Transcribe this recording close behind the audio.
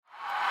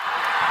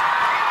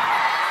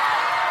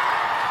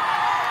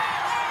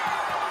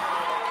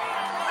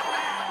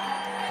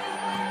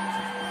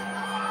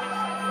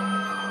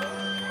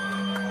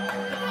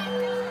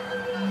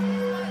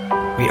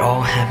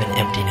all have an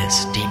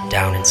emptiness deep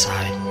down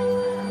inside.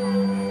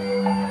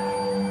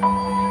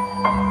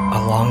 A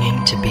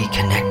longing to be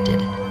connected,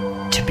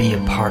 to be a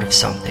part of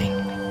something.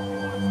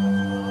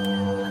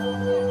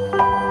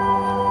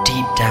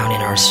 Deep down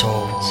in our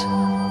souls,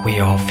 we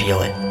all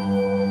feel it.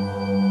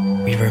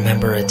 We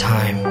remember a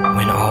time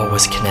when all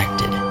was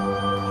connected.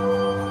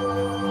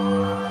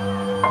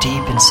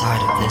 Deep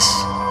inside of this,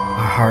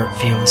 our heart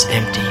feels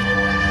empty.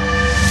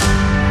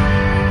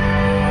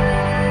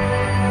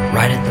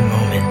 Right at the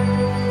moment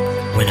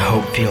when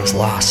hope feels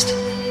lost,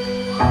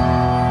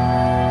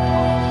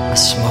 a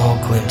small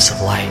glimpse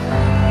of light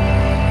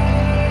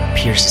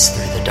pierces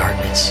through the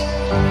darkness.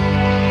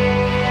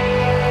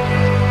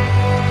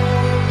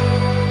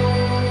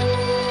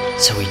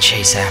 So we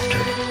chase after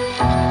it.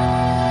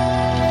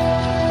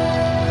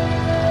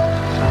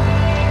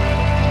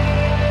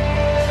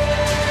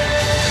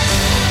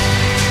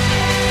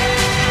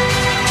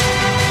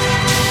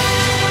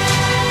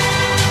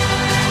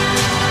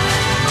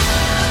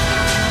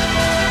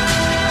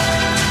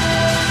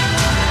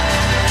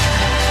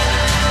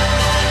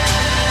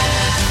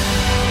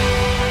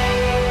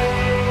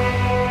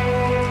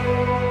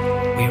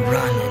 We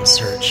run and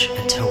search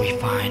until we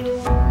find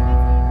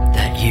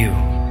that you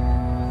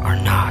are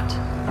not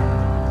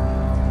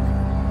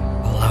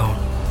alone.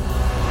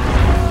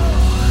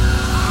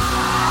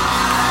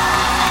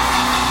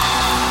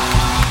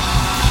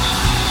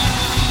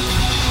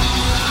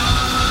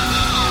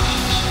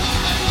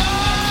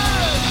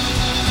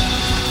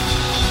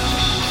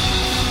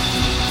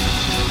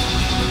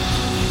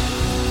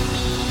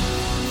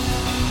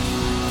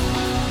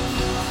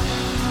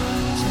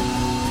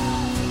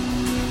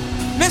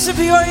 Mission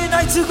Peoria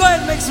Night 2, go ahead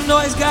and make some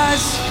noise,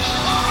 guys.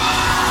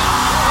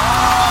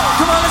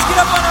 Come on, let's get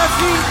up on our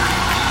feet.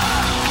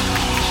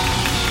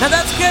 Now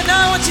that's good.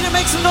 Now I want you to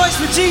make some noise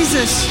for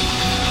Jesus.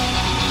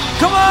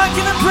 Come on,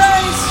 give him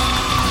praise.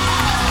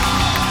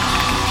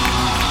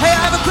 Hey, I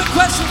have a quick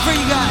question for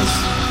you guys.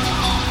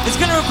 It's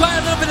going to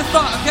require a little bit of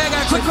thought, okay? I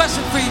got a quick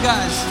question for you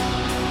guys.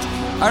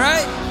 All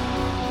right?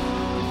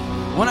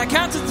 When I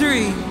count to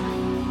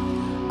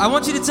 3, I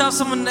want you to tell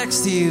someone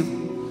next to you,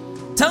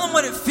 tell them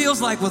what it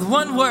feels like with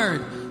one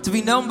word to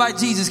be known by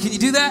Jesus. Can you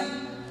do that?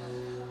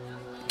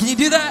 Can you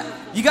do that?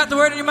 You got the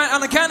word in your mind? On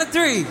the count of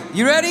 3.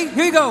 You ready?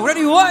 Here you go.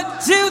 Ready? 1,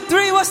 2,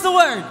 3. What's the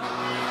word?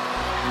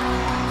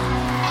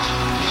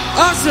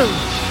 Awesome.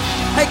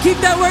 Hey, keep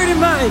that word in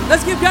mind.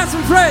 Let's give God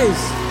some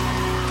praise.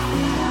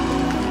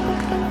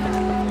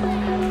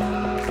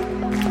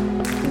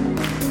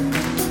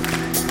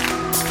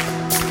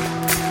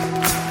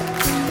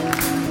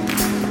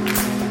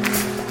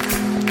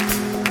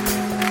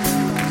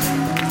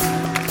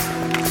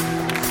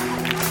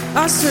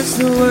 I search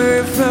the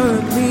word for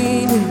a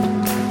meaning.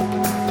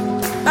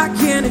 I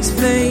can't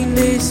explain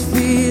this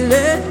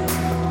feeling.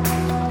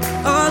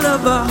 All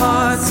of our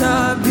hearts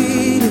are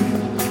beating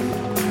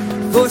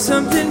for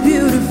something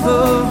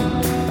beautiful.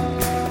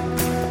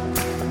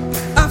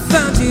 I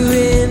found you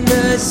in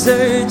the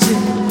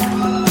searching.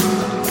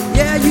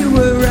 Yeah, you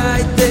were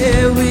right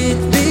there with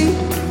me.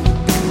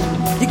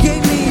 You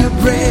gave me a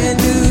brand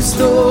new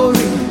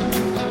story,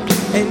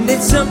 and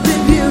it's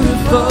something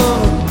beautiful.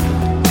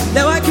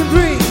 Now I can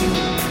breathe.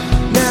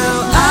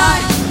 Now I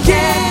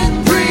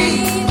can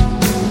breathe.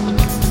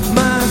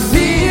 My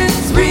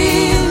fears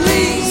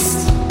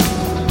released.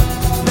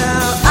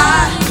 Now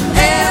I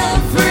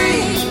am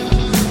free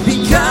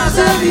because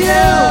of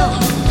you.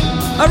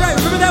 Alright,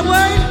 remember that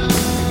word?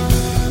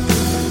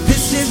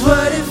 This is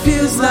what it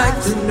feels like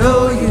to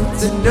know you,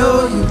 to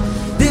know you.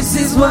 This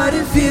is what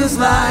it feels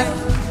like.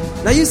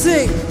 Now you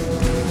sing.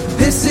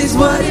 This is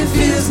what it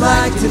feels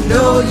like to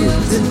know you,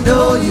 to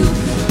know you.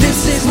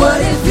 This is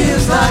what it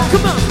feels like.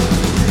 Come on.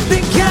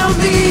 Then count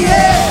me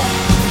in.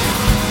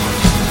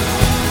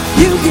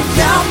 You can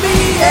count me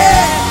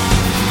in.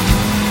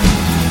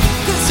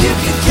 'Cause you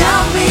can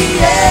count me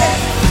in.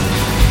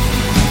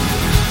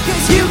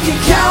 'Cause you can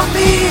count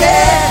me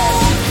in.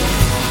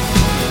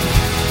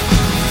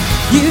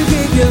 You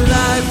gave your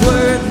life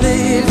worth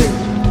living.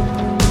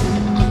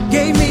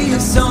 Gave me a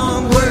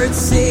song worth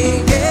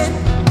singing.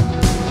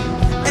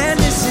 And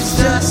this is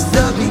just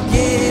the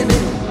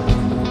beginning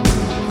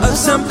of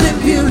something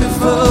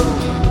beautiful.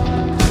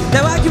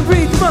 Now I can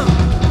breathe, come on.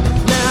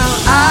 Now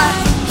I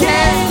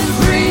can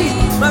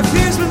breathe. My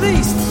fears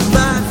released.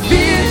 My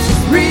fears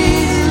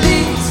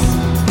released.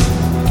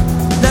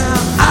 Now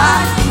I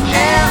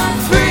am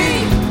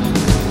free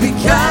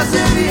because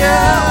of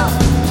you.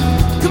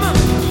 Come on.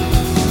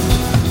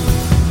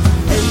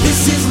 And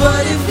this is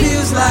what it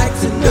feels like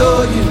to know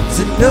you,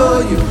 to know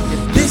you.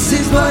 This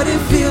is what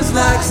it feels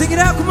like. Sing it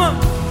out, come on.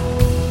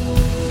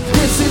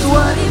 This is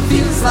what it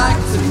feels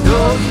like to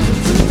know you,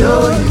 to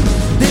know you.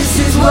 This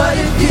is what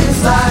it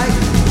feels like.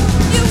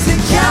 You can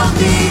count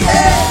me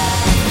in.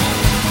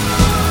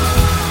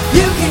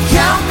 You can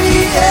count me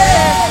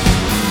in.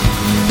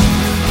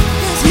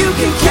 'Cause you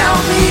can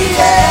count me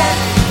in.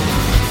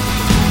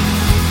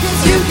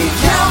 'Cause you can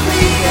count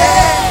me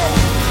in.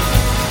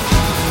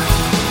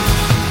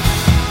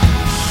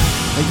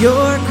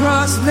 Your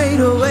cross made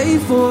a way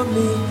for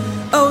me.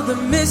 Oh, the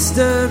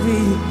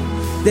mystery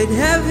that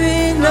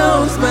heaven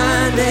knows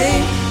my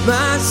name.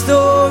 My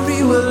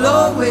story will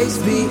always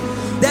be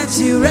that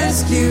you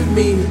rescued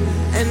me,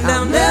 and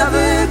I'll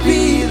never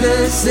be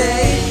the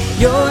same.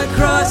 Your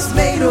cross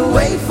made a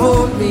way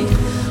for me.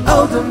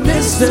 Oh, the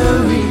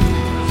mystery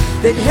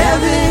that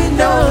heaven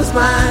knows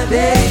my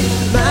name.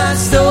 My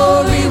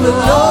story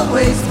will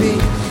always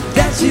be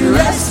that you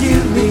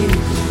rescued me,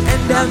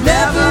 and I'll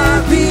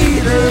never be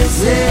the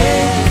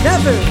same.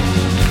 Never.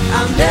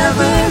 I'll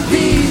never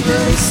be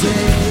the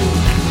same.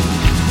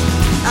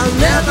 I'll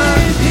never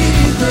be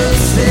the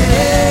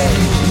same.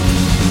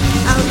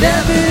 I'll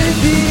never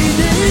be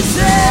the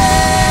same.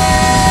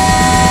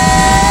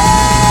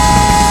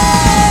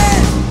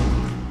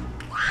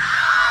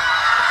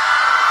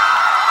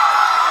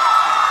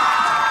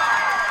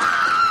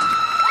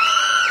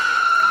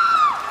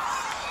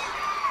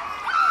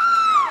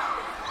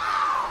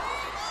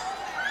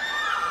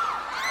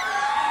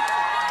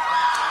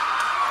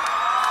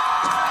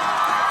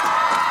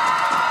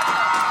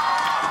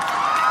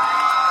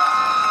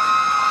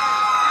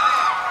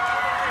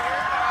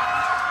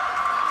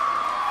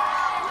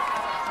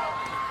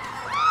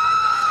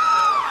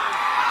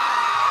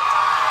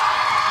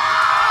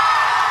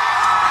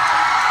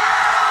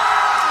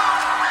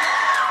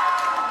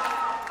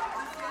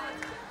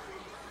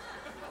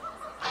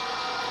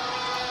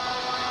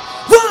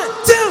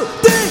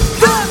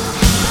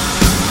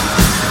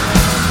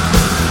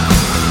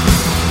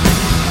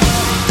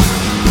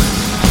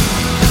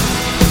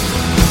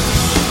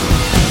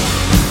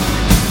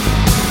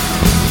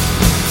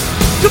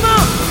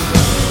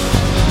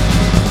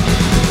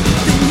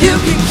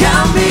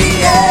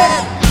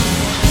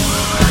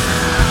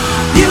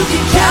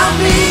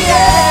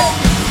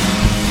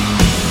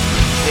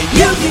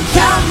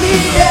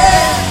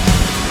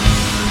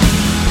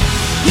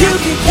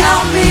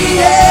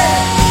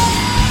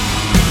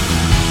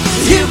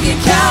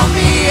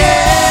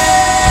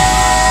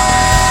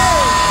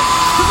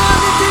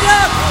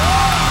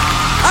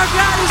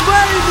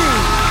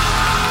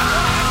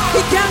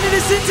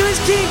 Into his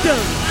kingdom.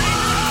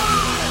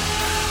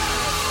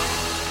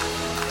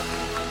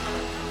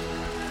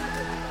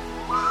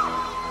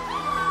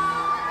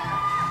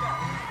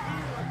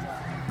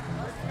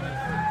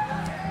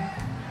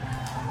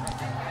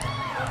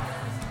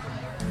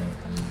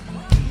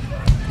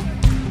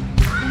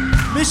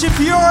 Mission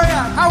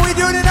Peoria, how are we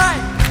doing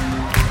tonight?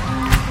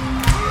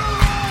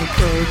 From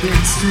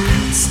urban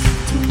streets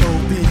to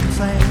open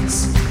plains,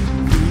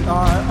 we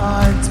are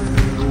under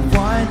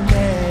one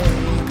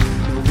name.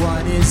 No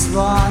one is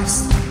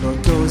lost or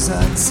goes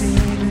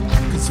unseen,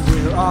 'cause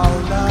we're all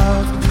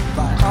loved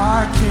by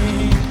our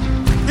King.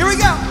 Here we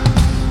go!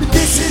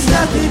 This is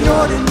nothing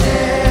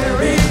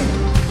ordinary.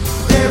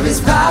 There is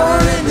power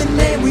in the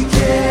name we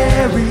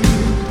carry.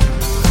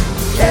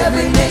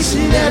 Every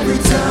nation, every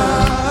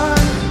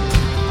tongue,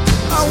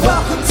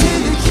 welcome to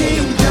the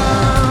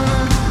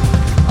kingdom.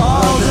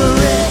 All the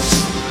rich,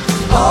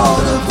 all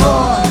the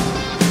poor,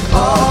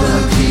 all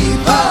the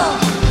people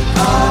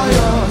are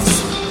yours.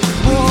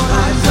 We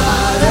are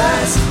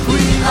daughters,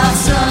 we are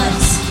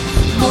sons,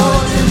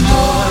 more than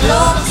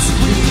mortals,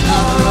 we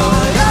are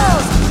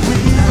royals. We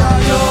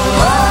are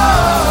yours,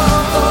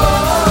 we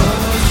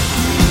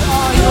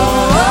are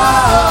yours,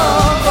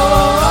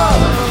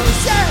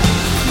 yeah.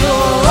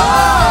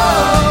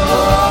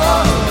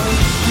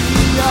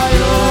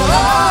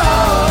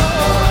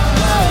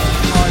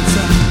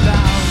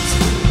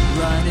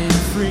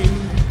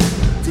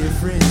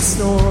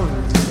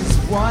 Stories,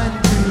 one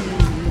dream.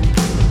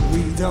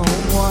 We don't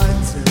want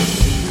to,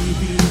 we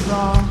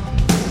belong.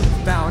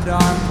 Found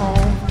our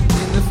home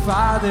in the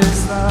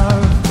Father's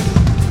love.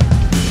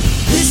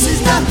 This is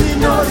nothing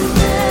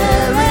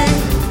ordinary.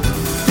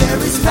 There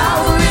is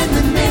power in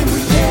the name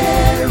we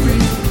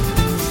carry.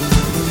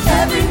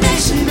 Every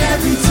nation,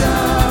 every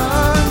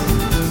tongue,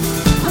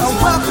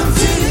 welcome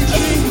to the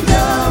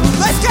kingdom.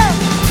 Let's go!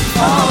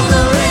 All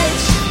the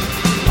rich,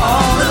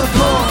 all the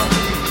poor,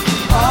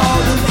 all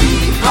the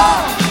people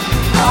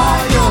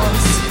are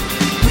yours.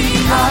 We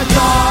are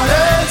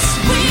daughters,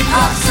 we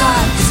are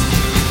sons,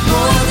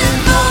 more than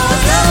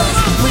mortals,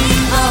 we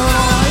are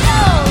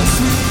royals.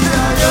 We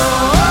are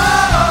yours,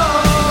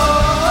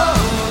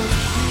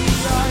 we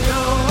are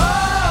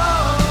yours,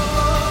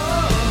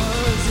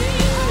 we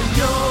are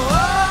yours,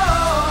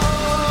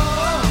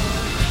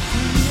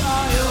 we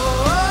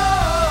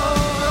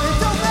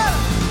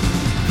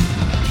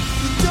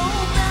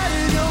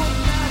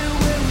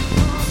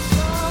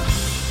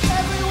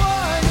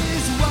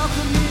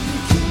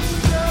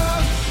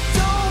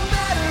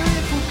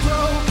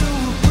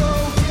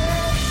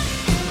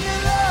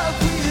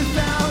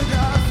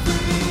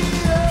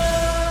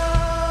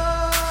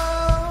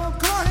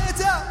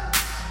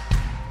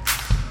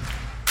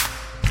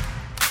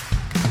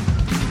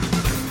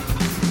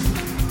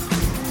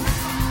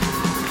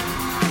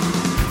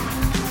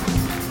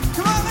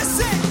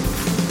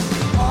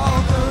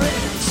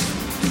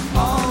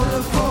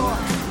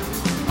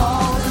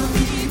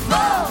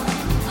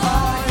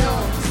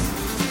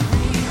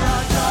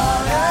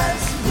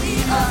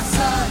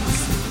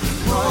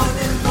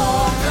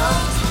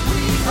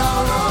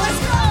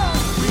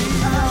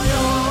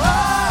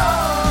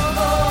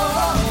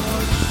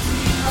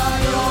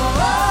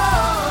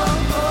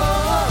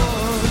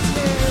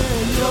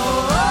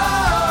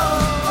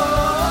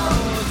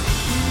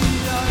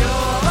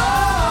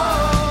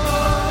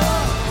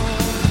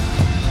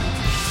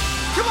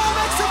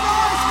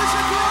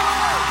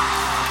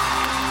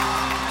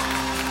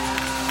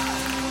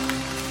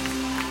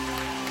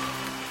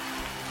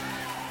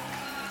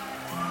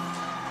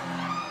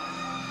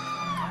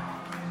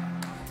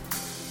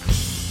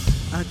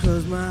I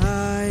close my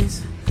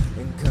eyes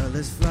and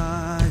colors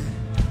fly.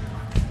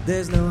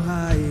 There's no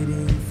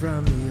hiding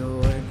from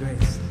your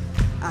grace.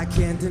 I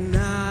can't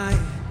deny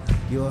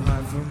your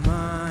heart for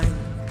mine,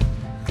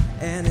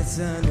 and it's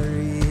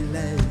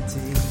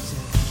unrelenting.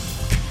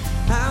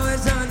 I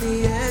was on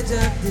the edge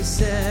of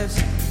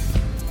deception,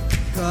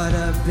 caught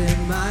up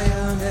in my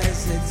own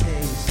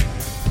hesitation,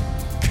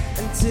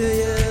 until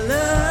your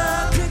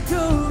love took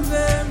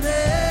over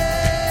me.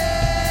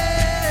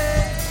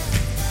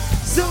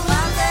 So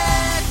I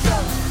let go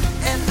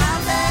and I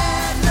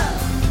let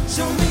love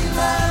show me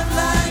love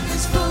like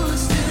it's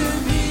supposed to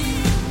be.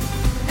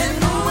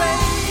 And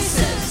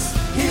oasis,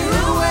 here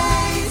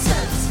awaits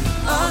us,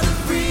 all the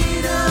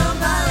freedom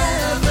I'll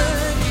ever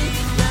need.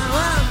 Now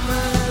I'm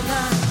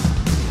alive.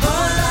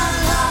 Oh la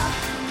la,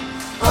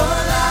 oh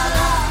la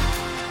la.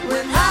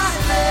 When I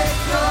let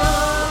go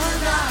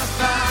and I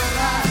find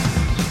life.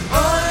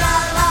 Oh la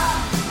la,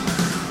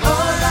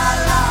 oh la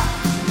la.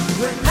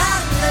 When I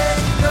let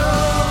go.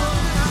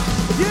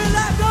 Your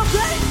life go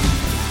great.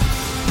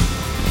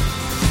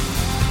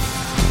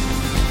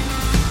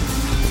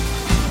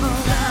 Oh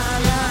la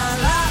la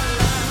la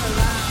la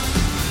la.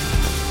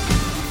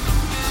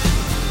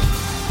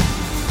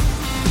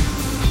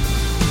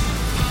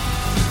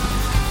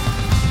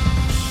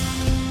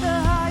 The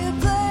higher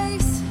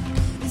place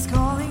is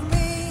calling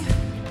me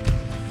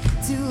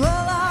to a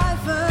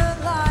life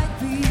unlike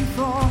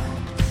before.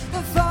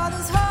 The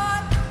Father's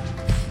heart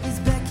is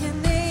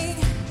beckoning,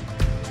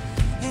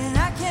 and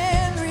I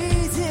can't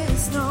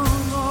resist no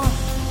more.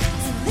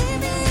 So lead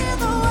me in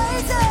the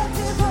ways of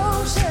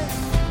devotion.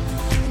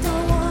 I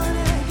don't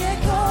wanna get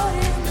caught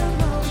in the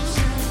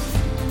motion.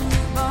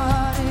 My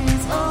heart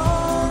is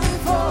only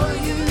for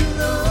you,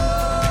 Lord.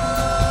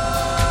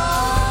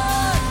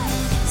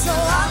 So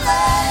I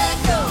let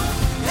go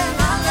and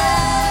I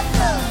let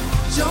love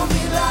show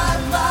me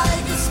life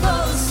like it's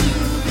supposed to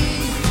be.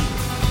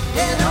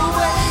 An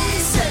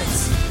oasis,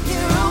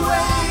 here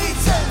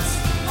awaits us,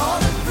 all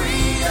the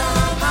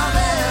freedom I'll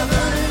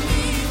ever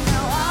need.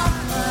 Now I'm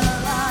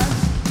alive.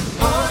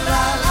 Oh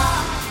la la,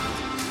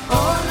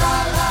 oh la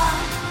la.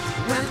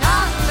 When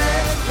I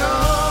let go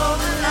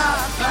and I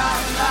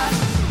find life.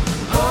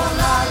 Oh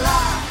la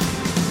la,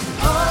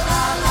 oh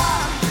la la.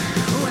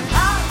 When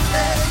I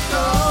let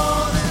go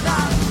and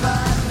I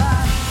find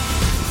life.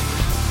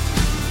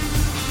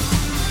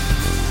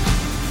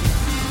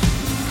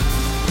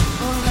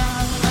 Oh la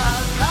la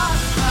la la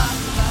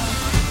la.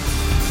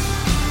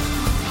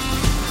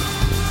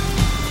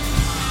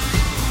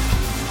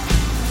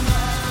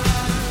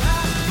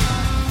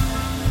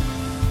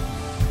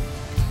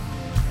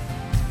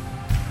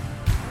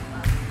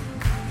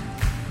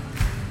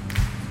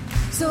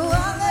 So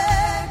I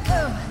let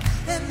go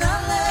and I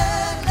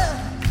let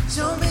love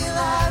show me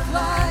life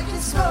like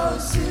it's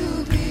supposed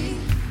to be.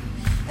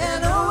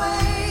 An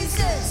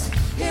oasis,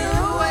 here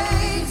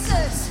awaits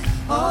us,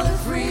 all the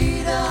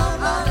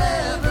freedom I'll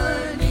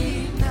ever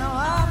need. Now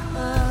I'm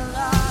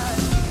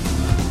alive.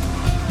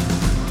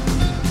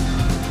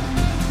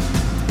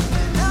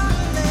 When I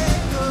let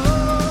go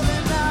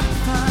and I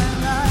find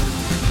life.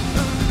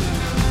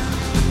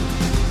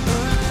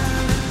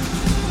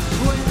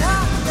 When I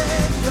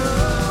let go.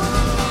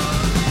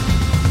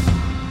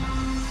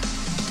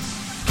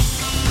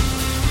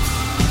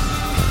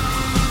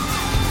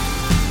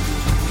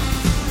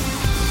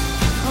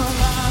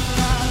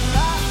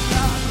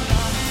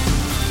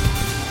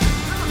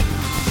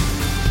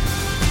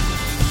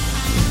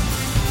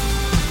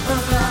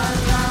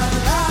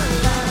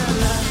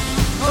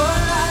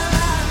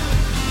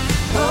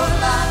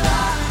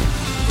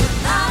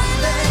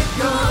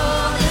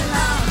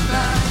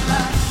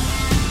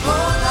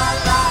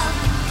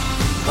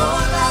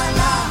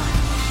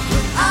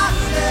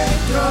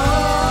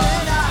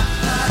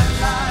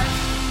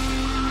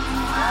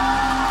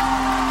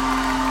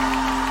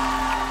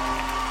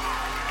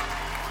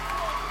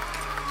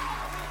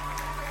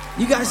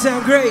 You guys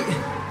sound great.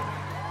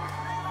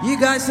 You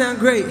guys sound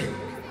great.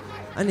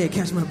 I need to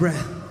catch my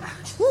breath.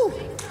 Woo.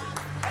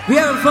 We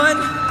having fun?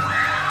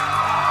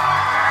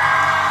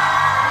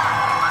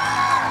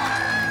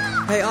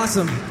 Hey,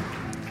 awesome.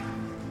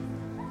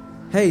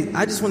 Hey,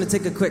 I just want to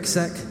take a quick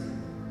sec.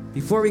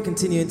 Before we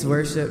continue into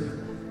worship, I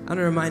want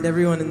to remind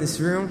everyone in this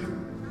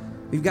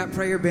room, we've got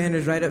prayer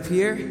banners right up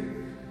here.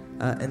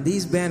 And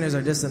these banners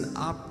are just an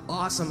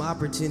awesome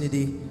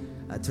opportunity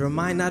to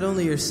remind not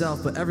only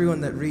yourself, but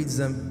everyone that reads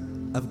them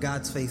of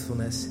God's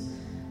faithfulness.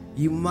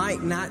 You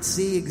might not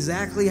see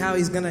exactly how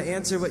he's going to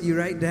answer what you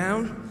write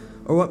down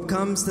or what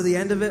comes to the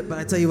end of it, but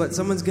I tell you what,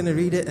 someone's going to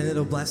read it and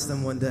it'll bless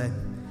them one day.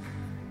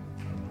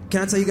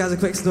 Can I tell you guys a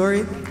quick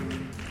story?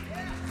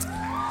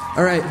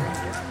 All right.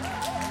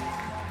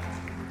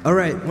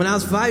 When I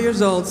was 5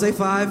 years old, say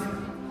 5.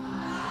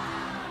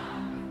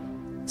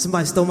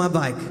 Somebody stole my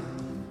bike.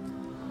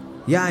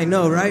 Yeah, I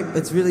know, right?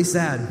 It's really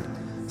sad.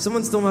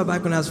 Someone stole my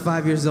bike when I was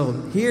 5 years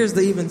old. Here's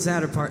the even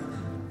sadder part.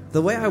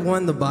 The way I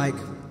won the bike,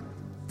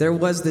 there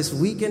was this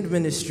weekend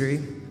ministry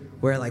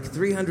where like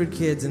 300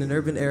 kids in an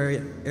urban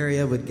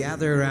area would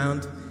gather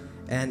around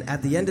And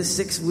at the end of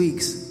 6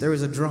 weeks, there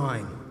was a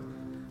drawing.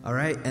 All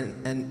right?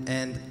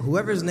 And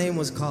whoever's name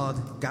was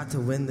called got to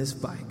win this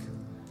bike.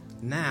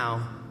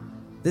 Now,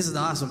 this is the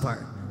awesome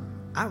part.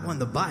 I won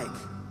the bike.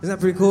 Isn't that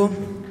pretty cool?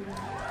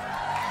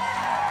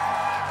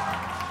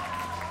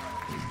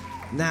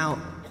 Now,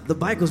 the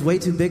bike was way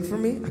too big for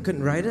me. I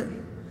couldn't ride it,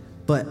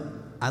 but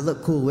I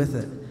looked cool with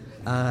it.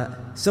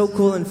 So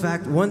cool, in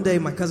fact, one day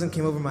my cousin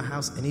came over to my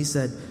house and he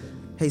said,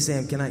 "Hey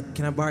Sam, can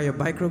I borrow your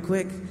bike real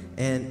quick?"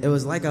 And it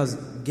was like I was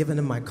giving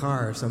him my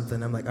car or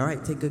something. I'm like, "All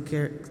right, take good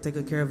care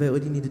of it.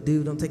 What do you need to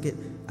do? Don't take it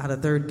out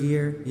of third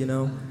gear, you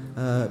know.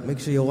 Make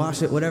sure you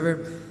wash it,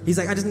 whatever." He's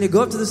like, "I just need to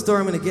go up to the store.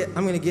 I'm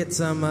gonna get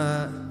some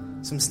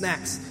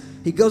snacks."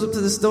 He goes up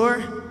to the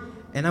store,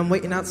 and I'm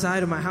waiting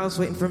outside of my house,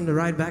 waiting for him to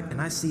ride back,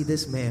 and I see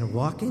this man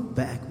walking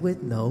back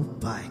with no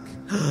bike.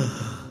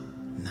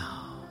 No.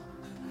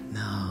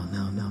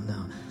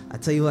 I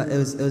tell you what, it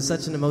was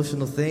such an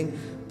emotional thing,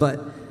 but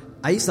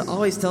I used to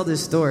always tell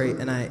this story,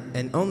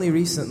 and only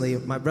recently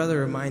my brother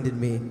reminded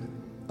me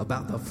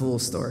about the full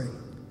story.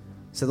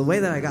 So the way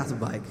that I got the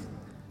bike,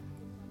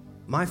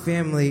 my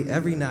family,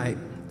 every night,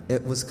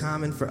 it was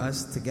common for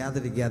us to gather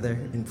together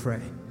and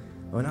pray.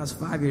 When I was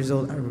 5 years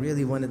old, I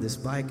really wanted this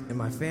bike, and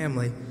my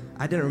family,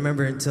 I didn't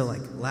remember until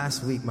like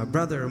last week. My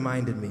brother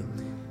reminded me.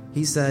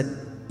 He said,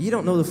 "You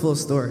don't know the full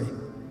story.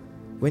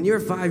 When you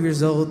were 5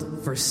 years old,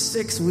 for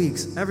 6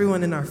 weeks,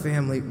 everyone in our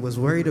family was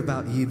worried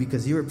about you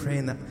because you were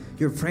praying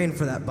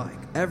for that bike.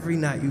 Every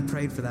night you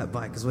prayed for that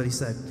bike," is what he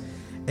said.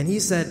 And he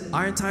said,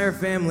 "Our entire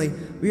family,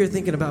 we were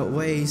thinking about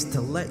ways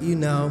to let you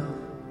know,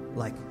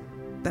 like,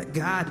 that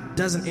God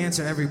doesn't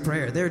answer every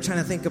prayer." They were trying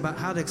to think about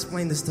how to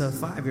explain this to a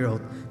 5-year-old,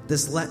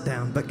 this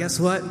letdown. But guess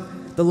what?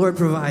 The Lord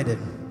provided.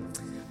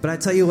 But I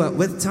tell you what,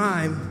 with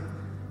time,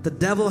 the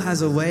devil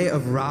has a way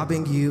of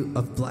robbing you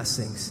of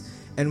blessings.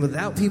 And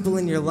without people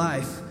in your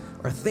life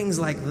or things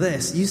like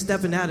this, you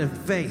stepping out in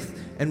faith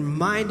and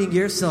reminding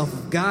yourself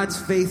of God's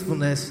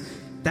faithfulness,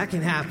 that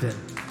can happen.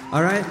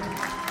 All right?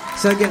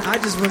 So again, I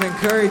just want to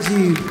encourage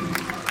you,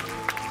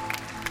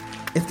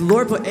 if the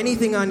Lord put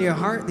anything on your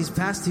heart these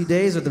past 2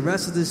 days or the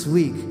rest of this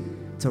week,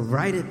 to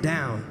write it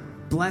down,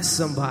 bless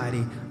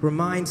somebody,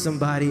 remind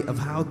somebody of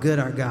how good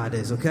our God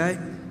is, okay?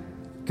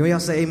 Can we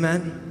all say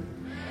amen?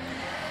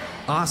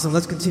 Awesome.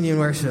 Let's continue in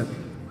worship.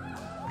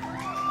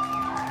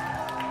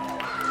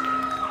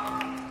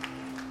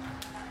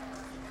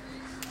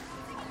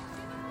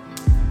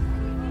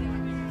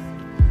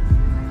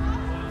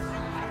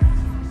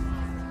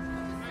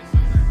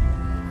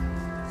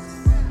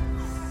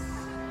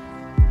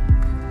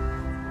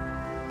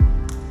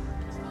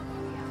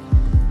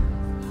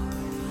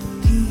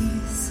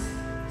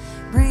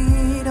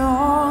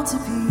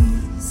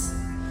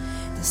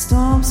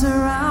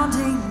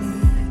 Surrounding me,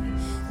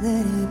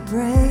 let it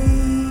break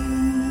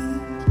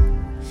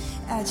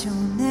at your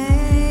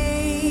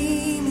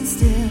name, and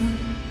still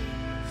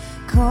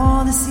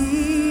call the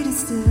sea to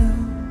still,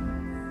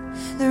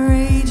 the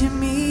rage in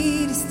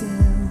me to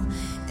still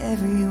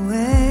every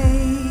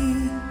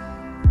way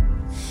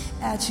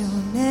at your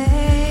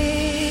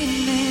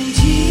name. And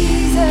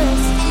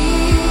Jesus,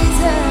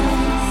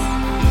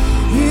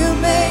 you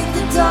make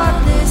the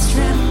darkness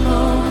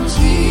tremble.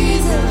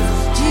 Jesus,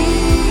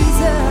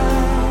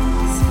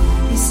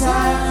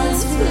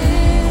 silence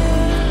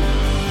fear.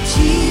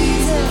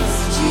 Jesus,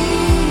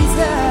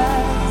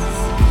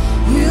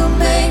 you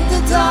make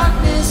the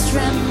darkness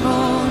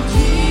tremble.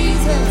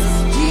 Jesus,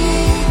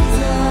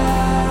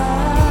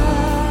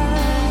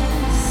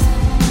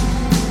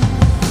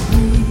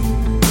 breathe.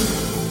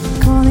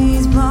 Call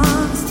these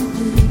lungs to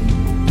breathe.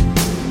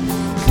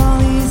 Call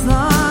these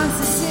lungs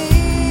to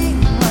sing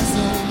once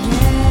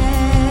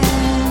again.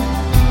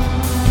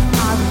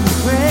 I will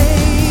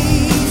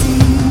praise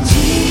you,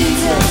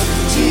 Jesus.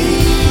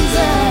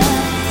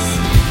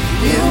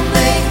 You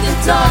make the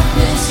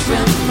darkness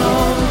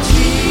tremble.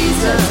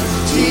 Jesus,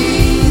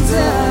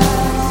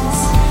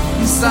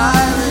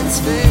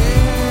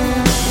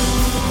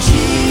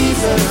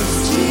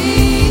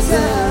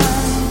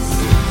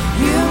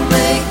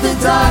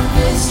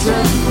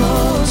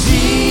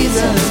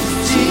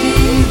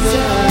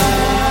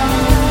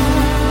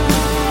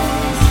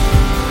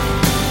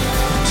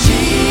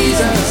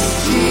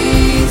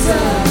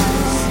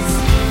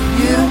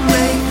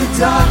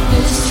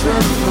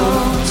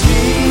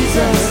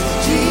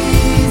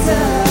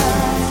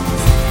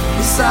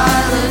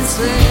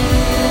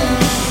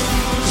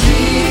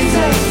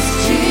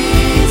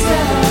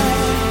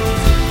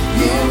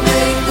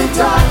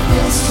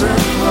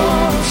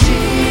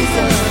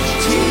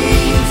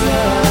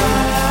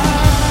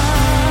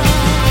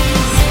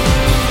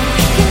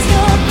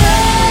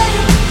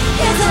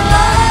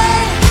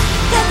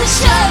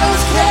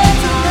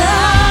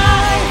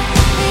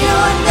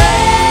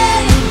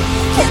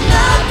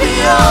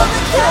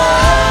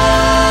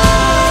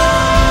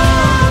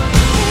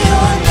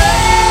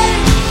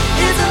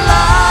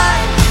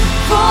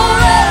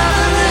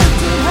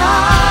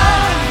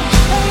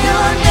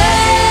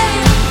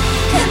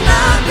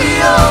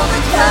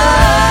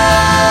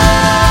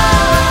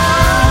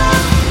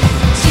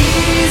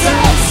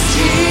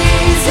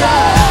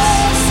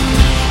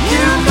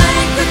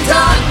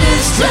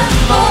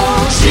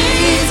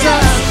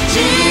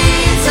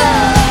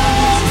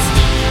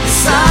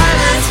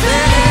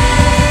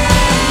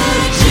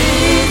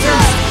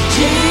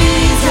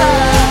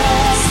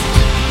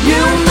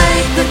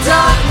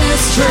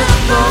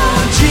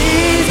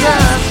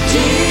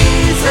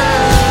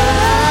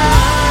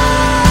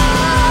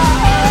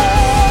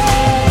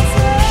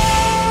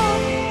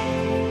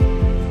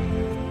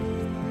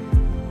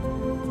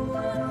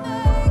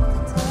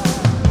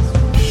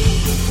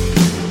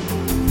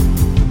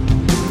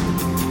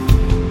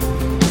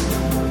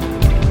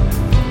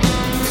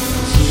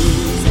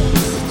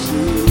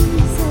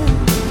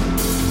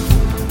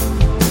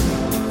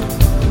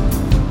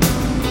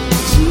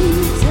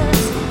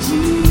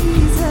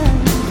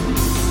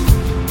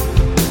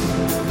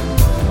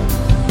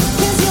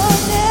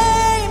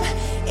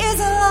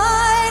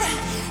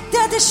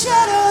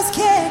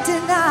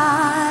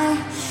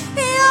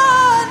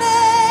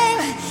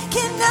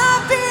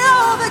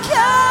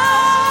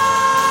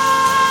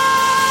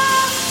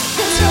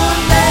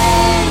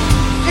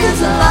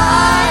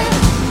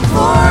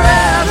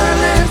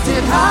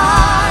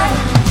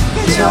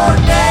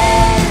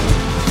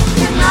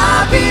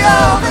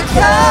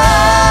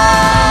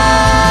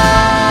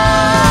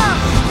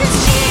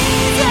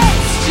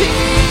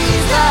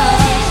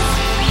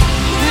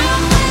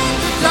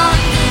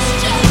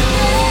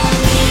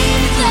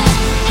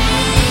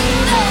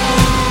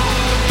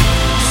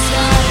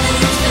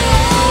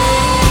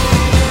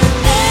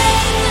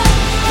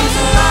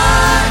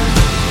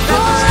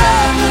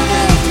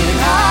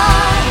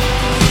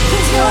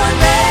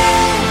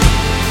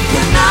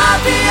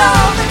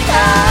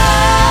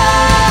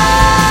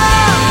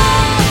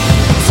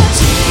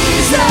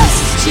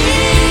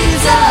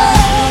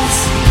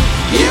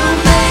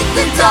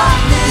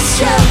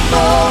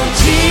 tremble.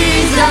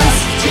 Jesus,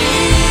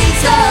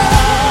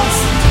 Jesus,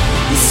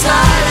 the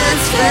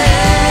silence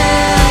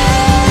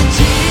fled.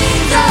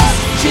 Jesus,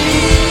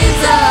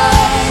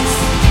 Jesus,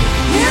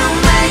 you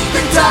make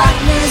the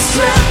darkness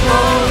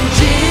tremble.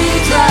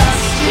 Jesus,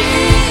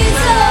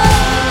 Jesus.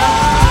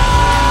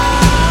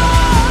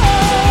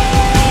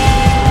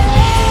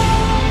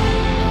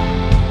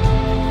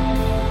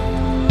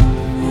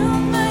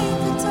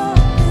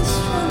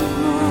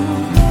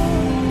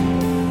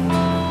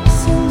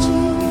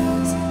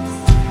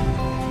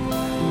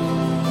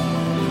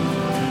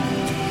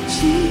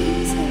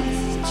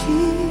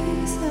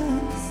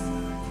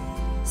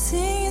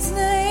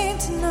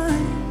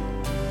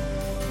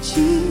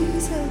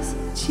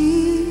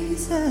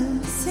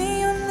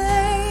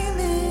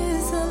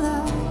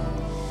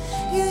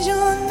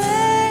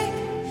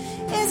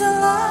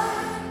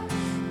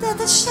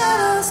 The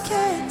shadows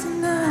can't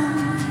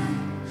deny.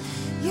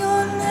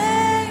 Your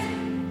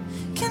name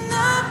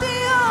cannot be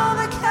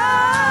overcome.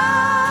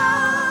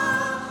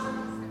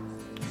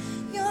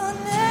 Your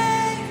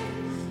name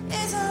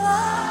is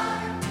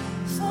alive,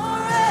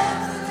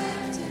 forever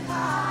lifted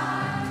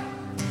high.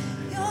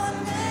 Your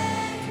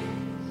name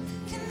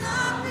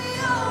cannot be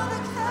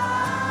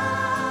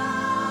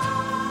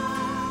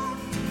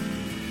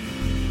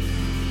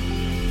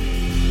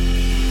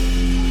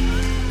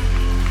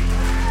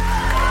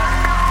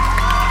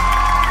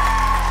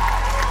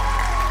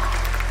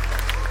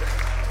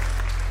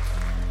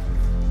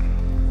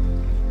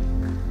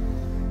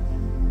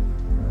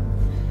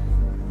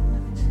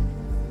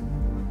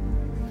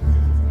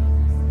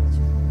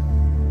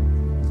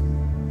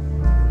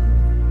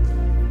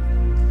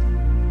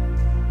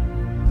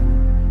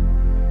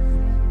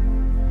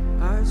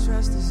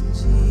Trust is in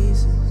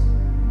Jesus,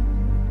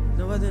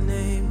 no other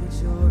name but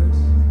yours.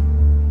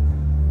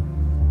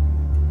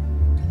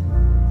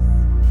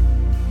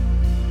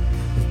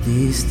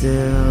 Be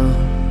still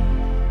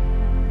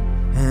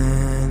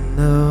and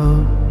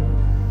know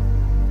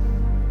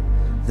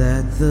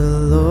that the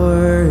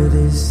Lord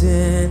is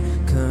in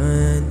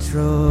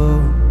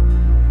control.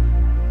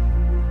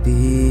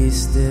 Be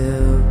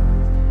still,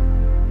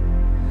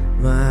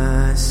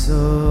 my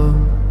soul.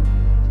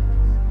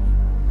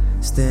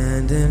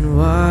 Stand and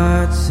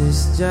watch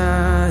as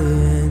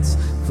giants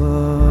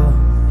fall.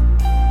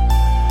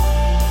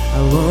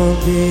 I won't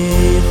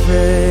be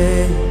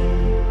afraid,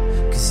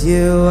 'cause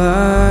you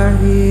are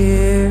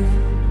here.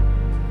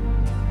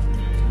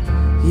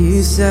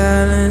 You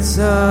silence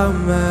all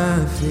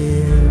my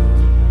fear.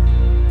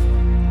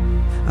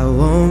 I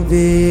won't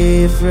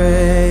be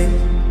afraid.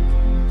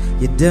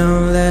 You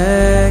don't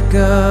let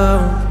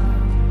go.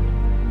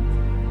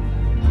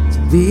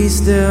 Be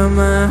still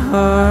my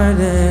heart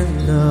and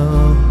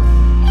know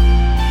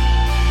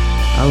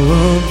I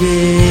won't be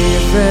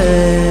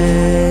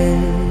afraid.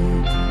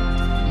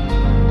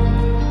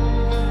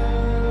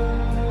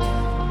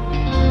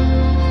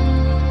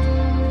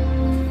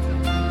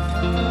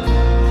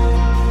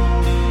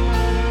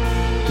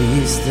 Be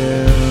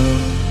still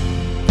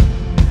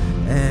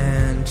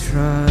and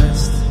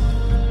trust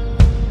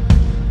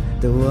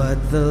that what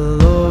the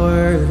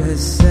Lord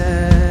has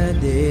said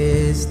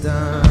is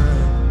done.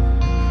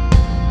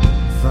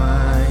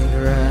 Find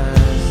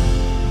rest,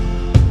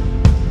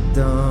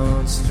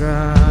 don't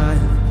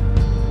strive.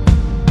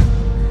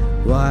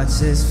 Watch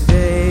as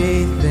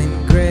faith and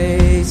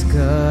grace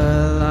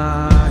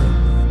collide.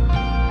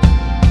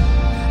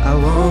 I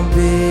won't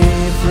be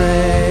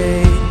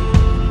afraid,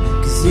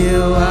 'cause you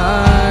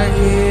are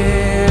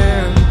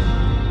here.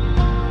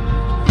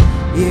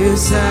 You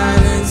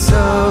silence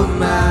all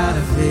my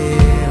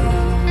fears.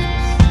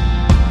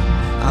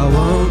 I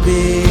won't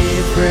be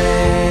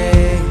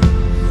afraid.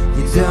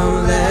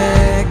 Don't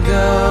let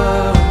go.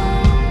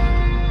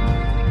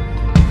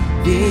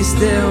 Be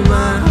still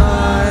my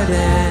heart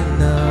and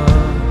know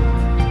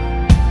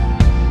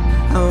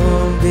I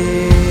won't be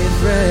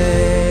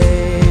afraid.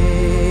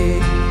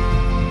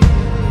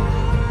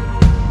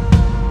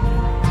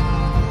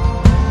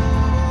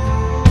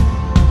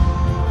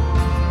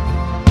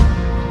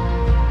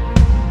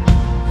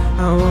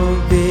 I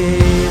won't be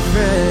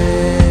afraid.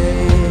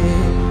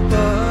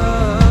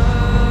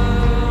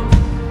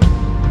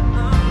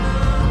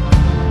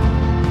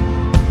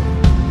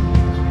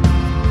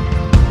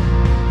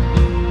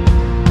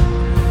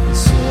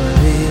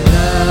 Surely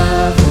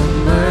love and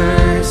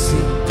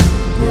mercy,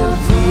 your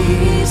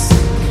peace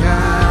and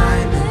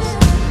kindness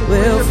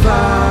will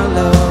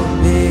follow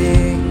me,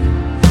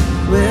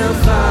 will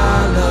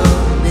follow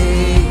me.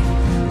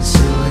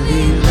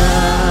 Surely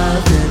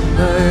love and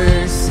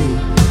mercy,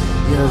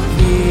 your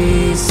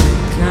peace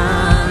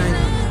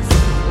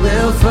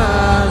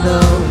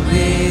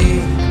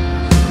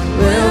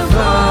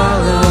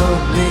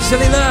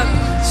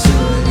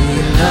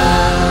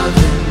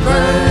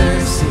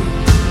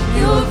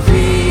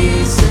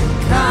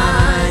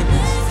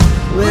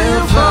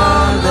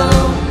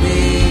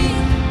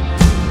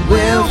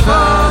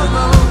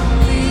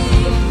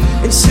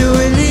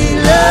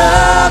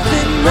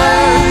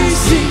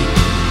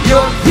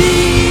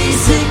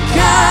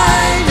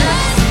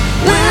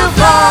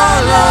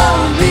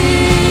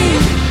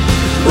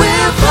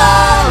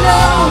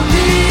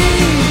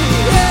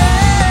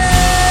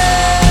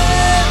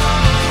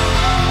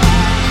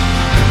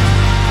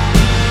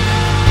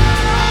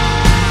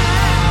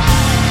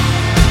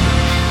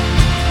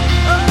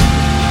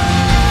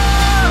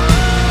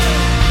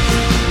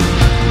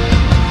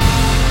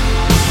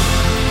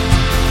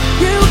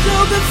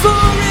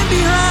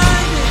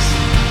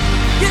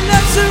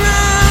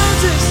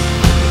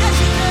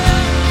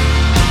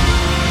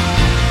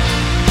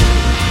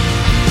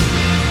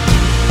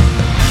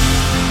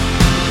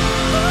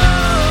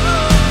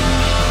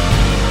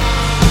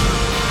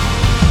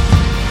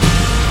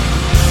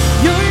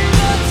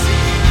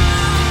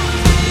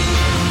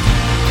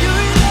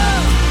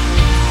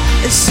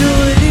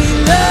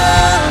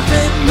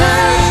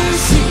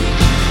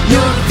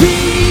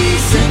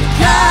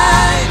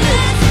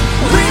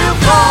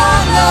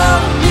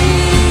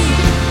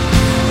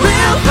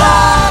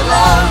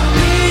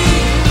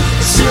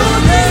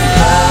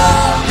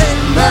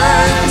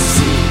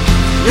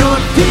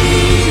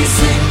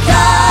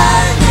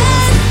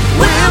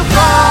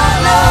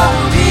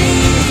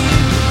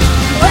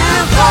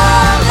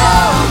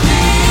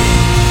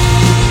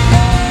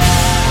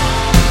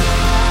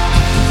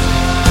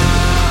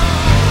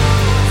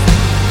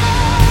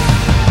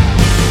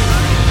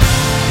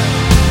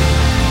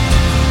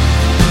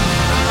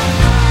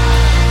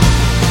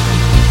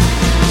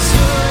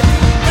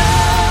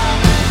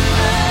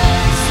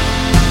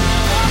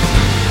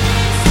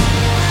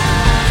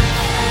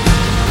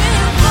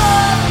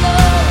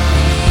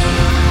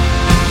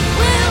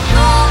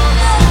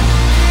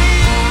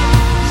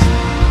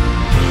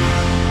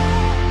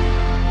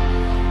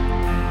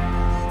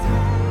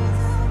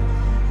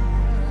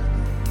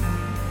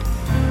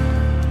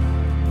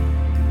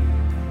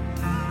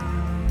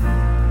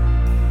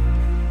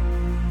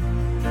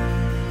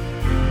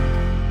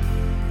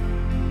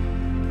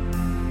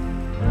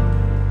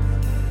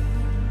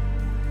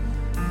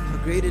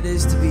it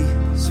is to be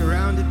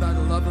surrounded by the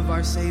love of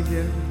our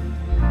Savior.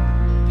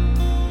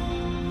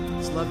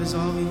 His love is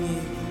all we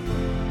need.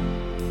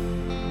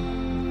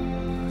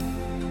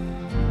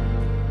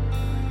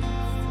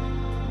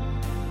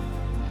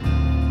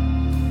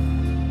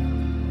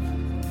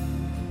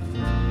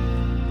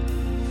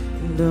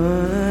 And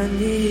all I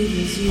need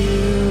is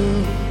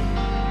you.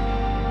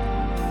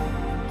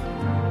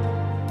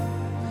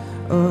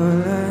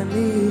 All I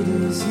need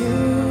is you,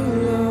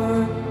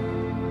 Lord.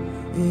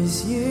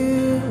 Is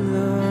you,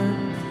 Lord.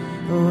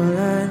 All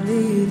I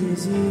need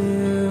is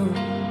you.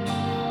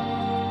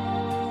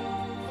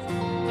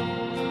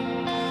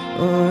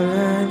 All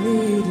I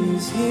need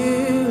is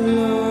you,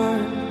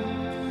 Lord.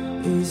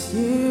 Is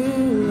you,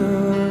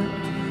 Lord.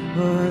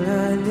 All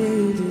I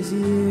need is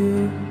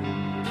you.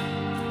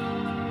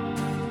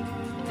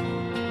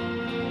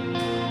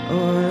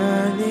 All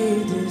I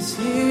need is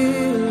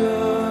you,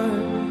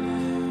 Lord.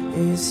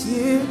 Is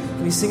you.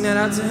 Can we sing that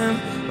out to him?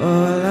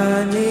 All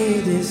I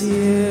need is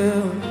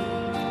you.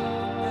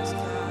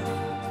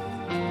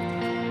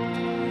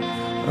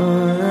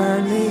 All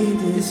I need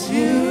is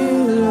you,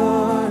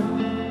 Lord.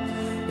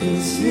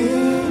 Is you,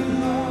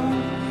 Lord.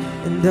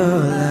 And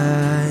all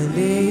I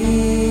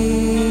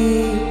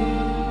need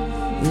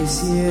is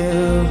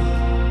you.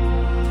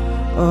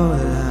 All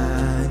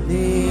I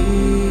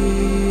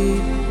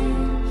need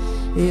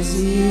is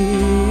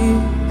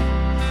you.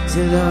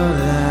 Till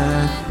all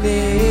I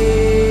need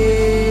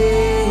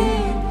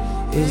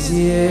is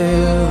you.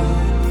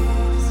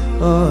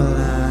 All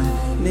I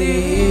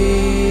need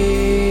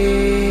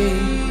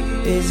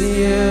is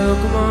you.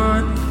 Come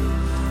on.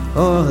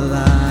 All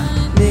I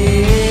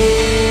need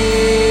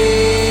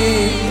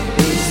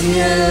is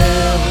you.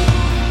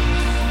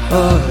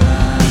 All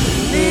I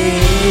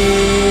need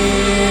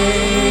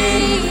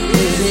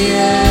is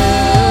you.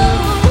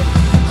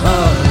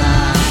 All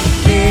I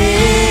need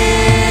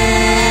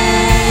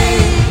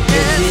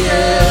is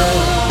you.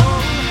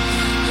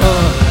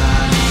 All I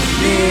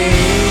need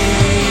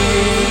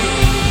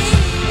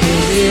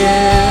is you.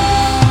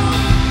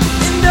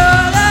 And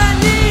all I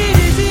need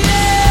is you.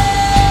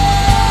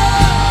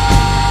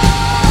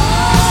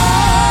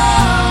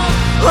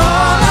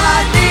 All I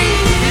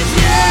need is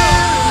you,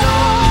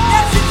 Lord.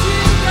 Yes, it's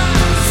you, God.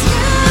 It's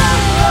you,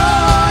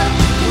 Lord.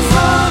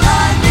 All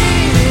I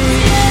need is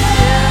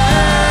you.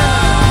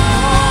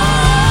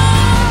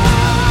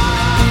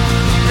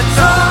 That's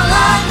all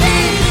I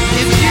need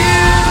is you,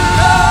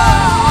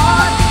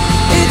 Lord.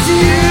 It's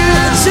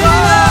you,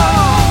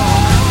 Lord.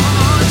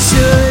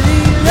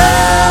 Surely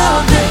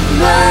love and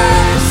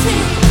mercy,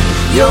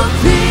 your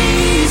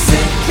peace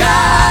and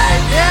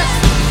kindness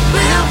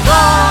will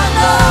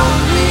follow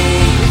me.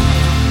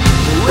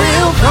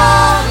 Will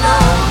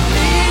follow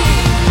me.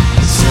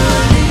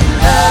 Surely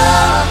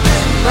love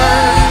and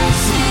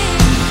mercy,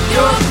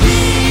 your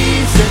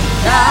peace and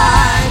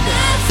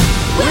kindness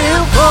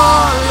will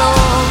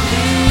follow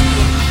me.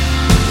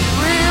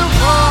 Will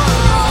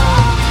follow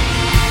me.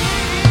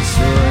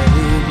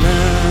 Surely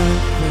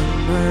love and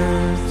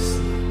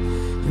mercy,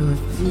 your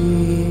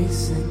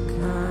peace and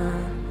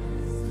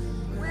kindness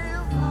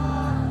will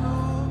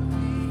follow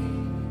me.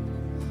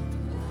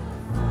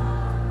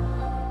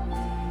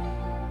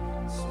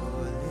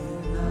 Surely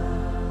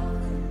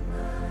love and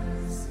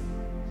mercy,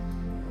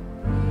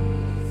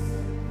 peace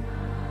and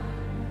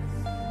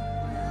kindness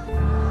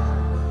will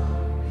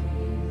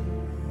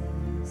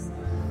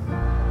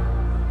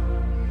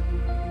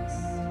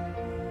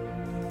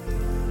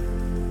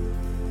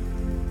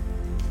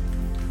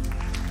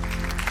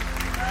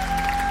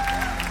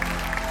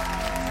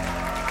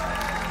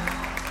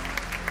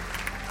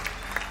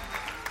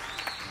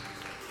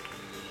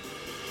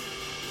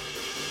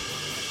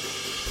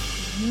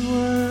You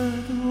were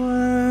the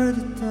Word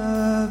at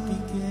the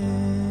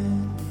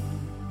beginning,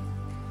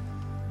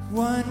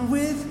 one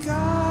with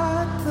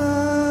God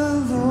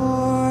the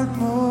Lord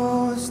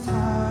Most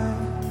High.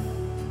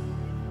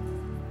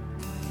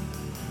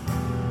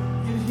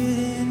 Your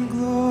hidden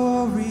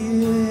glory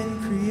in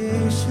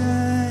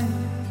creation,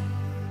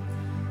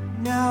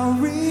 now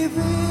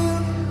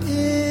revealed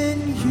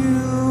in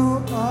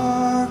you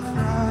are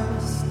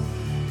Christ.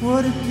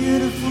 What a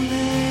beautiful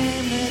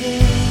name it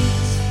is.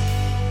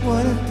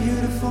 What a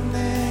beautiful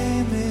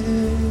name it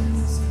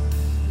is.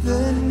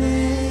 The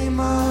name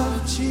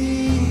of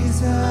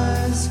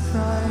Jesus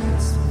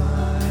Christ,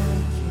 my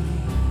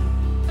King.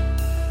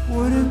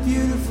 What a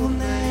beautiful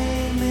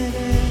name it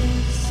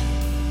is.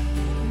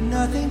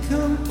 Nothing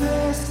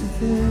compares to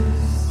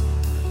this.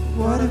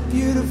 What a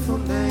beautiful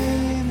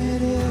name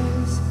it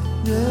is.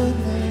 The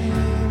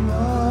name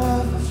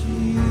of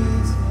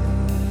Jesus.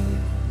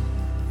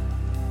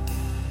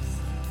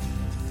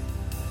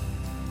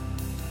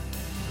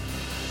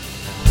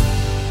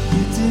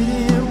 You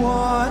didn't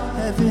want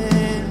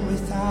heaven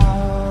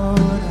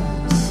without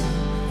us.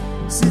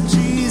 So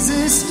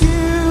Jesus,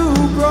 you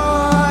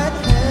brought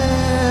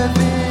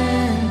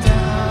heaven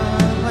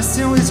down. My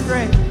sin was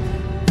great.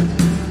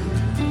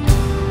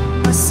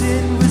 My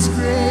sin was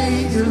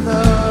great. Your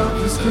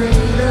love was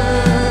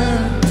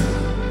greater.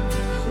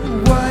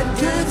 What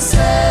could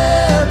separate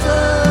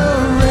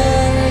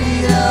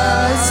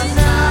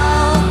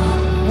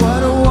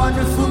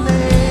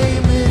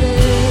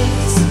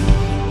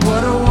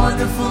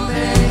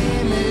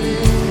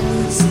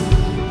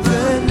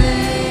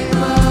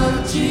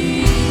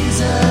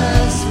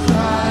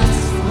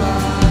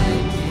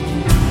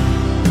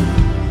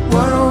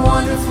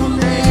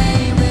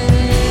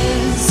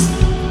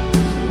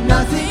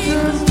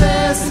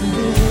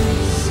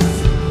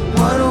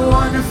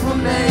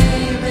wonderful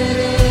name it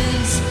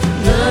is,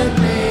 the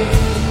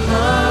name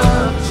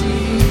of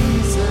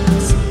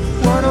Jesus.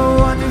 What a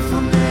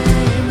wonderful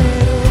name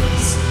it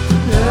is,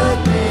 the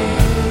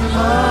name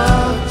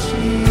of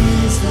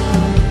Jesus.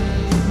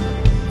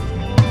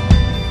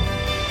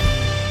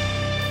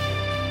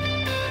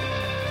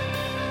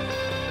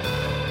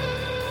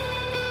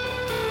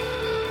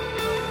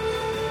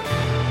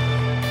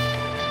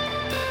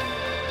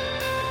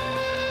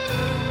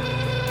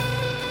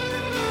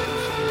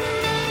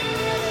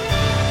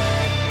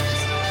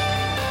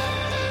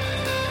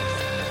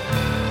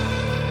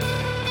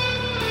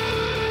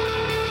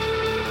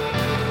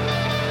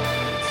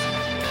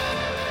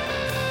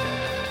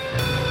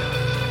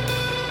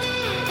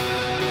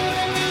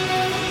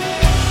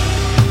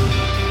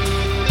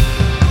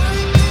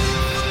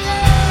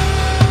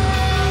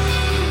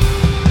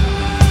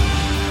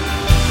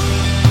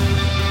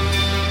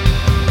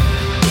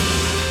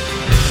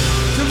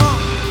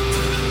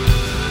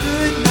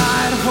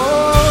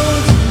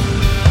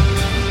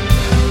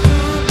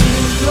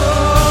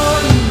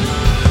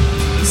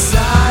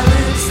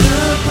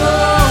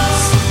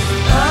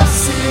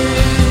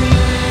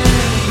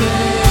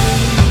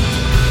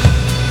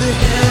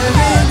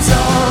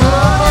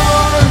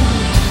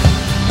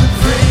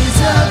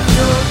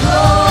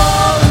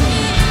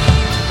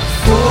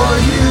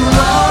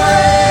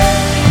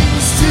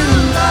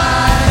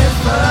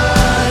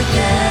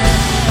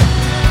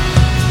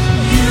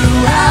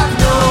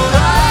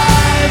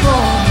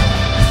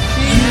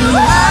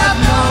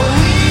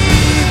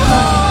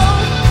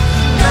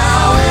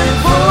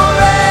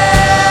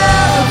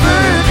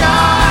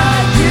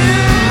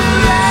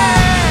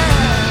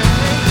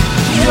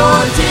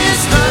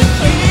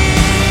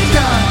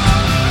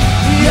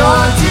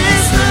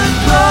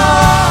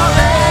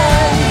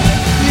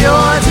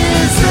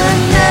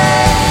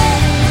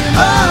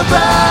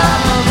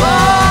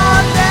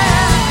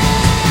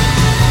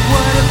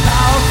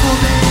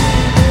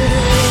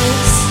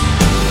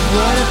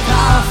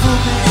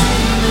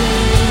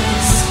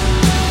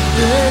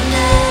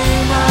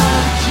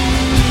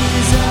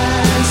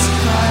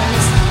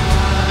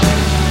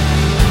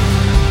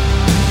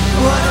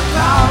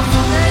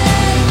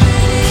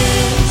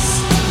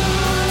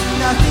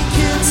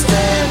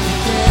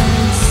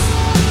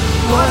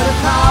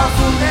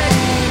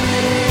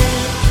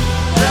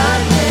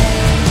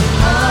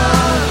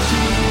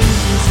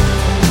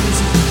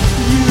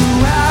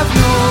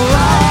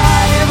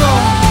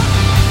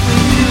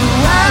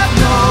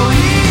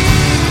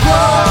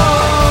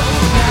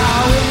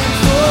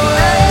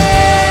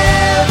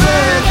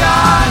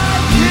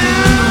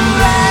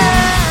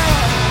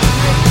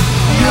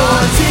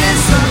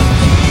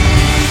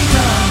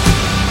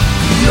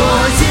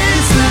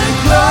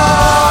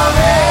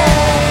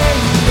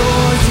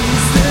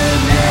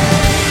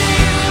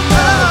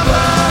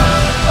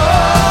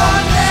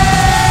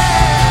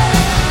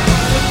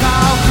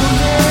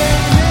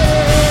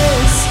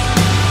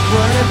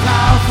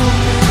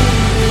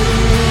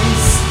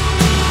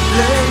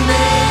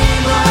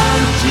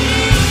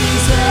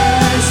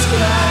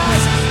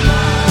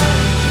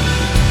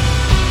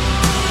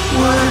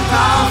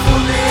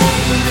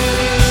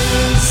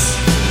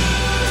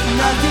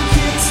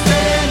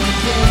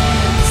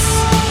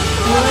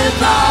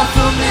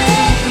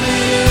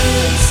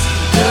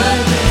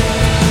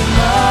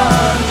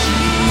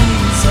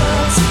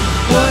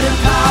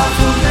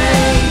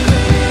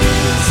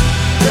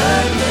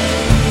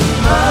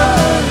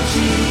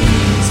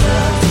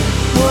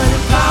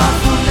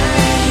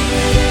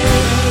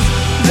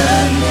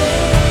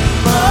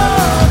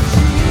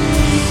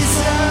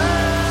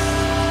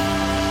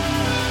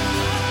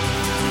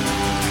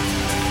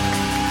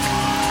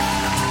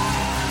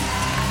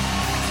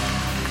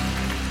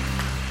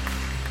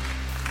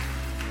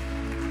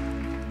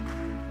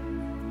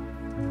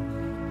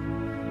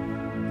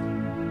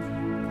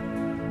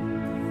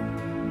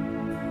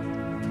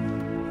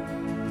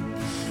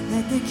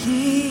 Let the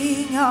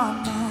King of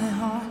my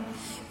heart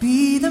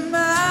be the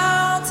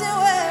mountain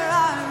where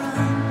I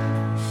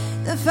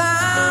run, the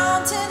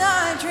fountain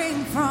I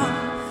drink from.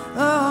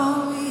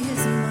 Oh, he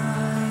is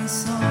my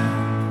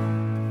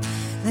song.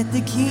 Let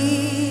the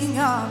King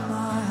of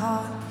my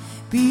heart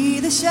be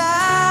the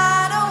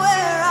shadow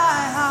where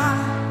I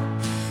hide,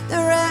 the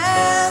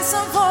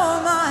ransom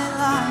for my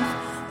life.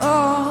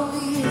 Oh,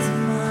 he is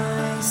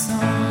my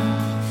song.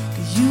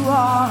 'Cause you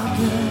are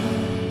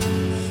good,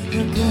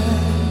 you're good.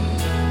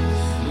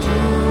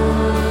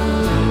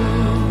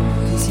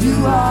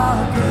 You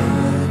are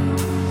good,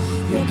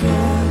 you're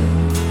good.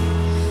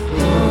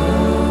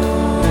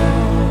 Oh,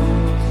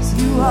 'cause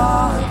you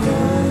are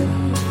good,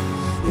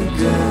 you're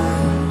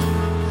good.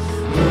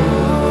 Oh,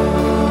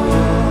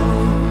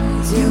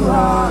 'cause you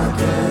are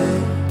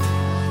good,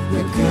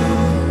 you're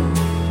good.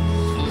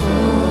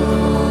 Oh,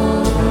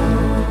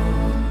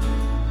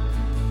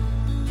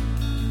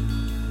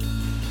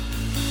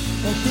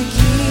 let the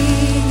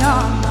King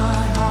of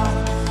my heart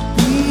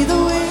be the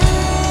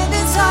wind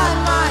inside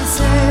my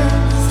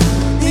sails,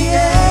 the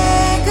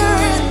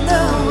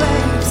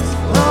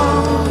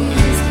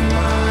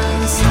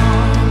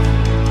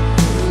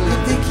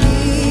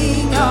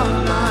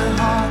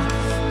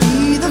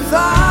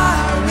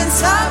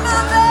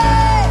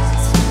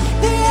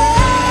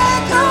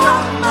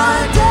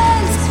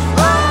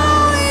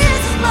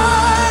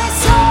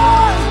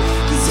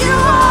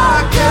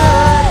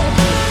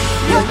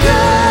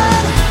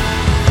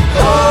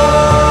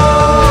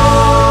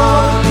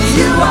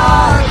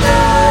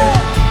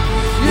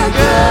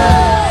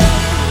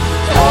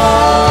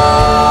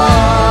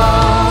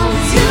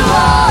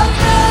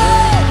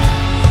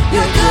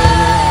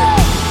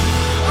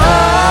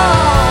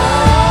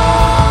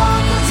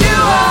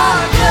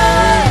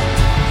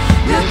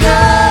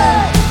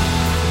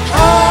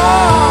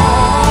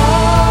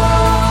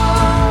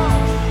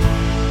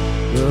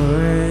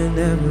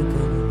never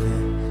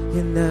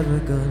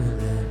gonna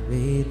let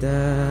me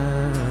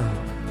down.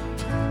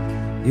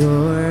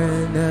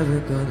 You're never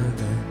gonna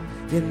let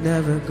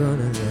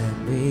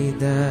me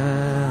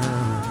down.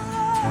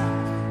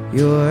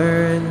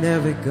 You're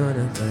never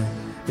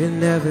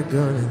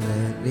gonna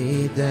let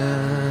me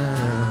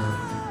down.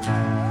 And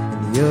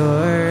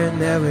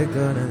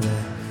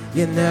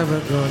you're never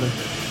gonna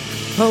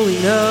oh we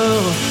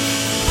know.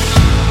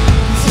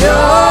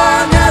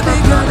 You're never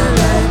gonna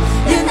let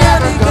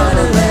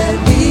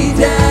me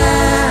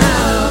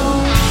down.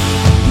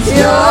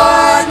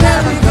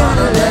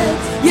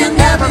 You're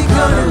never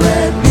gonna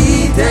let me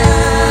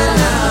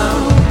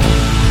down.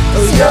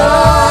 Oh,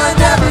 you're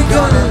never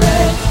gonna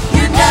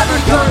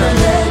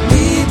let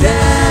me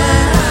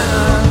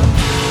down.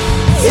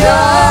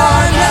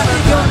 You're never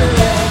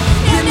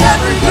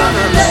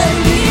gonna let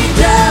me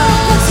down.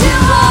 'Cause you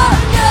are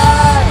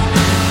good,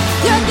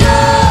 you're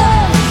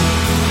good.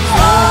 Oh,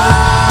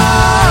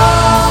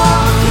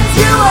 'cause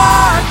you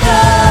are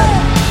good,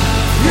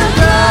 you're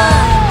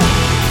good.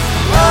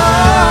 Oh,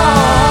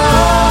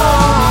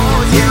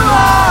 you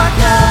are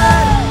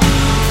good,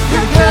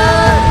 you're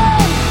good.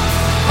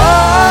 Oh,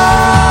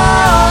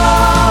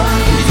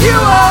 you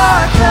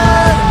are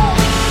good,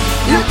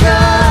 you're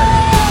good.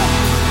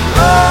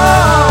 Oh,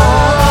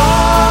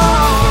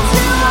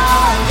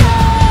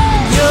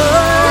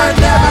 you're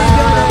never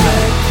gonna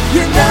let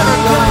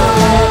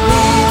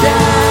me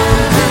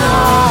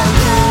down.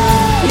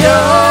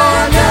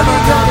 You're never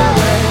gonna let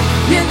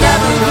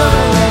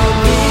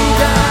me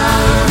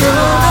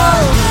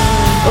down.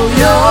 Oh,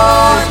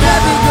 you're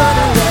never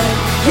gonna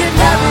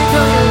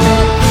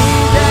let me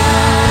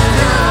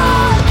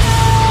down.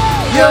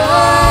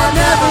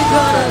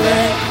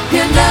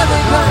 You're never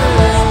gonna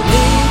let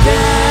me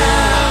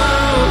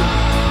down.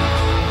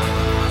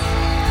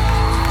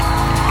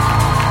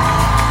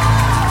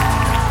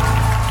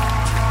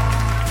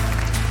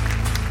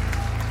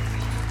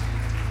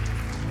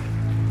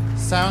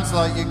 Sounds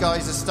like you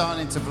guys are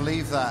starting to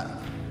believe that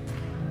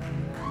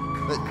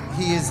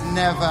he is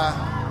never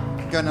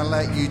gonna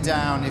let you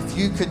down. If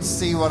you could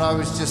see what I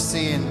was just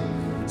seeing,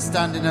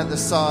 standing at the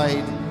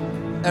side,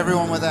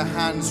 everyone with their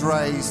hands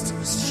raised,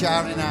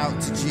 shouting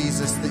out to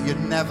Jesus that you're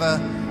never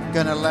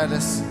gonna let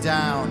us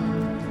down.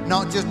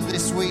 Not just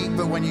this week,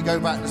 but when you go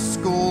back to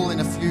school in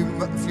a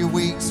few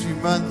weeks, few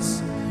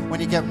months, when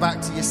you get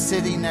back to your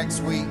city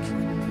next week.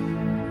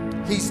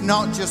 He's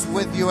not just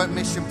with you at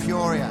Mission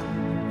Peoria.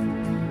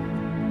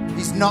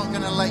 He's not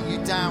going to let you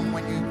down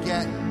when you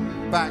get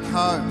back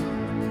home.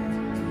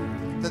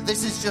 That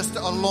this is just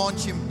a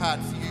launching pad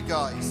for you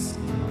guys.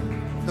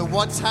 That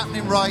what's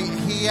happening right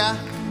here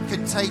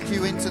can take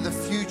you into the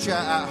future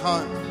at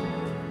home.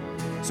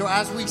 So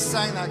as we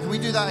sang that, can we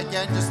do that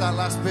again, just that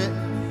last bit?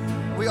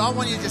 I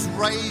want you to just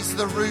raise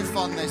the roof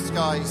on this,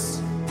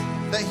 guys.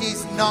 That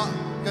he's not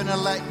going to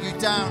let you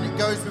down. It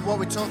goes with what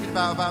we're talking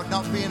about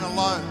not being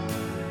alone.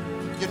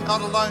 You're not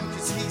alone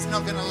because he's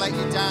not going to let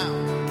you down.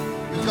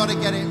 We've got to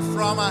get it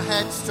from our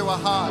heads to our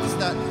hearts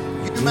that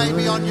you may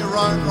be on your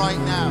own right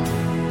now.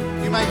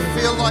 You may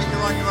feel like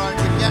you're on your own,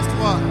 but guess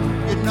what?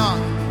 You're not.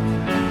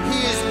 He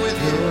is with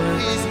you.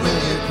 He is with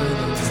you.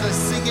 So let's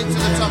sing it to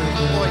the top of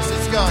your voice.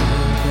 Let's go.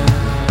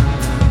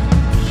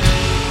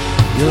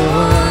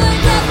 You're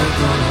never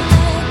gonna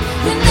let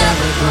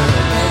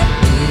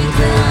me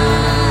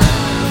down.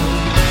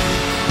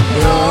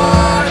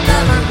 You're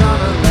never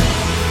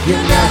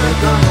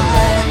gonna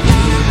let me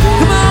down.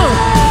 Come on!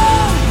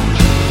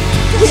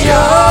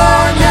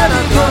 You're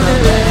never gonna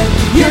let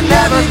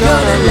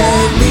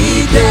me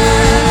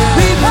down.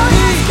 Come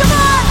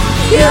on!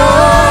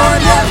 You're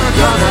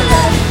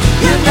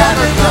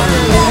never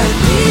gonna let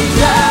me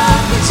down.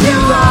 'Cause you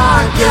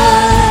are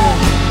good.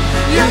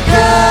 You're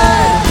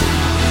good.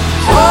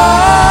 Oh,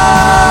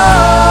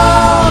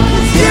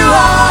 'cause you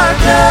are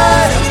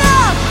good.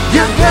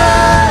 You're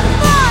good.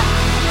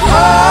 Oh,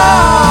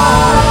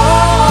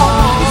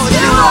 'cause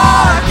you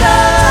are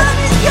good.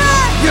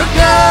 You're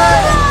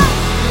good.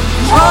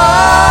 Oh,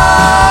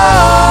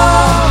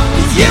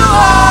 'cause you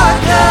are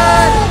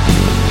good.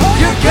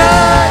 You're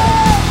good.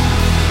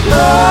 Oh,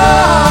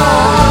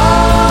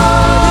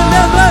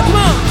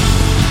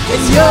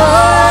 and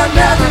you're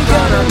never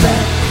gonna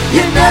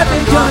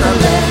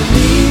let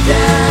me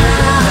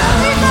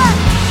down.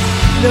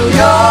 No,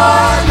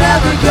 you're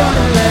never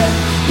gonna let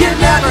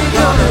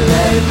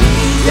me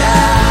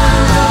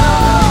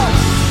down.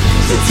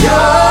 Since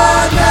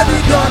you're never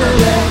gonna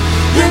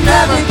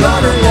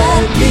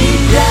let me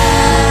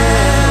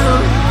down.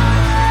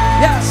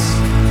 Yes.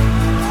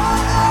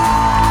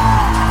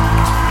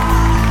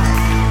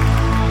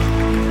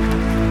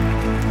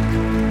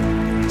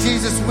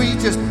 Jesus, we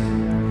just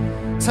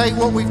take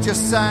what we've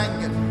just sang.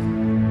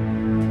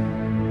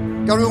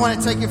 God, we want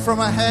to take it from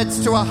our heads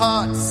to our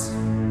hearts.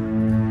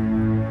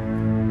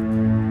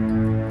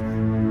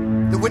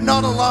 That we're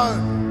not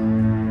alone.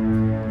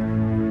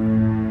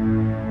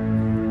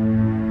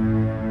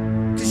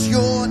 Because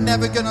you're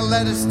never going to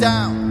let us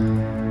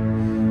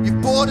down.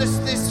 You've brought us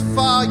this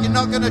far. You're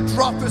not going to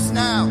drop us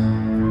now.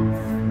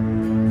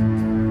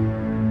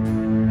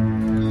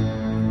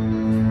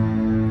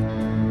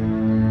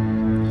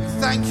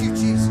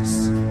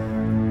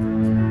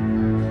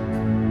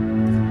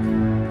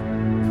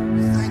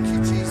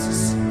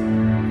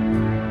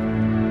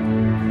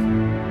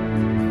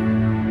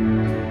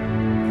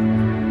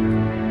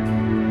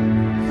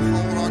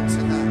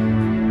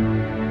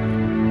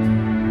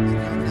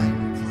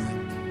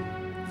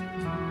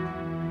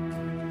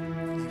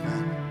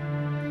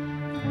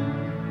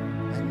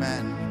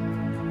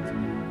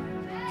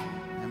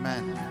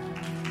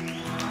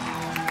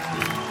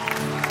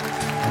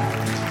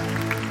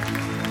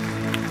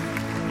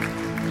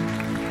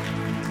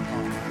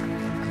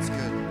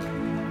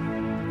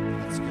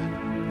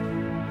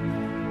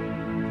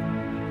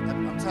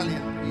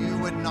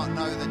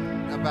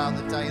 about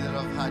the day that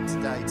I've had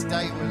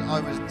today. I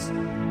was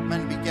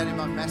meant to be getting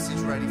my message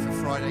ready for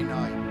Friday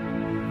night.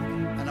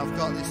 And I've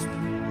got this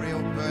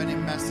real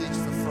burning message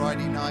for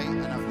Friday night,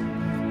 and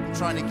I'm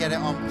trying to get it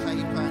on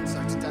paper. And so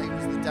today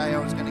was the day I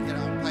was going to get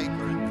it on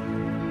paper.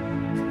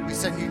 And we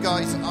sent you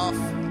guys off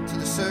to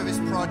the service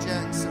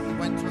projects, and we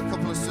went to a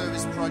couple of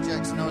service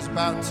projects, and I was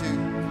about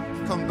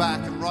to come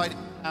back and write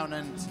it down,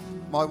 and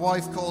my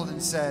wife called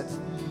and said,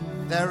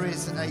 there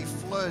is a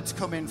flood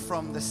coming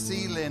from the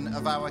ceiling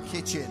of our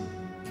kitchen,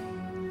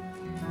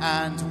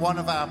 and one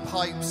of our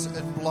pipes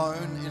had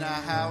blown in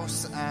our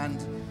house and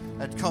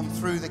had come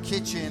through the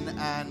kitchen,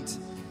 and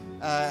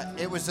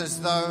it was as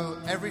though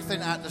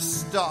everything had to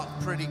stop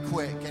pretty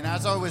quick. And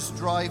as I was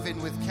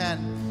driving with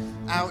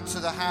Ken out to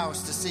the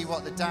house to see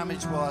what the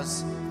damage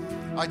was,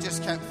 I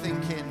just kept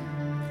thinking,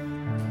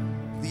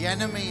 the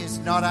enemy is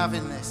not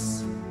having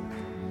this.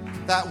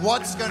 That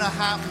what's going to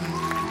happen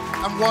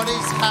and what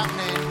is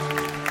happening,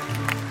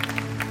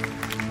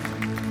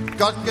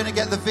 God's going to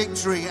get the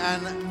victory.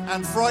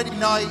 And Friday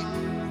night,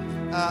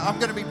 I'm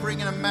going to be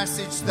bringing a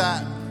message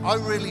that I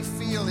really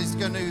feel is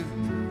going to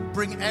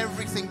bring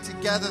everything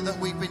together that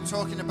we've been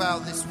talking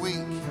about this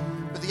week.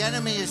 But the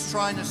enemy is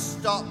trying to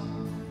stop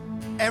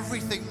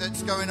everything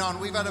that's going on.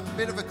 We've had a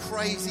bit of a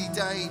crazy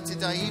day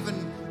today.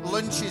 Even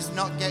lunches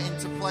not getting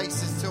to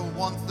places till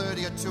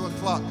 1:30 or 2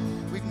 o'clock.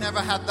 We've never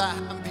had that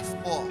happen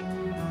before.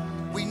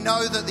 We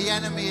know that the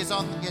enemy is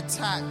on the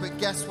attack, but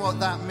guess what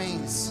that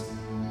means?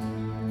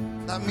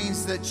 That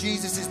means that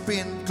Jesus is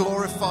being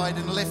glorified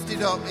and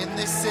lifted up in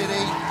this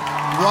city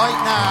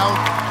right now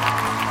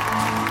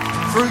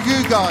through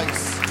you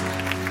guys.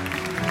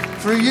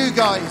 Through you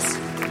guys.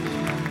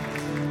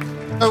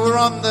 So we're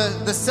on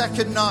the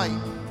second night.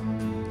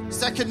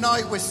 Second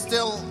night, we're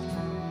still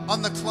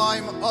on the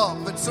climb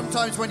up, but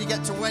sometimes when you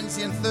get to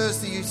Wednesday and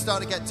Thursday, you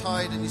start to get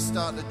tired and you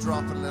start to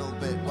drop a little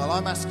bit. Well,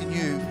 I'm asking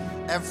you,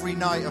 every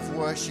night of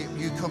worship,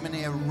 you come in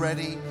here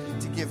ready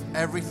to give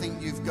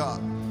everything you've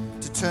got,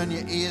 to turn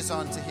your ears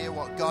on to hear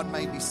what God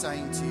may be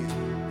saying to you.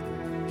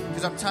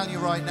 Because I'm telling you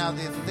right now,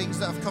 the things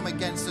that have come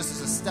against us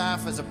as a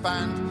staff, as a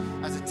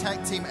band, as a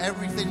tech team,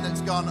 everything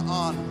that's gone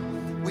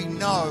on, we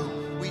know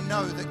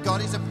that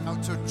God is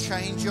about to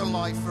change your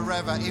life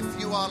forever if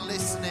you are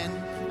listening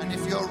and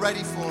if you're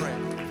ready for it.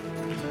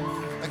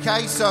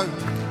 Okay, so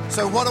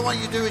what I want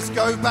you to do is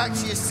go back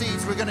to your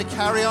seats. We're going to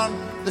carry on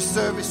the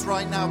service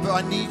right now, but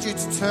I need you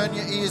to turn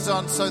your ears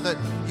on so that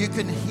you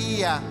can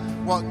hear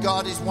what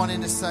God is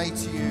wanting to say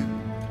to you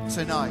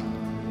tonight.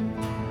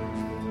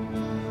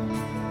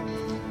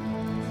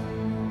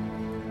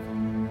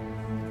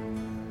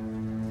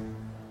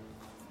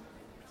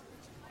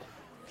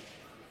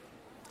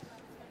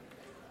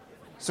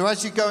 So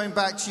as you're going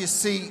back to your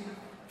seat,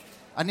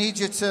 I need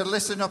you to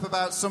listen up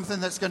about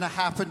something that's going to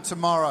happen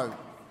tomorrow.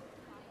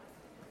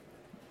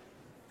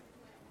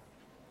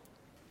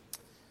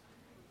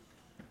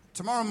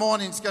 Tomorrow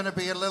morning is going to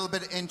be a little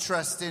bit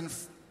interesting.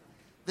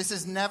 This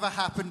has never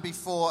happened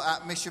before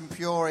at Mission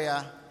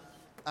Peoria,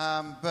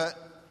 but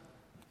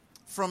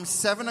from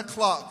 7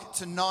 o'clock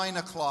to 9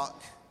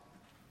 o'clock,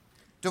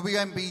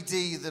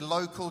 WMBD, the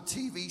local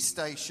TV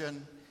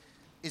station,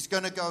 is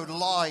going to go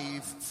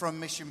live from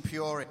Mission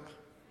Peoria.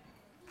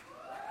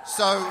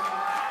 So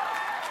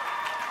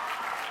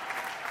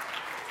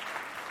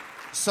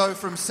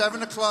from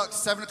 7 o'clock,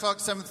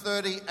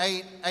 7:30,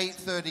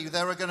 8:30,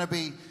 there are going to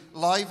be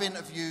live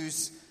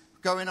interviews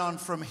going on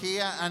from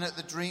here and at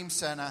the Dream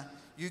Center.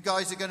 You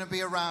guys are going to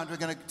be around. We're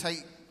going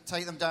to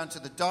take them down to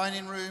the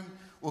dining room.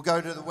 We'll go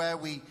to where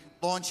we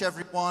launch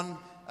everyone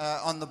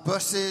on the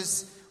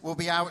buses. We'll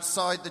be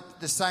outside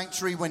the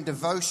sanctuary when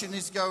devotion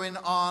is going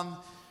on.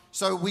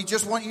 So we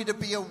just want you to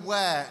be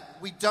aware.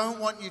 We don't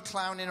want you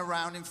clowning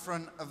around in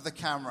front of the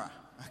camera,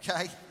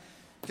 okay?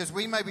 Because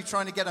we may be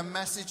trying to get a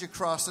message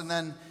across, and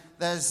then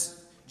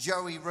there's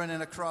Joey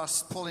running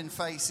across, pulling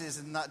faces,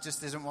 and that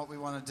just isn't what we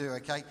want to do,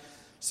 okay?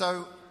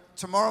 So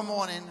tomorrow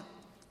morning,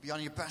 be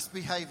on your best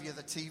behavior.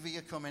 The TV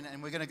are coming,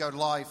 and we're going to go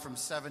live from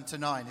 7 to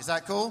 9. Is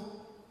that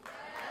cool?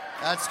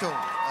 That's cool.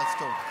 That's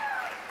cool.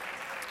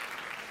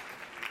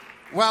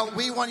 Well,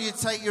 we want you to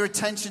take your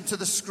attention to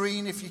the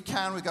screen if you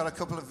can. We've got a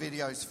couple of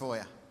videos for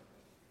you.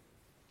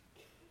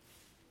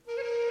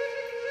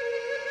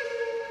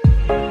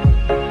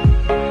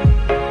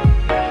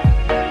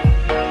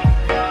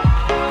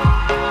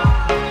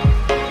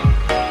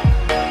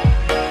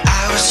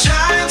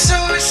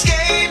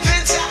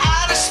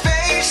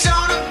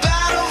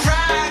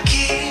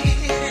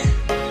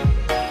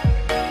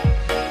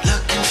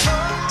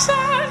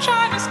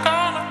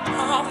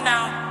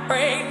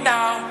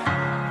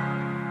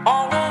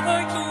 All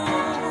over you.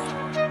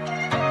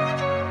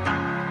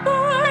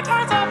 Lord,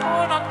 times are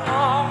poured on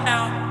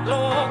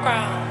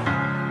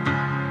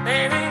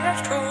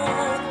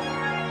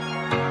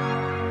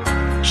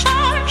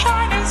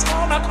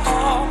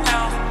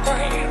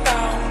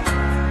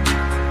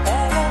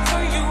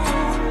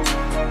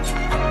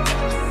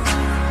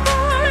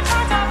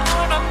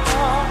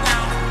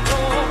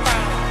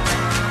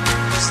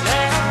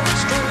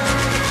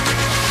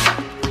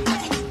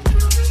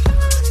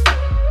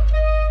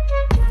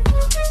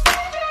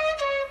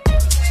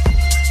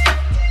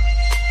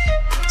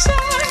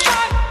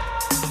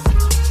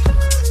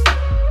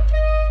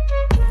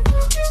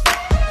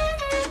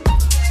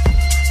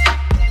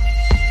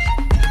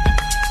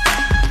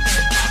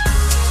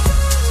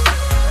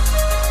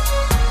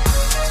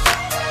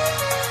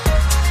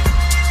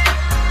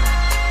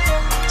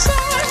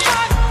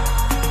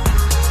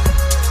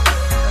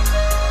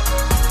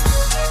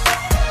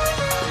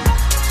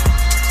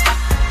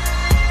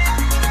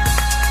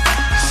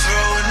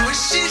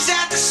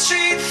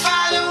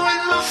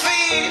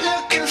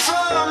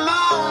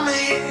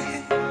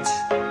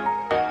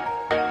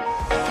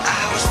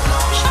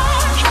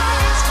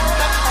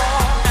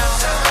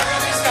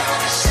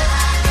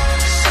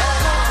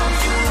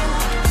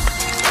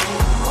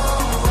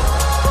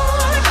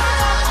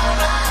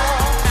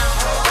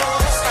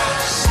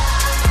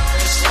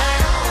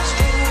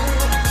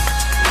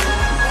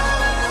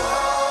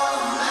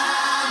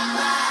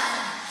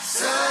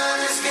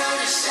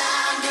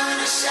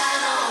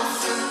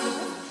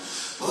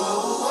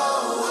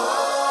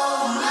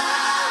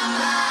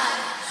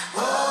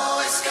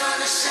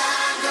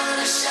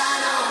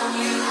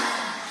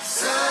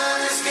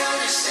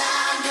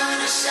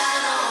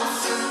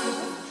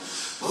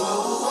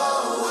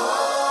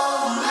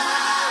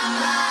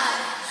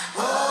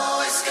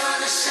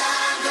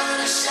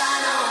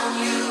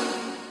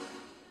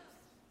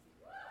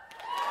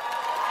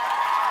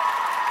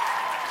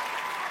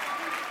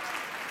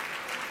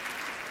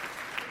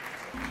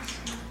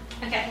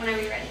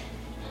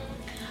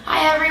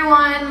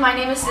everyone, my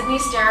name is Sydney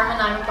Sturm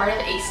and I'm a part of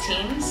ACE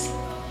Teams.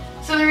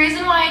 So the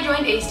reason why I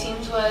joined ACE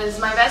Teams was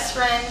my best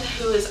friend,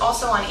 who is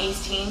also on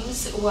ACE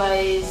Teams,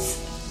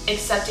 was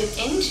accepted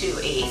into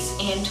ACE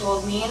and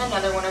told me and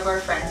another one of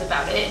our friends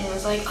about it and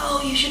was like,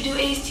 oh, you should do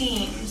ACE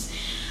Teams.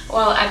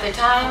 Well, at the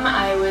time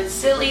I was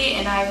silly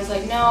and I was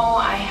like, no,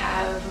 I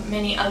have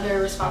many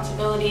other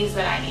responsibilities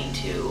that I need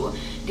to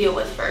deal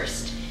with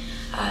first.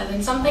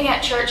 Then something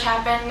at church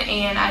happened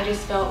and I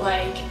just felt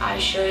like I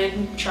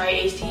should try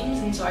ACE Teams,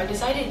 and so I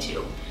decided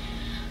to.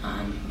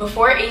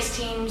 Before ACE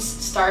Teams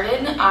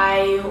started,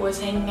 I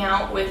was hanging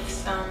out with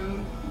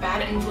some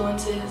bad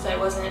influences. I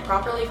wasn't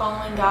properly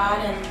following God,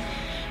 and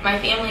my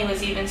family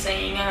was even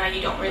saying,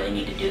 you don't really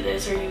need to do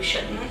this, or you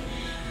shouldn't.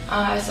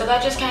 So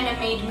that just kind of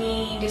made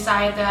me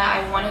decide that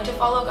I wanted to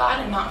follow God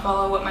and not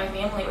follow what my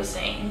family was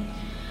saying.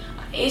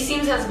 ACE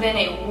Teams has been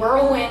a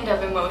whirlwind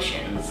of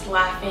emotions,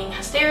 laughing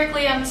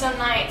hysterically on some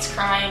nights,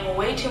 crying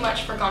way too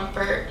much for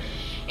comfort,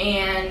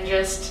 and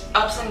just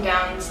ups and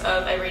downs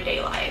of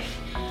everyday life.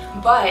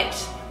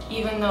 But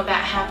even though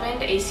that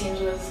happened, ACE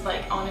Teams was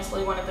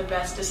honestly one of the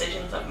best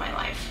decisions of my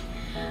life.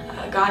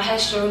 God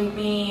has shown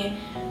me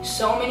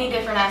so many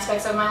different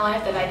aspects of my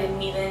life that I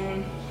didn't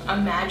even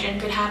imagine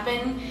could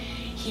happen.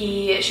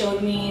 He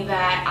showed me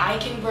that I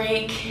can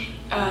break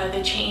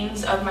the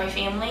chains of my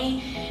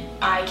family.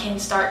 I can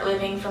start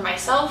living for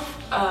myself,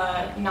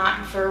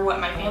 not for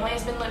what my family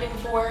has been living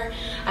for.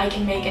 I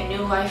can make a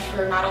new life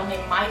for not only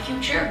my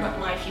future, but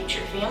my future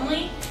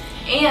family.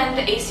 And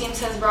ACE Teams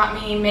has brought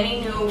me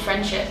many new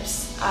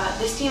friendships.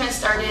 This team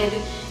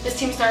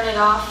started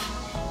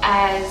off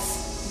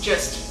as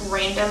just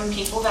random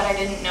people that I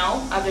didn't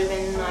know, other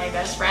than my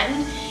best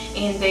friend,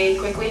 and they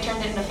quickly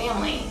turned into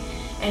family.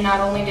 And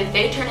not only did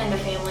they turn into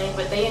family,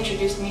 but they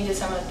introduced me to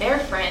some of their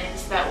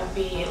friends that will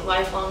be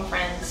lifelong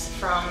friends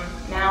from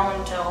now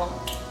until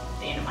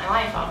the end of my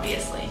life,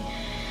 obviously.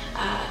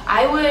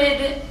 I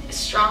would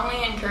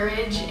strongly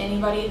encourage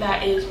anybody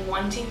that is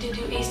wanting to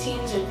do ACE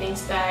Teams or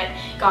thinks that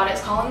God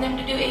is calling them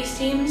to do ACE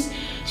Teams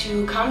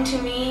to come to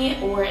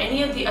me or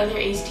any of the other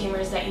ACE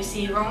Teamers that you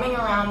see roaming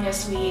around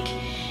this week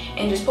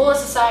and just pull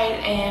us aside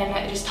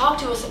and just talk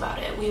to us about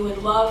it. We would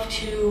love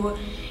to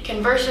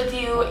converse with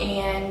you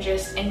and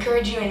just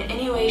encourage you in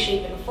any way,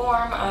 shape, and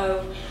form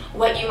of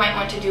what you might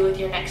want to do with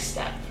your next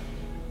step.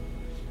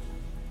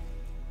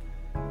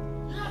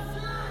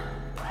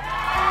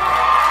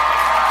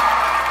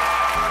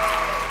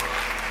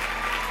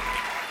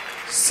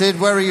 Sid,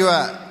 where are you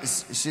at?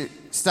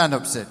 Stand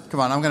up, Sid. Come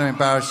on, I'm going to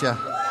embarrass you.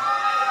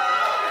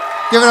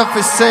 Give it up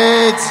for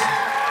Sid.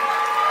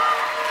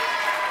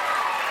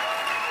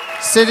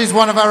 Sid is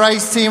one of our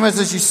ACE Teamers,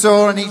 as you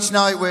saw, and each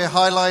night we're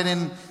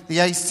highlighting the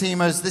ACE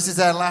Teamers. This is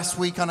their last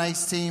week on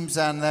ACE Teams,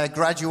 and their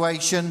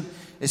graduation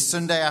is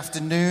Sunday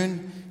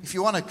afternoon. If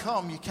you want to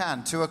come, you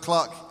can, 2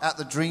 o'clock at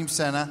the Dream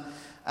Center,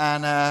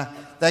 and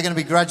they're going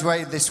to be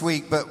graduated this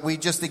week, but we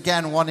just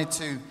again wanted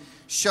to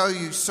show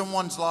you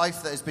someone's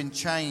life that has been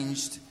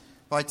changed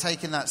by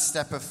taking that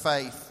step of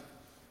faith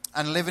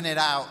and living it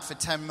out for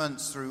 10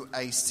 months through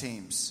ACE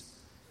Teams.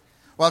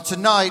 Well,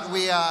 tonight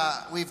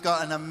we've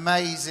got an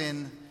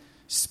amazing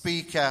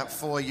speaker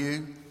for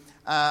you.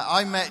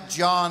 I met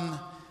Jon,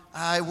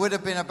 it would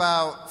have been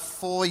about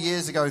 3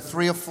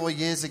 or 4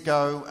 years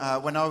ago,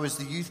 when I was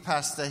the youth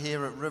pastor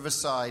here at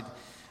Riverside.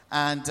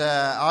 And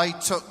I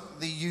took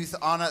the youth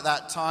on at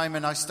that time,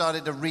 and I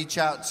started to reach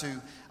out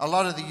to a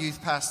lot of the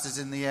youth pastors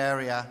in the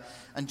area.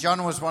 And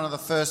Jon was one of the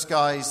first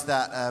guys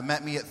that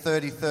met me at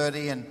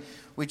 3030, and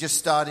we just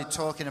started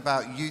talking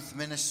about youth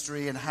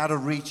ministry and how to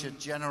reach a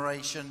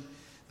generation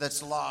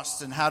that's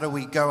lost, and how do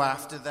we go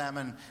after them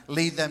and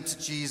lead them to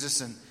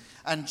Jesus.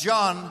 And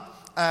Jon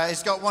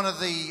has got one of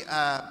the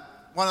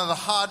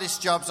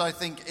hardest jobs, I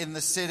think, in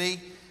the city.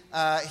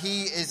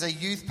 He is a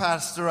youth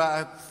pastor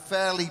at a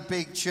fairly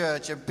big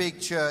church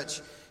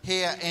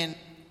here in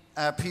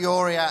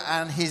Peoria,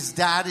 and his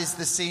dad is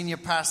the senior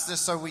pastor,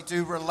 so we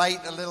do relate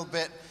a little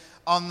bit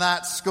on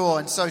that score.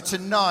 And so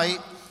tonight,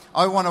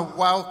 I want to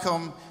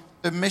welcome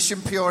to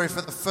Mission Peoria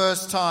for the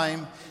first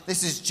time.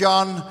 This is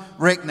Jon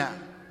Rychener.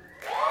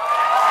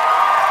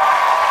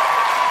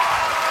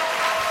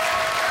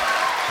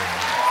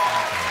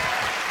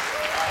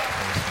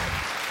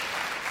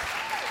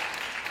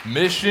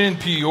 Mission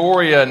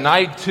Peoria,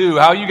 night 2.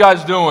 How you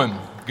guys doing?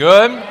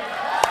 Good?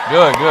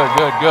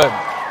 Good.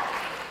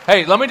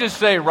 Hey, let me just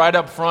say right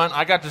up front,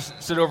 I got to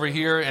sit over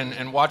here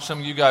and watch some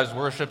of you guys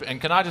worship,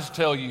 and can I just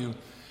tell you,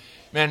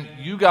 man,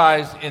 you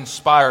guys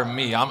inspire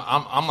me.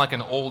 I'm like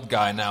an old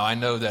guy now. I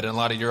know that in a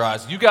lot of your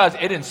eyes. You guys,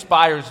 it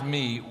inspires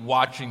me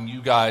watching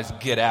you guys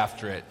get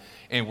after it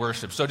in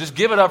worship. So just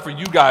give it up for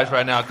you guys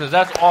right now, because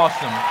that's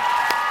awesome.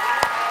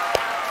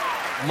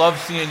 Love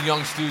seeing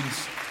young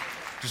students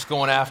just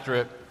going after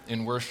it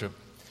in worship.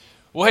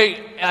 Well,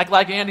 hey,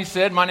 like Andy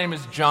said, my name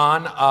is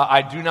Jon.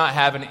 I do not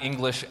have an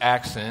English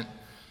accent.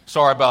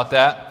 Sorry about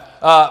that.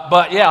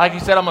 But yeah, like he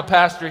said, I'm a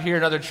pastor here at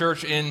another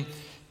church in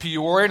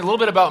Peoria. And a little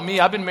bit about me.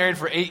 I've been married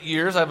for 8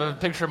 years. I have a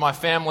picture of my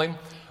family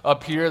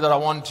up here that I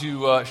wanted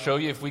to show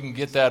you, if we can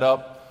get that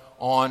up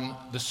on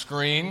the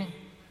screen.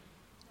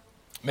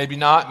 Maybe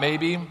not,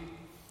 maybe.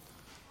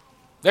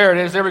 There it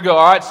is. There we go.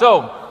 All right,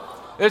 so,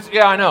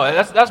 I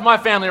know. That's my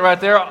family right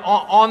there.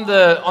 On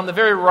the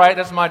very right,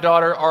 that's my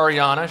daughter,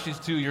 Ariana. She's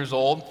 2 years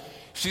old.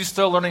 She's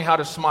still learning how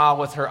to smile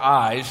with her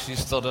eyes. She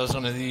still does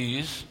one of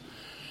these.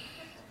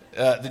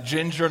 The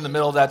ginger in the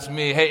middle, that's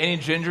me. Hey, any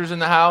gingers in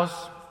the house?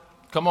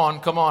 Come on,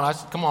 come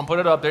on, put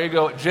it up. There you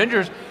go.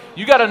 Gingers,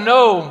 you got to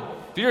know,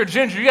 if you're a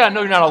ginger, you got to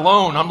know you're not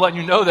alone. I'm letting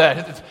you know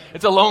that.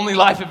 It's a lonely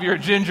life if you're a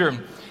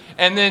ginger.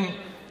 And then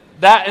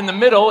that in the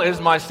middle is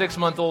my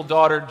 6-month-old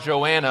daughter,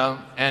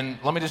 Joanna. And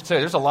let me just tell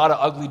you, there's a lot of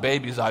ugly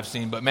babies I've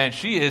seen, but man,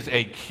 she is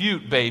a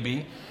cute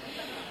baby.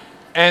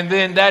 And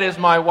then that is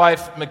my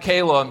wife,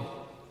 Michaela,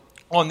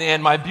 on the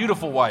end, my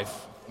beautiful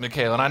wife,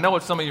 Michaela. And I know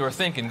what some of you are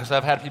thinking, because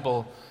I've had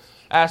people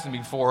asking me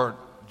before,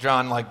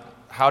 John, like,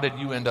 how did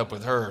you end up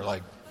with her?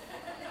 Like,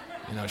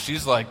 you know,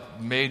 she's like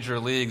major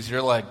leagues.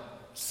 You're like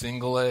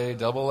single A,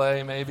 double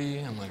A, maybe.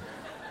 I'm like,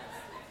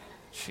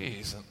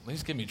 geez, at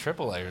least give me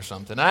triple A or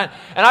something. I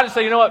just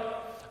say, you know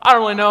what? I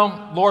don't really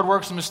know. Lord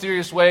works in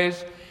mysterious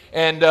ways.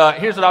 And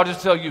here's what I'll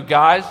just tell you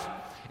guys.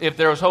 If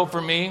there was hope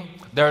for me,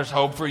 there's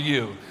hope for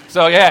you.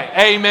 So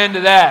yeah, amen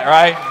to that,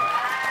 right?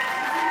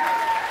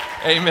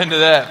 Amen to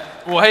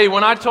that. Well, hey,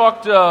 when I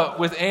talked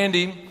with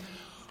Andy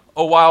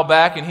a while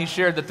back, and he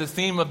shared that the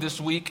theme of this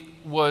week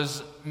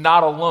was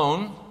not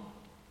alone,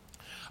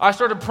 I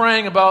started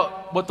praying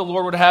about what the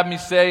Lord would have me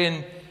say.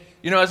 And,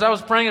 you know, as I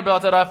was praying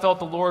about that, I felt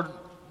the Lord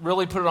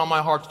really put it on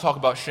my heart to talk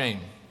about shame.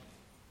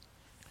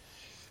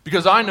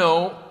 Because I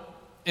know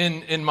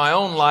in my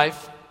own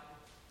life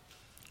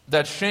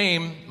that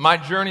shame, my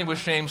journey with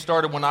shame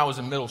started when I was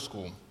in middle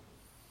school.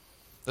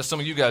 That's some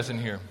of you guys in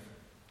here.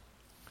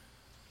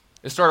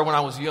 It started when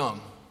I was young.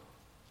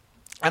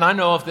 And I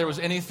know if there was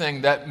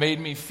anything that made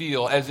me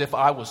feel as if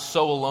I was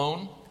so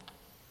alone,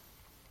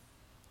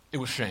 it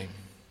was shame.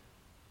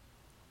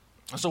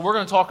 So we're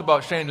going to talk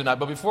about shame tonight.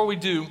 But before we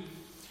do, will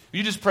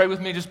you just pray with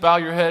me? Just bow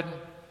your head.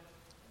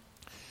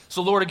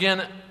 So Lord,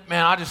 again,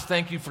 man, I just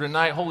thank you for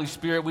tonight. Holy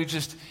Spirit, we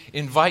just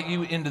invite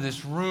you into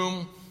this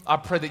room. I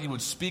pray that you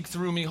would speak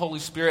through me, Holy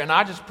Spirit. And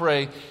I just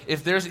pray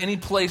if there's any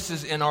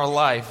places in our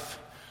life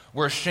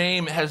where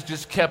shame has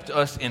just kept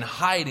us in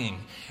hiding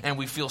and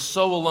we feel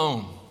so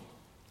alone,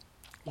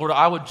 Lord,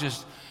 I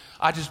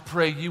just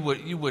pray you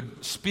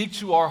would speak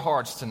to our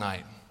hearts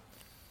tonight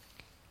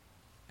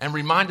and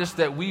remind us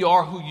that we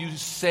are who you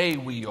say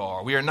we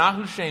are. We are not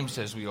who shame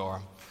says we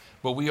are,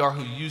 but we are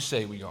who you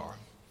say we are.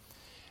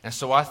 And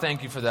so I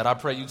thank you for that. I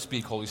pray you'd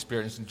speak, Holy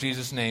Spirit. In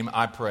Jesus' name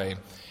I pray.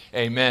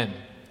 Amen.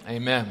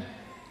 Amen.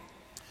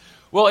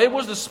 Well, it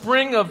was the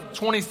spring of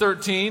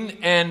 2013,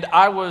 and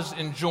I was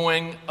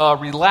enjoying a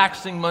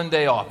relaxing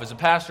Monday off. As a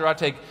pastor, I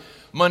take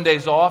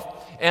Mondays off,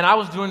 and I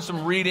was doing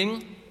some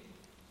reading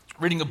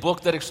a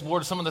book that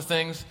explored some of the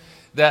things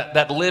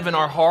that live in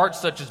our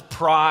hearts, such as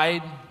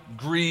pride,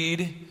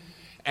 greed,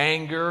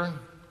 anger,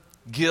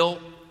 guilt.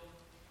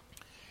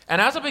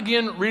 And as I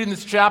began reading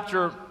this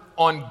chapter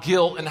on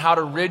guilt and how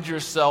to rid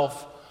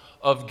yourself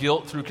of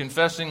guilt through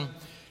confessing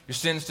your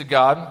sins to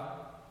God,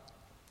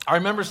 I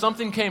remember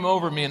something came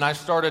over me and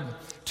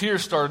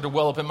tears started to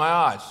well up in my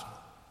eyes.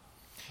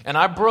 And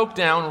I broke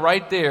down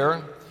right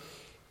there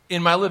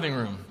in my living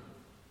room.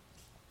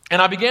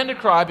 And I began to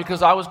cry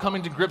because I was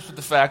coming to grips with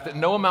the fact that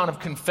no amount of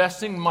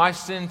confessing my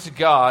sin to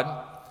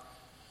God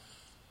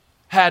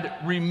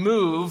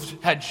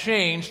had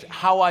changed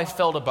how I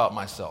felt about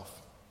myself.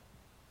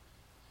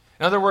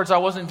 In other words, I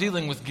wasn't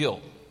dealing with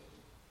guilt.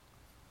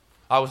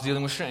 I was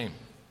dealing with shame.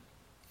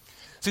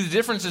 See, the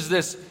difference is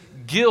this: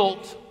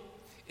 guilt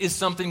is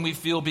something we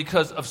feel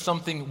because of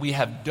something we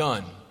have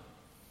done.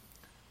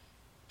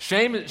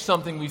 Shame is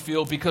something we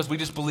feel because we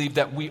just believe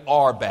that we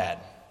are bad.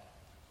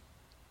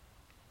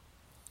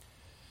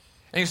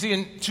 And you see,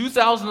 in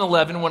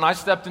 2011, when I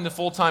stepped into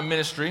full-time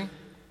ministry,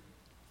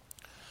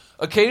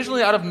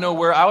 occasionally out of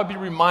nowhere, I would be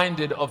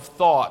reminded of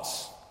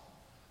thoughts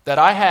that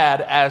I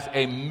had as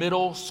a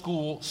middle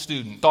school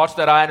student, thoughts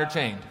that I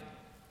entertained.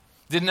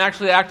 Didn't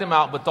actually act them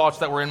out, but thoughts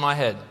that were in my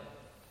head.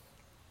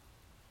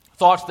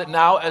 Thoughts that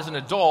now, as an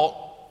adult,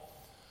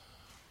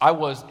 I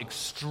was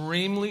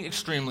extremely,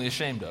 extremely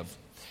ashamed of.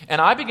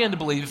 And I began to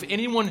believe if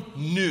anyone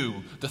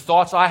knew the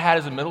thoughts I had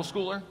as a middle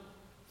schooler,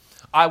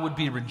 I would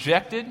be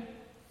rejected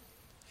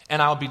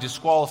and I would be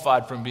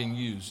disqualified from being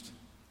used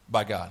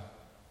by God.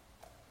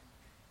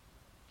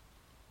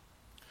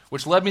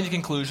 Which led me to the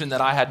conclusion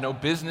that I had no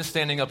business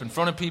standing up in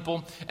front of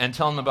people and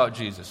telling them about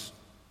Jesus.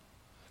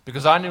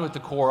 Because I knew at the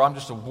core I'm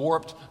just a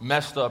warped,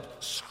 messed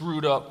up,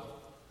 screwed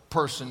up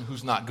person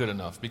who's not good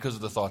enough because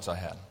of the thoughts I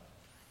had.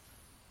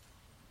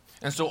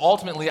 And so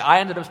ultimately, I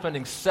ended up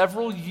spending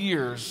several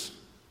years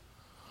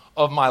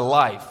of my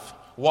life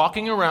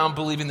walking around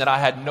believing that I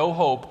had no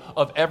hope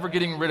of ever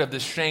getting rid of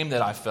this shame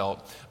that I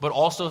felt, but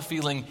also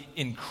feeling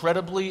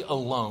incredibly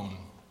alone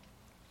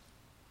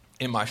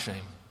in my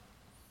shame.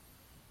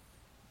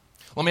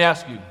 Let me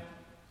ask you,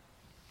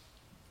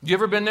 you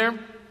ever been there?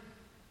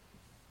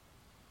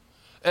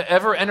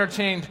 Ever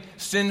entertained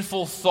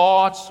sinful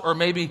thoughts or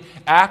maybe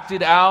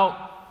acted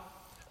out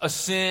a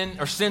sin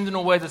or sinned in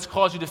a way that's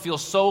caused you to feel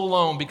so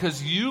alone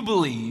because you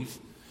believe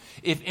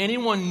if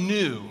anyone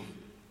knew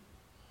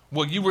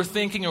what you were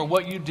thinking or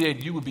what you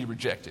did, you would be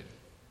rejected.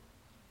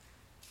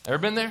 Ever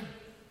been there?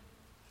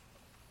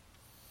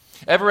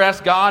 Ever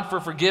asked God for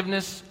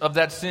forgiveness of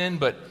that sin,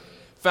 but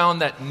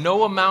found that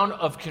no amount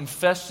of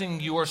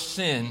confessing your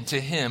sin to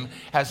Him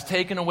has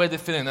taken away the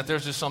feeling that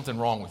there's just something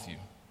wrong with you?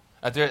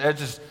 You're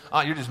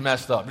just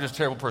messed up. You're just a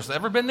terrible person.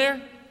 Ever been there?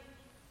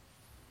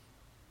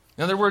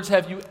 In other words,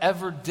 have you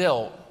ever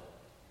dealt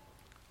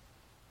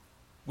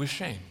with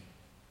shame?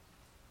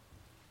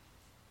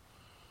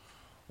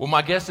 Well,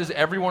 my guess is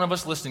every one of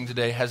us listening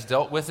today has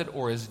dealt with it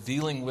or is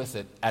dealing with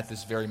it at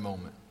this very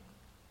moment.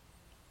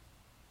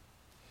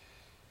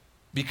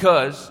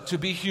 Because to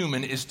be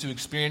human is to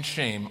experience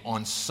shame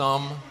on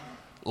some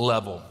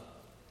level.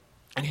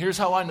 And here's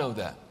how I know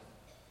that.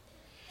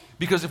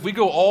 Because if we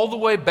go all the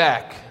way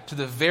back to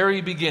the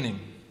very beginning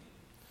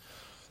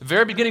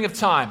of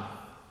time,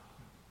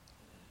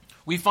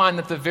 we find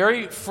that the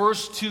very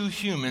first two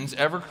humans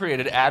ever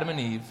created, Adam and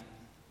Eve,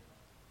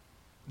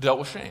 dealt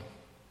with shame.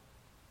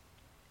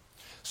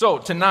 So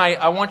tonight,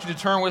 I want you to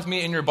turn with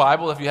me in your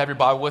Bible, if you have your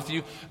Bible with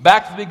you,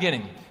 back to the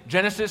beginning,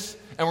 Genesis.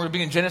 And we're going to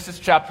be in Genesis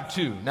chapter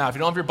 2. Now, if you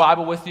don't have your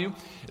Bible with you,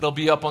 it'll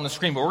be up on the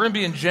screen. But we're going to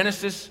be in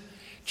Genesis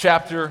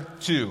chapter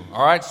 2.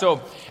 All right?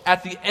 So,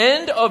 at the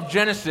end of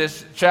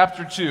Genesis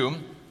chapter 2,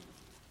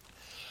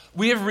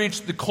 we have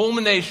reached the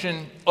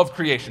culmination of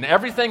creation.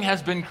 Everything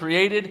has been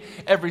created.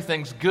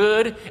 Everything's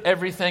good.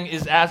 Everything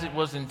is as it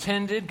was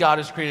intended. God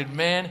has created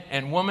man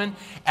and woman,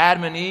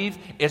 Adam and Eve.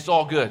 It's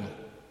all good.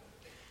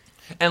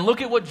 And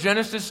look at what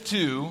Genesis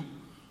 2,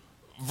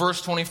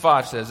 verse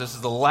 25 says. This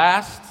is the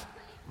last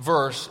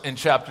verse in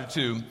chapter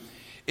 2.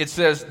 It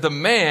says, the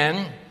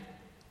man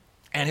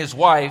and his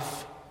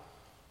wife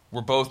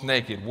were both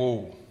naked.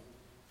 Whoa.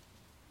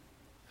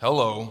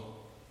 Hello.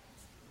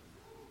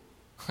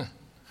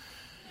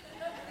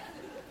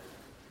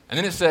 And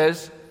then it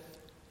says,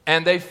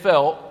 and they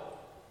felt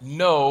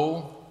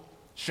no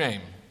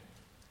shame.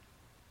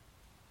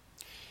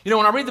 You know,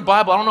 when I read the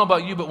Bible, I don't know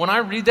about you, but when I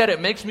read that,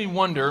 it makes me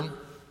wonder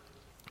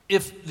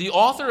if the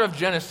author of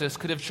Genesis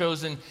could have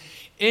chosen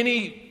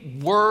any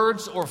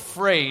words or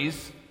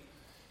phrase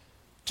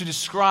to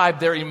describe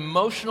their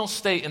emotional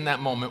state in that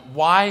moment.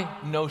 Why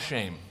no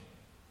shame?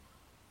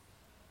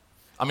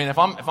 I mean, if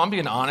I'm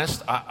being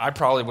honest, I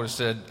probably would have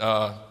said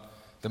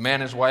the man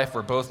and his wife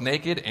were both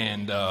naked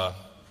and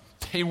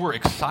they were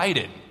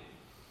excited.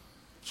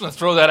 Just going to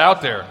throw that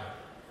out there.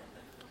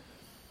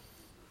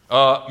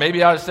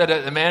 Maybe I would have said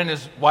that the man and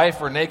his wife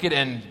were naked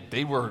and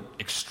they were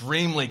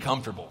extremely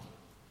comfortable.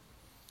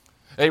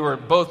 They were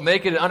both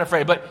naked and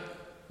unafraid. But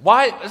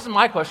why, this is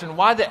my question,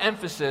 why the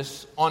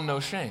emphasis on no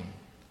shame?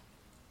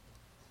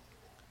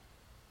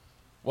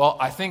 Well,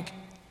 I think,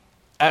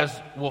 as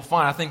we'll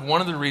find, I think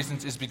one of the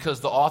reasons is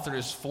because the author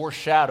is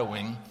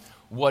foreshadowing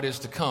what is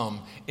to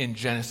come in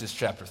Genesis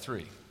chapter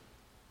 3. You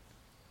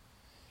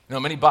know,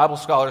 many Bible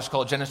scholars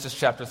call Genesis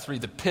chapter 3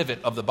 the pivot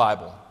of the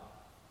Bible.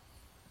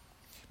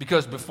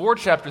 Because before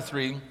chapter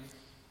 3,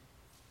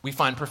 we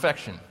find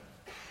perfection.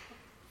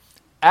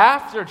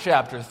 After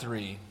chapter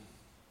 3,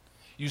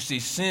 you see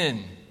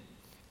sin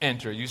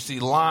enter. You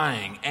see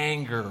lying,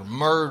 anger,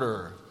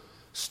 murder,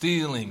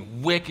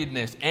 stealing,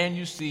 wickedness, and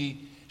you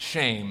see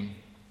shame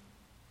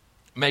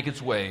make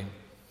its way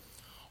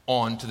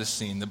onto the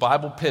scene. The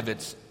Bible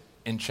pivots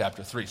in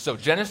chapter 3. So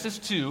Genesis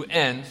 2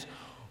 ends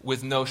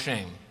with no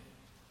shame.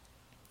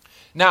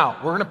 Now,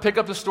 we're going to pick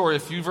up the story a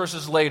few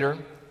verses later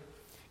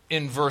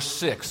in verse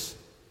 6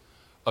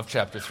 of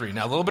chapter 3.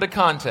 Now, a little bit of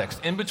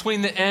context. In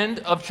between the end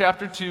of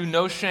chapter 2,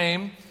 no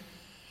shame,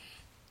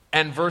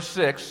 and verse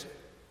 6,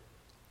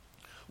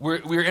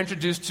 we're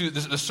introduced to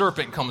the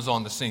serpent comes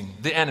on the scene,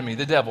 the enemy,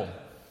 the devil.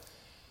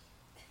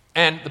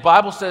 And the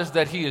Bible says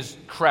that he is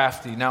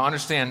crafty. Now,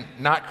 understand,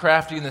 not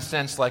crafty in the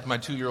sense like my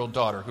 2-year-old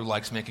daughter who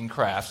likes making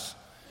crafts.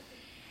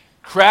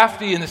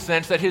 Crafty in the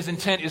sense that his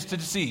intent is to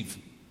deceive.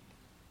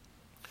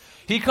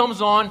 He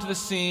comes on to the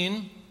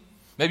scene.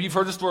 Maybe you've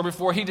heard the story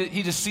before. He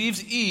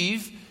deceives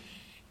Eve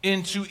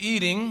into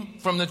eating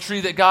from the tree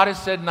that God has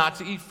said not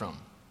to eat from.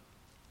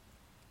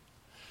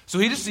 So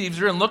he deceives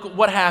her, and look at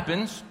what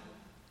happens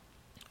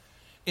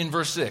in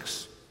verse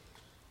 6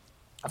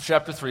 of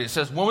chapter 3. It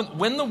says,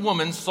 when the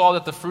woman saw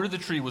that the fruit of the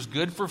tree was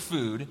good for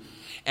food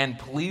and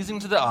pleasing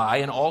to the eye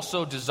and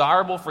also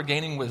desirable for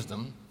gaining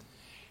wisdom,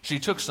 she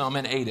took some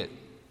and ate it.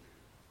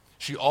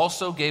 She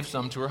also gave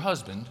some to her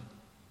husband,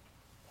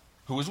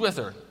 who was with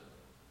her,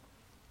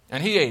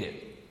 and he ate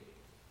it.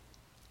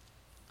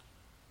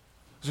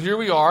 So here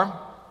we are.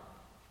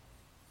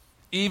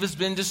 Eve has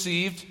been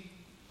deceived,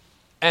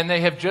 and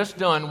they have just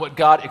done what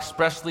God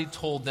expressly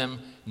told them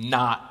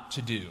not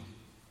to do.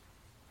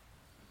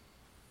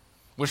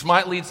 Which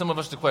might lead some of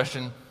us to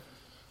question,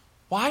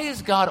 why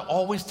is God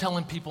always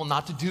telling people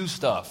not to do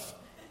stuff?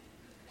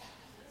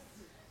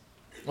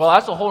 Well,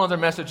 that's a whole other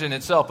message in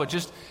itself, but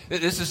just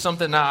this is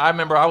something that I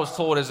remember I was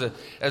told as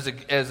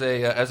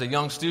a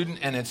young student,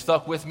 and it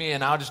stuck with me,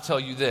 and I'll just tell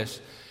you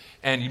this.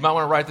 and you might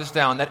want to write this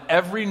down, that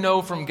every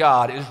no from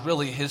God is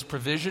really his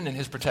provision and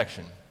his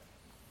protection.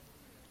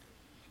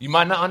 You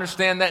might not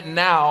understand that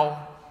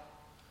now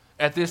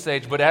at this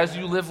age, but as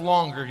you live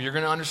longer, you're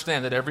going to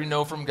understand that every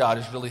no from God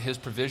is really his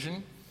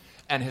provision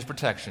and his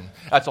protection.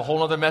 That's a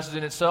whole other message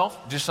in itself,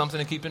 just something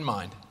to keep in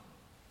mind.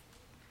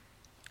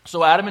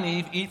 So Adam and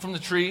Eve eat from the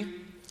tree,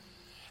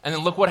 and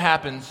then look what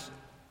happens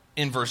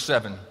in verse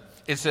 7.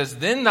 It says,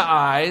 then the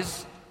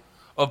eyes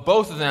of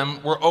both of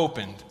them were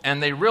opened,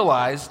 and they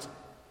realized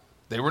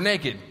they were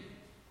naked.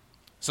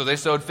 So they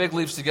sewed fig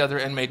leaves together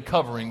and made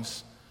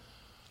coverings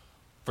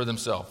for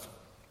themselves.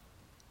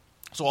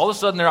 So all of a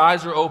sudden their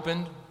eyes are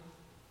opened.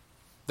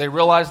 They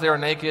realize they are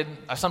naked.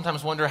 I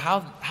sometimes wonder,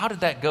 how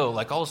did that go?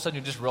 Like all of a sudden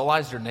you just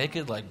realize you're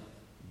naked? Like,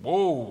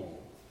 whoa.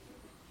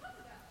 Now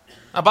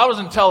the Bible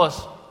doesn't tell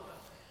us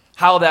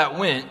how that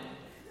went,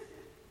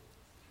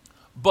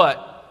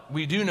 but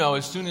we do know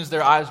as soon as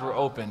their eyes were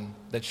open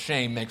that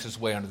shame makes its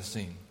way onto the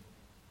scene.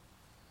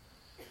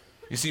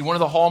 You see, one of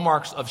the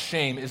hallmarks of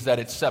shame is that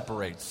it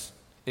separates.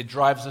 It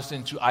drives us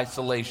into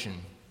isolation.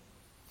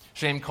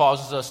 Shame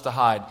causes us to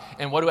hide.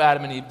 And what do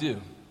Adam and Eve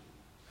do?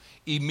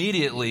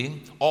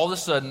 Immediately, all of a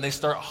sudden, they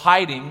start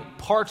hiding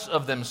parts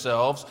of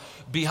themselves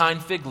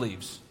behind fig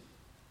leaves.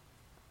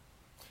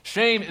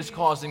 Shame is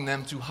causing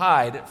them to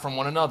hide from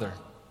one another.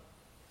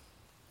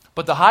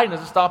 But the hiding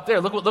doesn't stop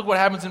there. Look what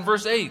happens in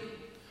verse 8.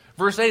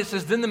 Verse 8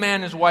 says, then the man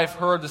and his wife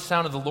heard the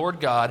sound of the Lord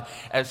God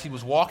as he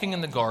was walking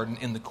in the garden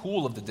in the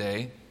cool of the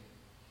day,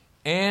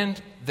 and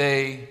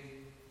they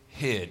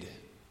hid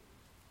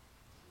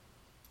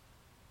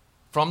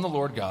from the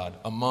Lord God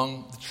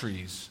among the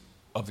trees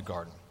of the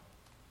garden.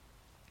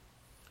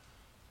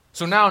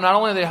 So now, not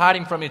only are they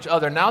hiding from each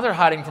other, now they're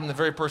hiding from the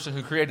very person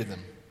who created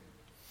them.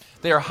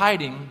 They are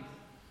hiding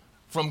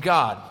from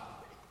God.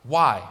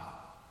 Why?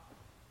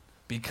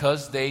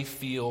 Because they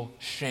feel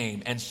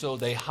shame, and so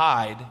they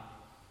hide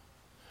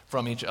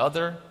from each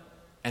other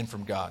and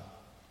from God.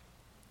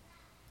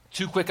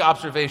 Two quick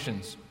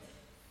observations,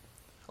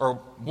 or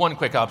one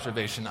quick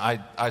observation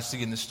I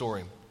see in this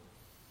story.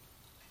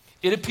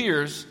 It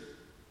appears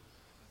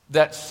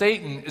that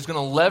Satan is going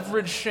to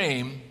leverage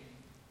shame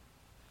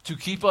to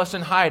keep us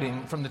in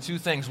hiding from the two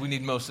things we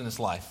need most in this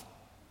life.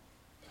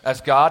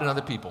 That's God and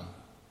other people.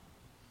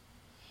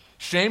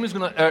 Satan is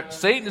going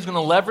to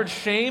leverage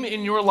shame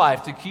in your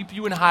life to keep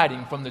you in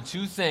hiding from the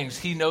two things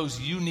he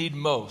knows you need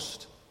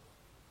most.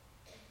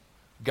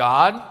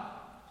 God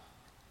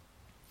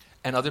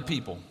and other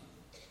people.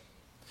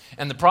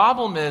 And the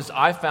problem is,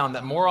 I found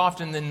that more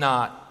often than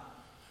not,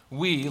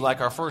 we,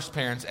 like our first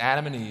parents,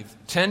 Adam and Eve,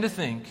 tend to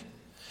think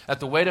that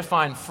the way to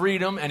find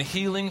freedom and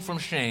healing from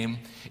shame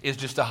is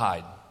just to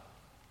hide.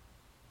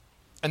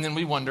 And then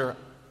we wonder,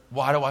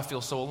 why do I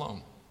feel so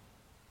alone?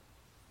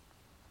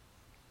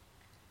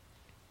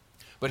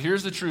 But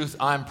here's the truth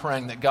I'm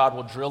praying that God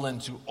will drill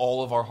into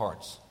all of our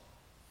hearts.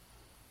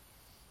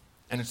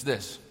 And it's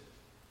this.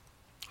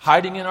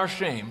 Hiding in our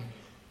shame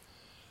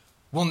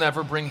will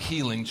never bring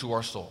healing to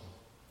our soul.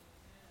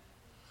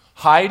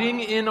 Hiding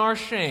in our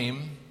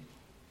shame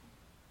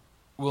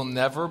will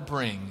never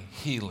bring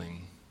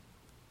healing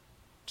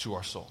to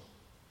our soul.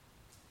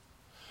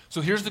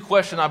 So here's the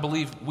question I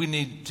believe we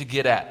need to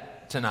get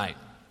at tonight.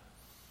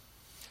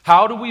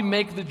 How do we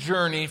make the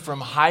journey from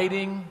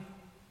hiding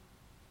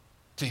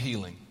to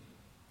healing?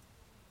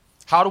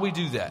 How do we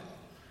do that?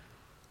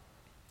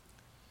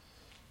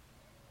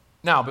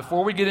 Now,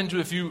 before we get into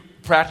a few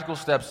practical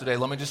steps today,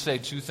 let me just say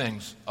two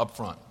things up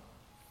front.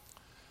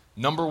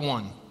 Number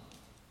one,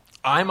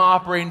 I'm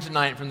operating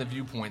tonight from the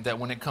viewpoint that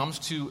when it comes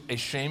to a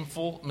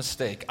shameful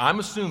mistake, I'm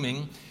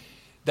assuming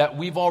that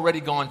we've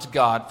already gone to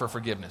God for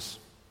forgiveness.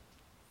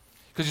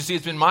 Because you see,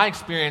 it's been my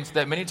experience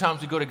that many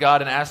times we go to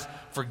God and ask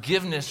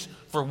forgiveness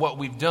for what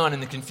we've done,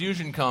 and the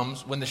confusion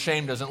comes when the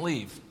shame doesn't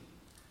leave.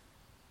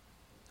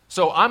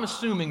 So I'm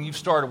assuming you've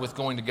started with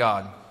going to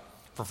God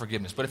for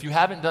forgiveness. But if you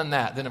haven't done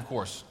that, then of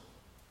course,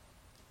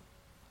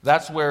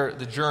 that's where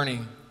the journey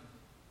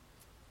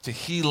to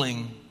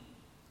healing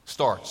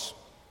starts.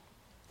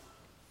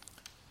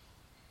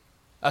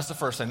 That's the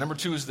first thing. Number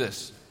two is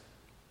this.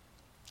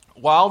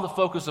 While the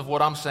focus of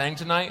what I'm saying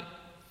tonight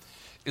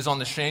is on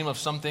the shame of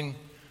something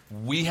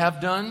we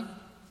have done,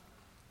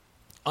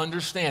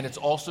 understand it's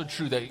also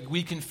true that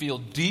we can feel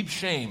deep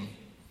shame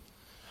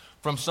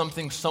from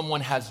something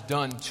someone has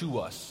done to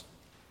us.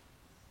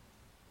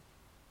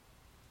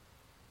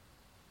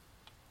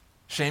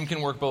 Shame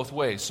can work both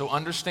ways. So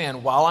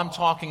understand, while I'm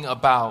talking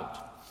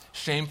about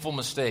shameful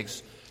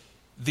mistakes,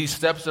 these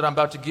steps that I'm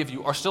about to give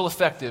you are still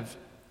effective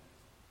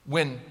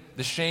when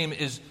the shame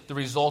is the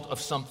result of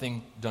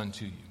something done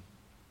to you.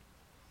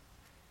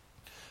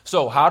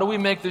 So, how do we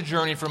make the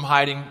journey from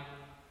hiding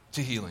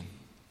to healing?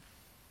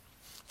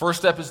 First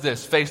step is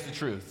this: face the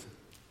truth.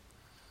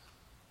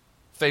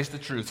 Face the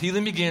truth.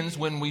 Healing begins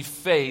when we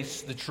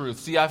face the truth.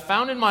 See, I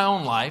found in my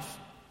own life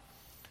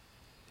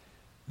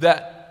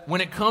that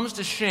when it comes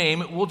to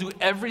shame, we'll do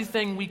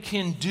everything we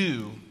can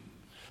do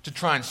to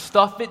try and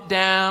stuff it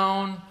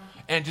down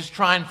and just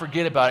try and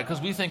forget about it,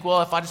 because we think,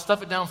 well, if I just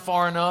stuff it down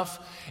far enough,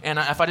 and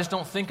if I just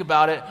don't think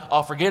about it,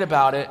 I'll forget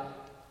about it,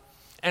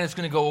 and it's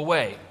going to go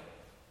away.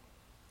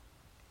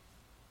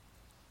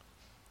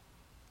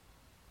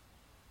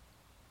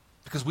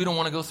 Because we don't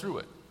want to go through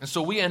it. And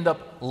so we end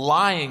up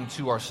lying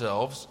to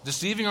ourselves,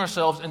 deceiving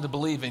ourselves into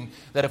believing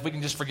that if we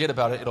can just forget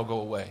about it, it'll go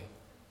away.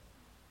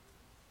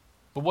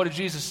 But what did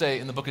Jesus say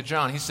in the book of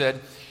John? He said,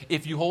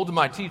 if you hold to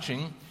my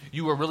teaching,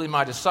 you are really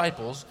my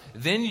disciples,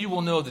 then you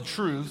will know the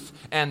truth,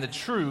 and the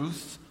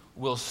truth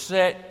will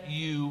set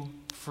you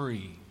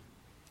free.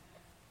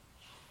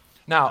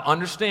 Now,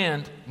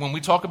 understand, when we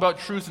talk about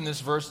truth in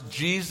this verse,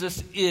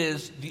 Jesus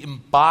is the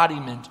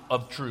embodiment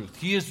of truth.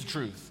 He is the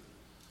truth.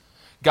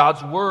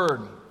 God's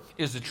word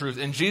is the truth.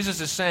 And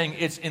Jesus is saying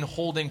it's in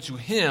holding to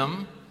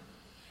him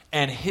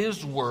and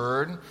his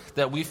word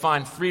that we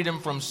find freedom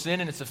from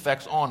sin and its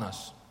effects on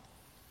us.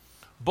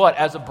 But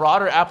as a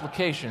broader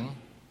application,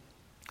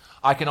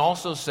 I can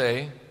also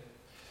say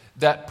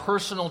that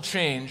personal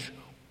change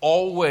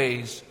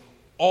always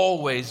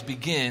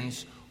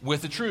begins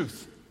with the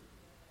truth.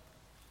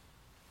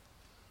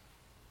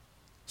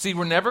 See,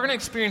 we're never going to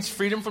experience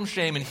freedom from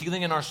shame and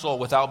healing in our soul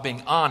without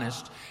being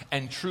honest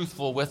and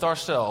truthful with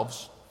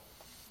ourselves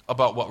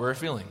about what we're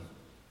feeling.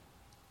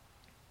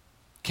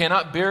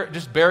 Cannot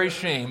just bury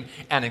shame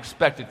and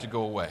expect it to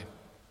go away.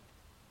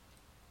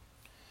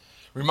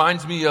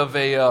 Reminds me of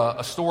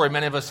a story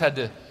many of us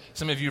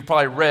some of you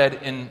probably read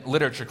in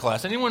literature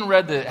class. Anyone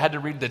had to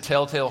read The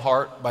Telltale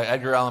Heart by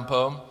Edgar Allan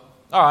Poe?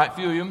 All right, a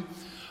few of you.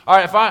 All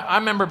right, if I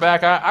remember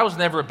back, I was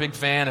never a big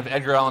fan of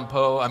Edgar Allan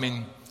Poe. I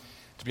mean,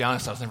 to be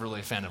honest, I was never really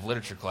a fan of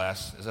literature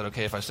class. Is that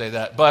okay if I say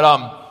that? But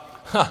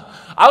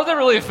I was never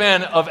really a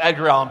fan of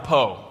Edgar Allan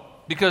Poe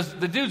because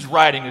the dude's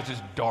writing is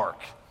just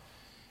dark.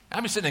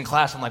 I'd be sitting in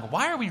class, I'm like,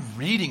 why are we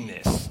reading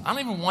this? I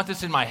don't even want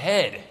this in my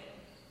head.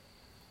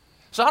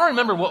 So I don't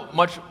remember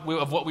much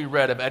of what we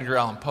read of Edgar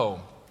Allan Poe.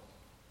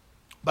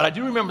 But I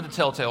do remember The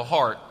Telltale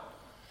Heart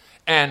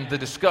and the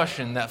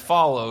discussion that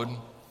followed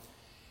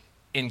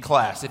in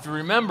class. If you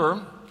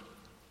remember,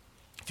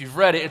 if you've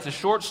read it, it's a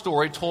short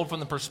story told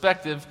from the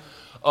perspective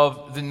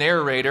of the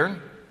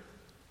narrator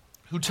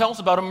who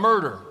tells about a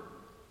murder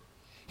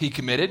he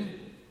committed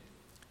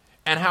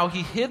and how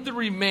he hid the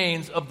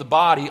remains of the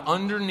body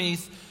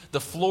underneath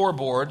the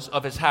floorboards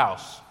of his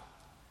house.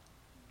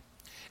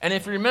 And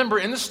if you remember,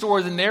 in the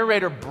story, the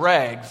narrator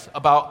brags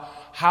about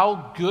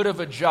how good of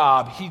a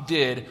job he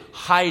did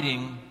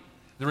hiding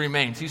the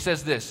remains. He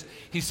says this.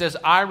 He says,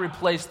 I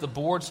replaced the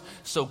boards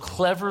so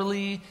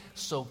cleverly,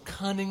 so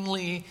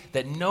cunningly,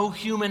 that no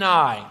human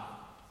eye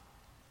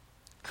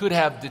could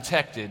have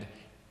detected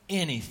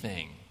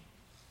anything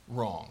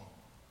wrong.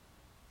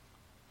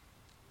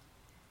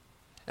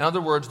 In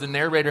other words, the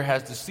narrator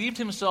has deceived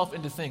himself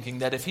into thinking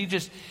that if he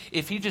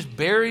just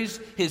buries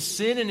his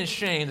sin and his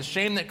shame, the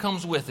shame that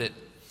comes with it,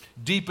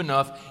 deep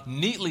enough,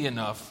 neatly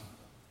enough,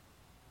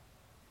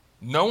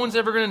 no one's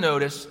ever going to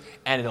notice,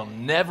 and it'll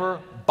never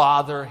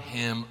bother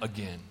him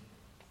again.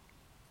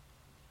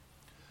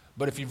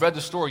 But if you've read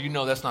the story, you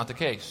know that's not the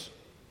case.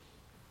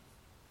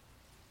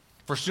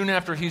 For soon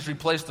after he's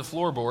replaced the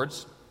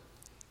floorboards,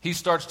 he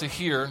starts to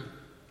hear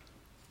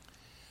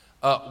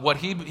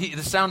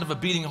the sound of a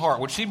beating heart,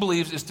 which he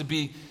believes is to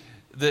be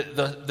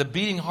the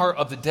beating heart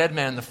of the dead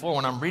man on the floor.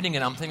 When I'm reading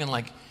it, I'm thinking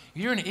like,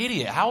 you're an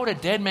idiot. How would a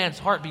dead man's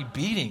heart be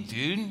beating,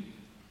 dude?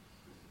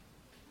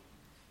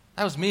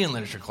 That was me in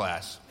literature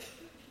class.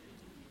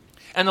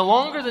 And the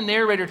longer the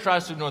narrator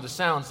tries to ignore the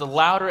sounds, the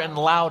louder and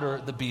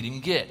louder the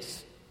beating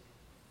gets.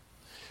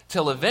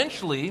 Till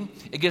eventually,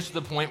 it gets to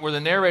the point where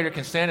the narrator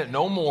can stand it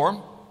no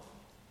more,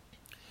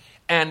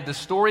 and the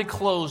story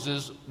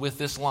closes with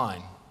this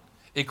line.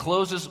 It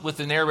closes with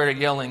the narrator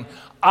yelling,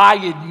 I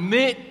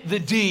admit the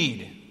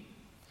deed.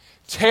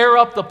 Tear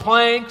up the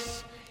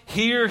planks.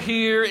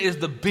 Here is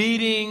the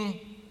beating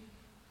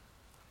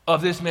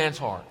of this man's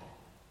heart.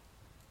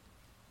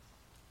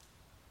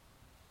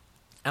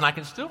 And I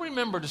can still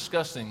remember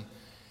discussing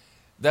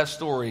that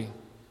story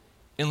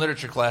in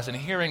literature class and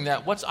hearing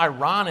that what's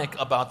ironic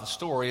about the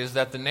story is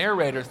that the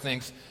narrator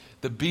thinks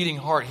the beating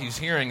heart he's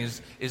hearing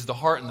is the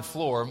heart in the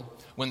floor,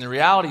 when the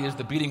reality is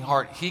the beating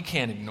heart he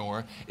can't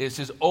ignore is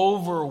his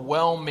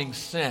overwhelming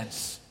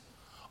sense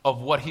of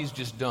what he's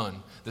just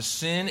done, the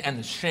sin and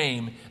the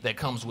shame that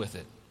comes with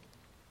it.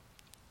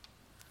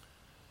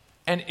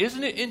 And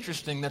isn't it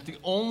interesting that the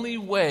only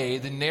way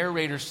the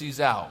narrator sees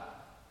out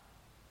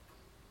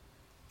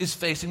is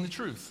facing the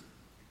truth?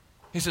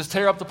 He says,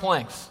 tear up the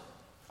planks.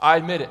 I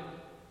admit it.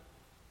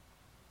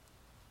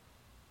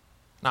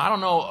 Now, I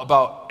don't know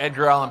about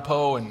Edgar Allan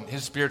Poe and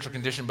his spiritual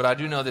condition, but I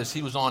do know this.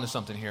 He was on to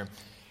something here.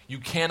 You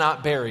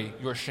cannot bury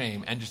your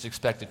shame and just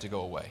expect it to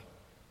go away.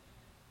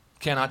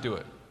 Cannot do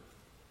it.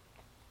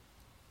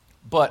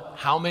 But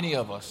how many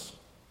of us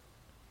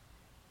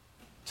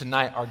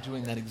tonight are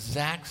doing that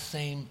exact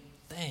same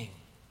thing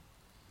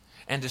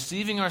and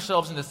deceiving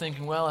ourselves into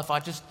thinking, well, if I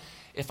just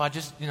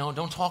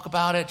don't talk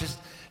about it, just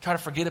try to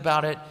forget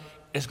about it,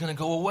 it's going to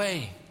go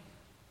away?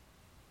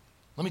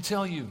 Let me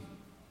tell you,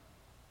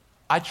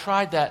 I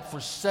tried that for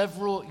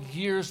several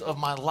years of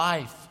my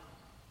life,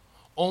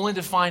 only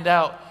to find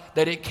out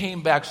that it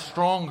came back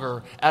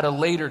stronger at a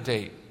later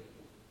date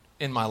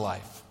in my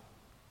life.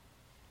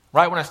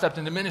 Right when I stepped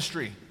into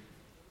ministry.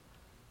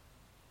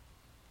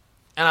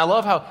 And I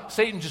love how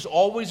Satan just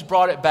always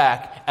brought it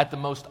back at the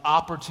most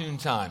opportune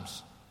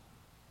times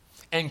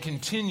and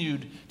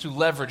continued to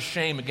leverage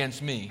shame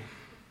against me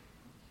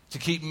to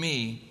keep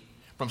me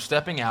from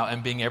stepping out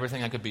and being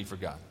everything I could be for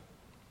God.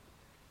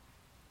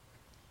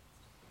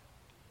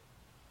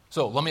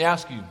 So let me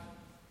ask you,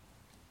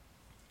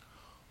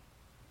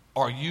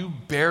 are you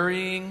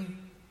burying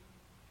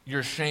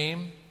your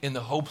shame in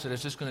the hopes that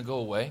it's just going to go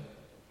away?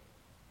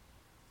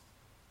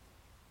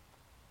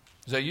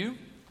 Is that you?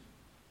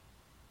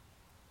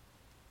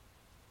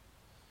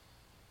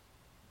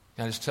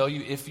 Can I just tell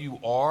you, if you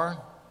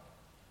are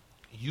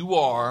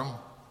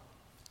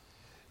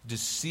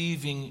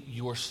deceiving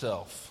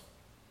yourself.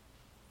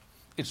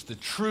 It's the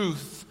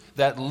truth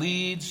that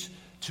leads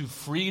to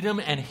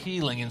freedom and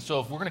healing. And so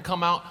if we're going to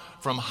come out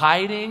from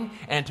hiding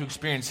and to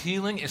experience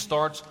healing, it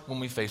starts when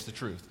we face the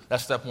truth.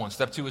 That's step one.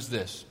 Step two is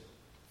this.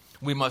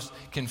 We must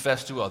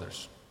confess to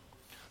others.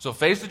 So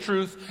face the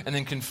truth and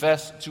then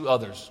confess to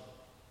others.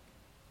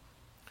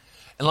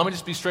 And let me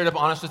just be straight up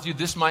honest with you.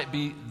 This might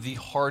be the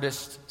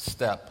hardest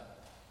step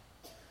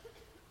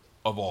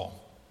of all.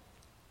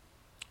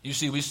 You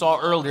see, we saw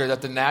earlier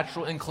that the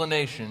natural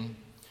inclination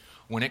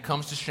when it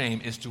comes to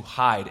shame is to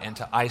hide and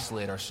to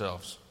isolate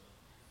ourselves.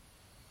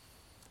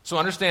 So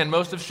understand,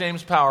 most of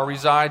shame's power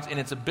resides in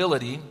its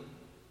ability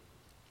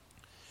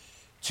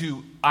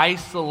to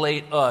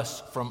isolate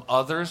us from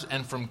others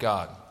and from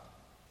God.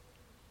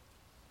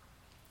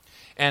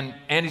 And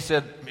Andy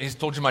said, he's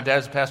told you my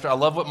dad's a pastor. I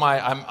love what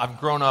I've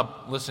grown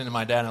up listening to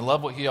my dad, and I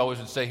love what he always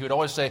would say. He would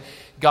always say,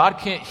 God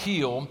can't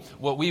heal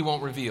what we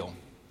won't reveal.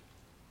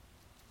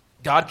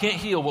 God can't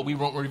heal what we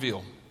won't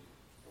reveal.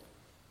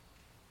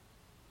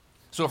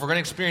 So if we're going to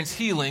experience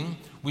healing,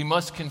 we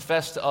must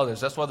confess to others.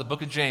 That's why the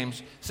book of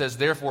James says,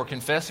 therefore,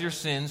 confess your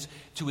sins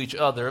to each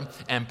other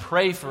and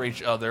pray for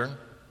each other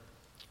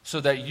so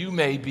that you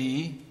may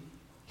be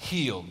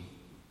healed.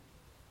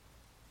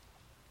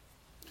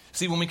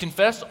 See, when we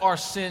confess our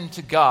sin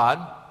to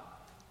God,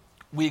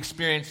 we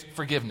experience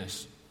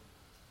forgiveness.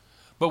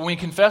 But when we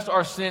confess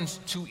our sins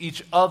to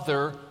each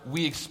other,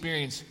 we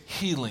experience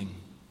healing.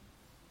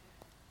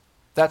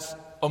 That's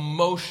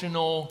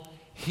emotional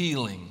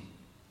healing.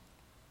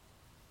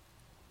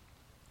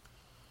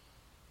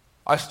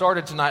 I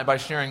started tonight by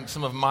sharing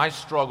some of my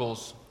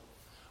struggles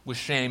with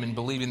shame and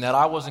believing that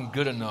I wasn't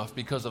good enough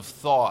because of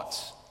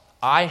thoughts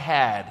I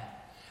had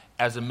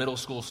as a middle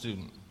school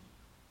student.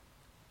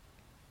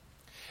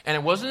 And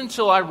it wasn't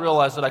until I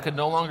realized that I could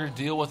no longer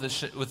deal with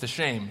the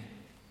shame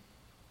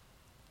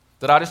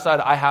that I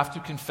decided I have to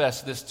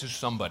confess this to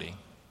somebody.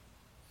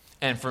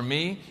 And for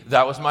me,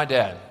 that was my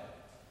dad.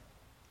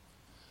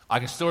 I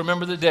can still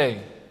remember the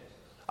day.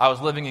 I was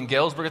living in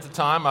Galesburg at the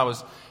time. I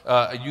was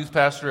a youth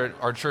pastor at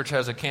our church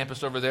has a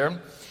campus over there.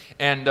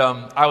 And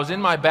I was in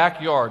my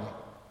backyard.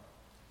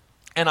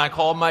 And I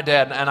called my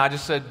dad and I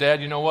just said,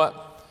 Dad, you know what?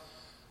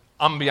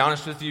 I'm going to be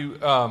honest with you.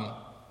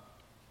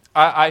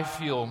 I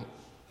feel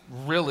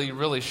really,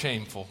 really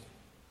shameful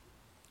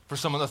for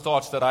some of the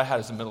thoughts that I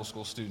had as a middle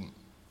school student.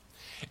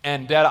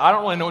 And Dad, I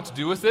don't really know what to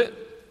do with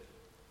it.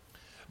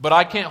 But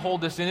I can't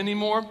hold this in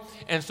anymore.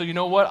 And so you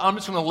know what? I'm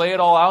just going to lay it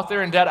all out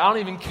there. And Dad, I don't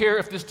even care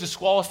if this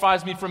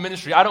disqualifies me from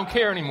ministry. I don't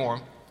care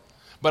anymore.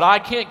 But I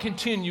can't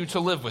continue to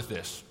live with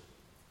this.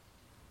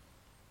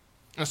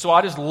 And so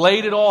I just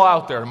laid it all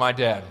out there to my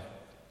dad.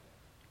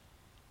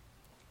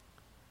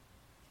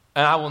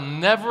 And I will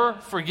never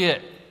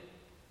forget,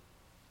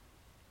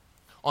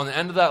 on the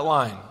end of that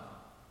line,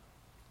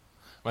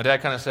 my dad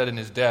kind of said in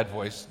his dad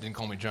voice, didn't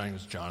call me Johnny, he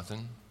was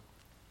Jonathan.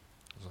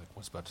 I was like,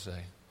 what's he about to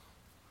say?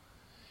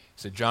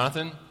 He said,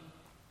 Jonathan,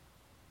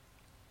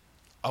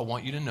 I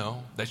want you to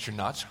know that you're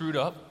not screwed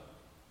up.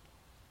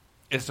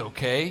 It's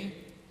okay.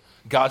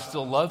 God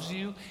still loves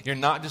you. You're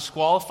not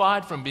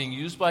disqualified from being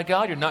used by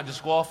God. You're not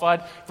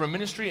disqualified from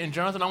ministry. And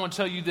Jonathan, I want to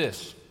tell you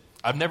this.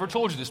 I've never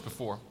told you this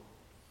before.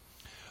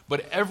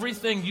 But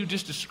everything you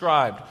just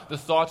described, the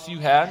thoughts you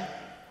had,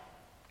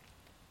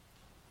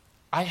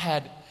 I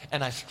had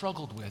and I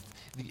struggled with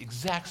the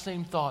exact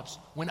same thoughts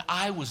when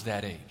I was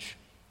that age.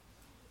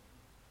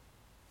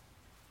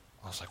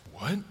 I was like,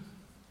 what?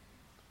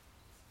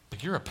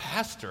 But you're a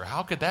pastor.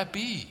 How could that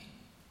be?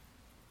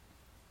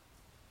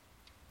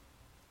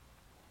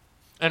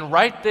 And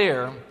right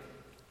there,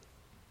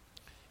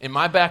 in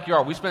my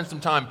backyard, we spent some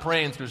time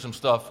praying through some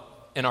stuff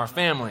in our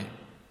family.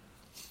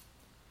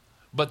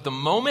 But the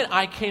moment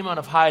I came out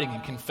of hiding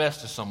and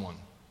confessed to someone,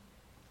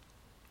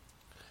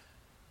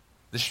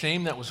 the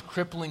shame that was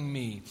crippling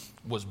me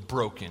was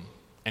broken.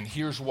 And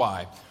here's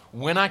why.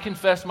 When I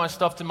confessed my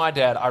stuff to my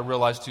dad, I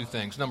realized two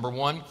things. Number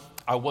one,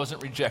 I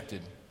wasn't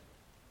rejected.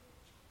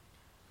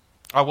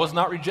 I was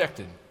not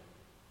rejected.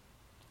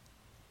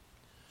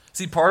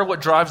 See, part of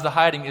what drives the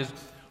hiding is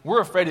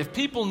We're afraid if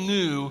people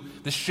knew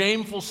the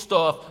shameful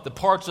stuff, the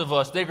parts of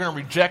us, they're going to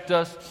reject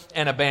us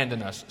and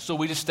abandon us. So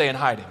we just stay in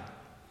hiding.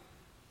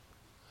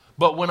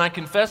 But when I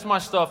confessed my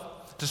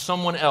stuff to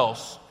someone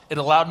else, it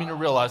allowed me to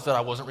realize that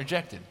I wasn't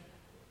rejected.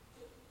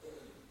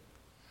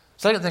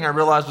 Second thing I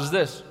realized was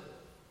this: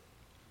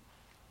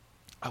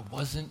 I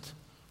wasn't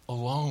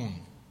alone.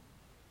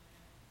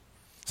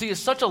 See,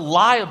 it's such a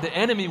lie of the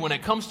enemy when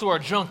it comes to our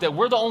junk that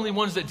we're the only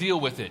ones that deal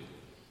with it.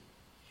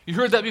 You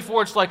heard that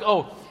before? It's like,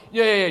 oh,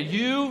 yeah,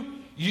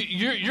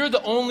 you're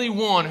the only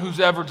one who's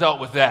ever dealt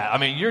with that. I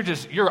mean,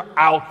 you're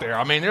out there.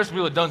 I mean, there's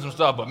people that done some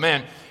stuff, but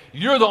man,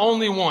 you're the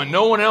only one.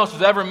 No one else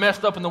has ever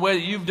messed up in the way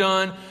that you've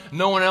done.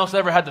 No one else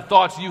ever had the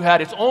thoughts you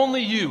had. It's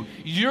only you.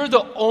 You're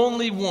the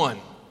only one.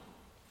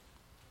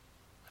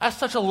 That's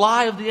such a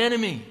lie of the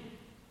enemy.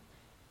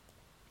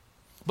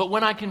 But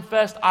when I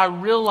confessed, I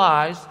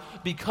realized,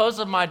 because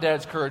of my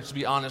dad's courage to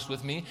be honest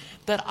with me,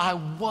 that I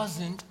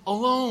wasn't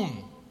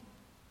alone.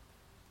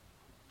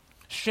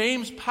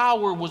 Shame's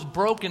power was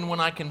broken when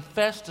I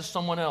confessed to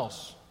someone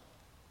else.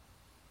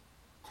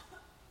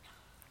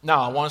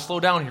 Now, I want to slow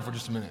down here for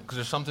just a minute because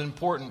there's something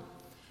important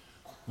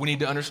we need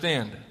to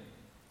understand.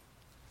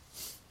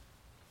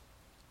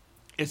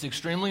 It's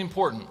extremely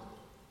important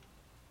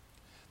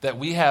that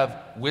we have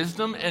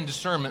wisdom and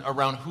discernment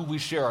around who we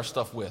share our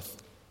stuff with.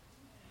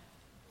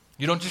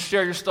 You don't just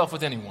share your stuff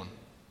with anyone.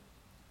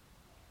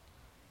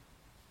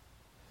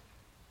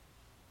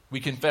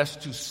 We confess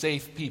to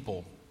safe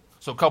people.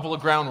 So a couple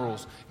of ground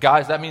rules.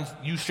 Guys, that means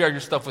you share your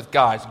stuff with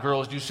guys.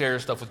 Girls, you share your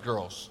stuff with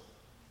girls.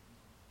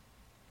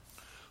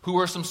 Who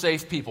are some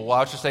safe people? Well, I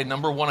would just say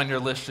number one on your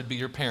list should be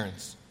your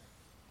parents.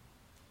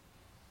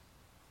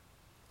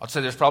 I'd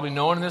say there's probably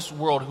no one in this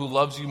world who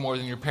loves you more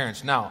than your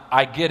parents. Now,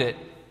 I get it.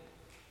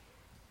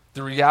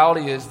 The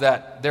reality is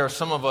that there are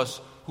some of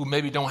us who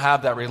maybe don't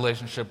have that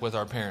relationship with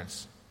our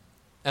parents.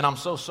 And I'm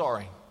so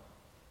sorry.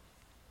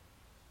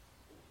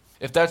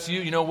 If that's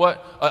you, you know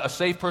what? A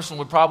safe person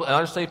would probably,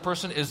 another safe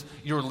person is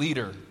your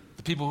leader,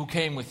 the people who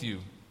came with you,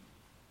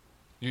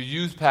 your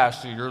youth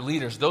pastor, your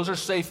leaders. Those are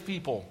safe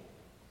people.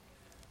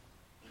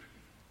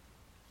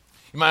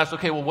 You might ask,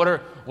 okay, well, what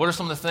are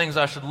some of the things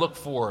I should look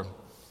for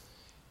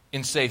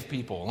in safe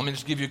people? Let me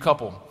just give you a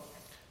couple.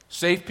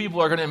 Safe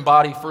people are going to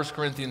embody 1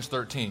 Corinthians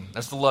 13.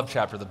 That's the love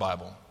chapter of the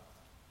Bible.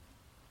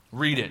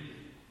 Read it.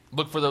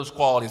 Look for those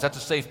qualities. That's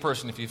a safe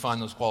person if you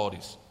find those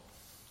qualities.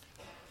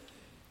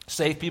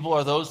 Safe people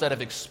are those that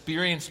have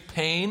experienced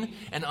pain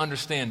and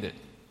understand it.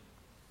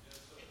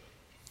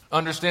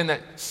 Understand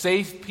that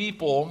safe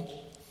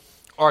people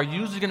are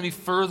usually going to be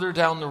further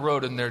down the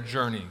road in their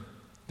journey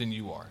than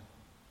you are.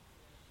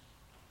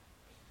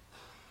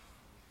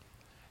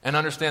 And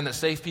understand that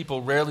safe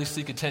people rarely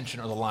seek attention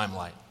or the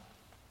limelight.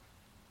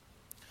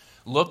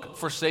 Look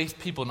for safe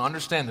people and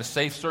understand the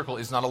safe circle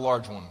is not a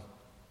large one.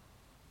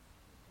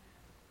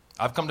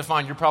 I've come to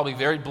find you're probably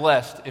very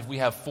blessed if we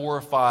have 4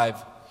 or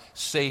 5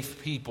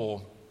 safe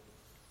people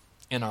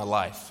in our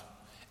life.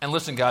 And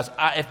listen, guys,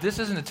 if this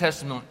isn't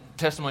a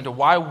testimony to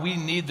why we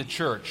need the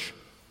church,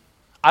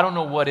 I don't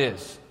know what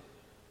is.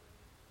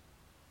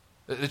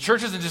 The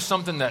church isn't just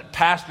something that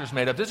pastors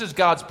made up. This is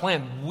God's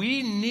plan.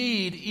 We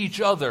need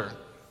each other.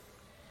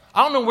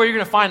 I don't know where you're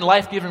going to find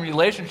life-giving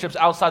relationships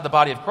outside the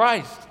body of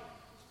Christ.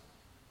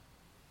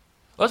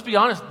 Let's be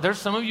honest, there's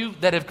some of you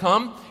that have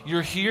come,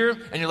 you're here,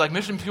 and you're like,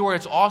 Mission Peoria,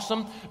 it's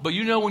awesome, but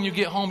you know when you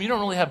get home, you don't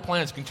really have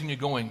plans to continue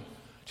going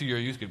to your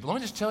youth group. But let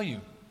me just tell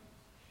you,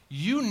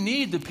 you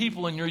need the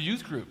people in your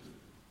youth group.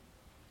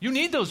 You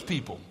need those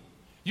people.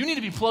 You need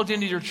to be plugged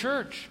into your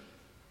church.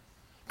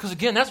 Because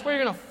again, that's where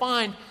you're going to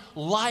find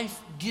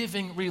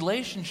life-giving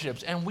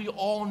relationships, and we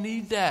all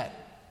need that.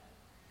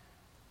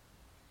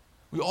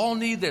 We all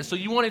need that. So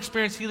you want to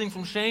experience healing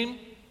from shame?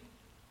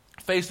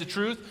 Face the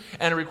truth,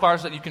 and it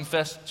requires that you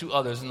confess to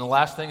others. And the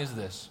last thing is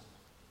this.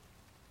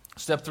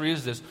 Step 3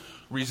 is this: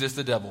 resist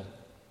the devil.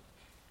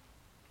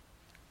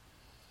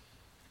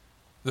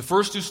 The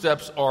first 2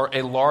 steps are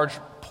a large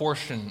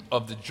portion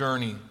of the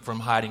journey from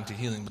hiding to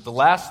healing. But the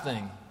last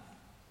thing,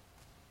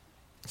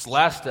 this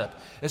last step,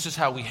 this is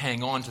how we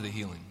hang on to the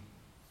healing.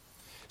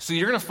 So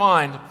you're going to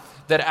find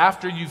that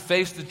after you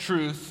face the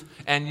truth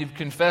and you've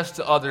confessed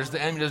to others,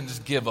 the enemy doesn't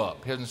just give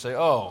up. He doesn't say,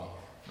 oh,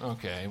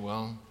 okay,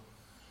 well,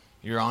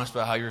 you're honest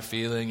about how you're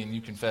feeling and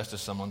you confess to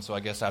someone, so I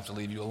guess I have to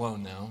leave you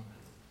alone now.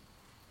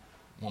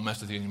 Won't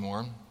mess with you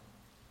anymore.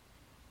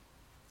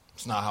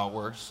 It's not how it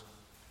works.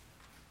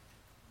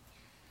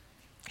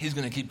 He's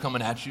going to keep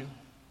coming at you.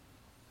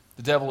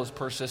 The devil is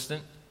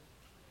persistent.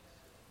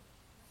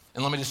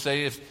 And let me just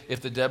say,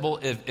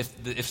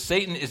 if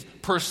Satan is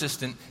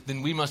persistent,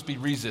 then we must be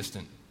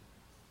resistant.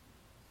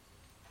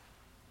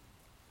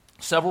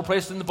 Several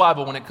places in the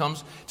Bible, when it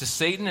comes to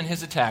Satan and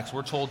his attacks,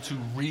 we're told to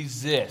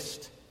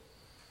resist.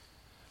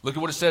 Look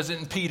at what it says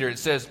in Peter. It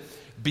says,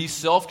 be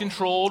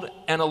self-controlled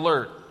and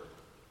alert.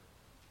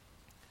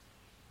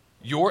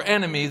 Your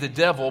enemy, the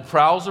devil,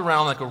 prowls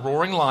around like a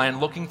roaring lion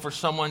looking for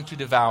someone to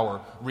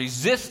devour.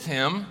 Resist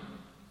him.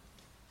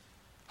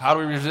 How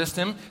do we resist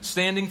him?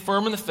 Standing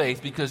firm in the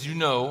faith, because you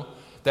know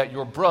that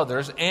your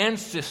brothers and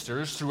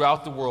sisters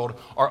throughout the world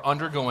are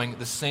undergoing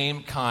the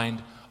same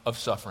kind of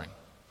suffering.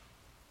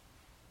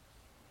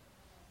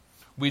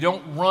 We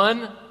don't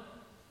run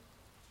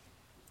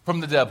from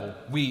the devil.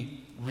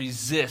 We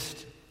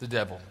resist the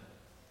devil.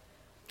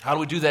 How do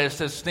we do that? It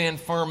says stand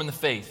firm in the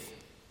faith.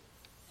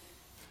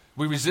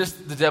 We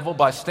resist the devil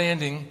by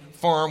standing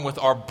firm with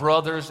our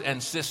brothers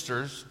and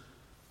sisters,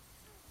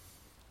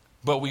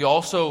 but we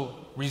also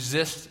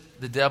resist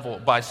the devil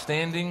by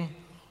standing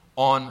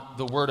on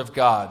the Word of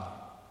God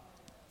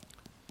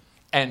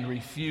and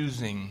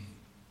refusing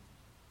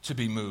to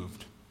be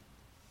moved.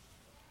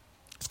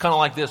 It's kind of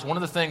like this. One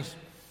of the things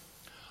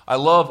I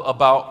love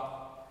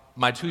about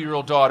my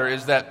 2-year-old daughter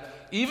is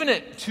that even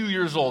at 2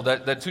 years old,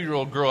 that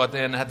 2-year-old girl at the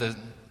end had the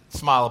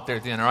smile up there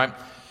at the end, all right?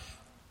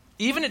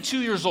 Even at 2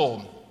 years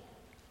old,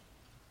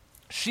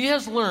 she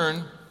has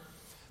learned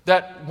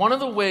that one of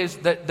the ways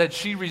that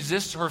she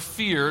resists her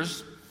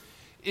fears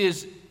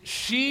is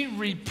she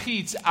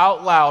repeats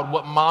out loud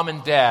what mom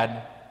and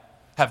dad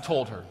have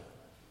told her.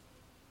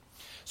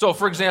 So,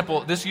 for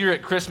example, this year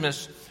at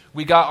Christmas,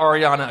 we got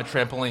Ariana a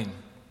trampoline.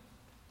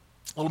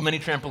 A little mini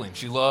trampoline.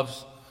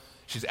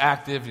 She's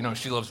active,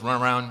 she loves to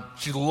run around.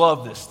 She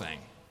loved this thing.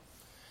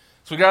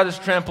 So we got her this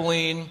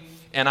trampoline,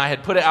 and I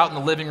had put it out in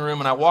the living room,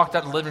 and I walked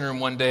out in the living room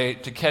one day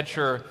to catch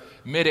her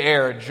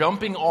midair,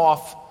 jumping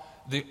off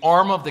the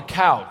arm of the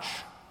couch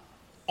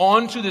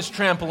onto this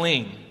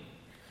trampoline,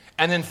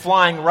 and then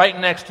flying right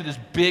next to this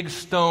big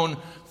stone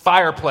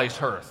fireplace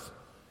hearth.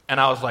 And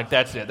I was like,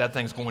 that's it. That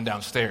thing's going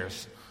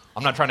downstairs.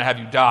 I'm not trying to have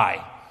you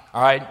die,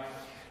 all right?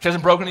 She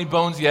hasn't broken any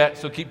bones yet,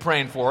 so keep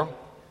praying for her.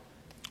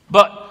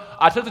 But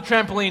I took the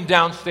trampoline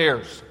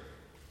downstairs,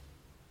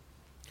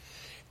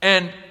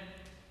 and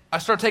I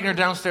started taking her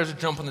downstairs to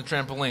jump on the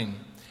trampoline.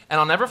 And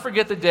I'll never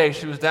forget the day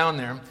she was down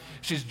there.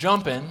 She's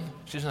jumping.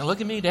 She's like,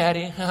 look at me,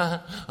 Daddy.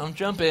 I'm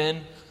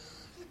jumping.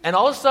 And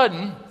all of a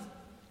sudden,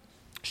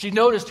 she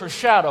noticed her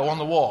shadow on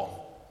the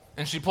wall,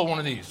 and she pulled one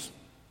of these.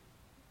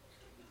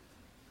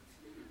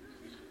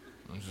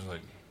 I'm just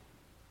like,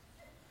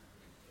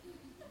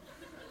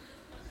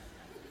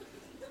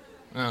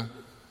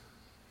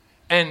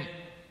 and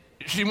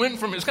she went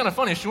from, it's kind of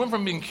funny, she went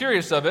from being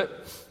curious of it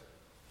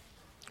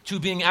to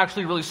being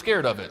actually really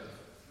scared of it.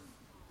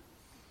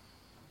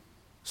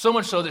 So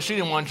much so that she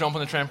didn't want to jump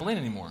on the trampoline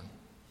anymore.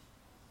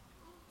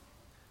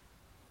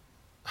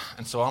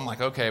 And so I'm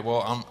like, okay,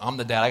 well, I'm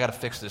the dad. I got to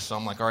fix this. So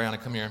I'm like,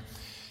 Ariana, come here.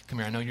 Come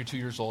here. I know you're 2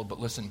 years old, but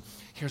listen,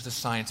 here's the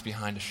science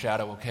behind a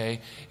shadow, okay?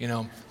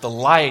 The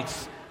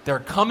lights, they're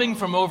coming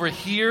from over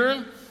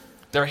here.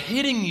 They're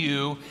hitting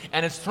you,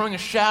 and it's throwing a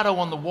shadow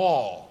on the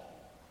wall.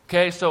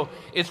 Okay, so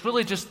it's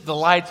really just the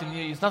lights, and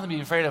it's nothing to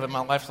be afraid of. And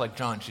my wife's like,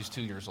 John, she's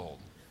 2 years old.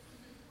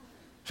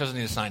 She doesn't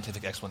need a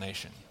scientific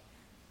explanation.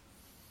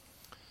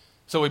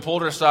 So we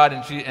pulled her aside,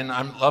 and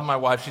I love my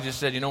wife. She just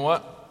said, you know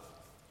what,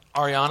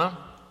 Ariana,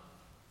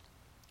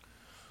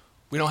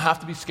 we don't have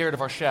to be scared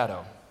of our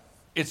shadow.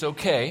 It's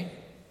okay.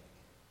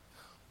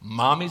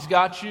 Mommy's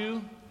got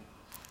you,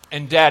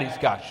 and Daddy's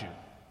got you.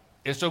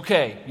 It's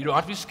okay. You don't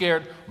have to be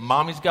scared.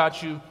 Mommy's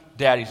got you.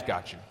 Daddy's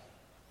got you.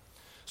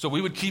 So we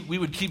would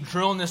keep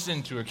drilling this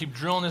into her,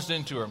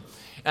 And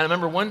I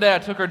remember one day I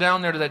took her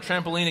down there to that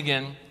trampoline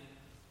again,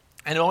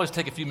 and it would always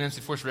take a few minutes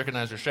before she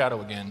recognized her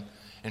shadow again,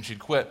 and she'd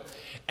quit.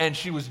 And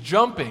she was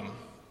jumping.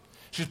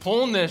 She's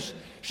pulling this.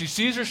 She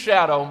sees her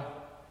shadow.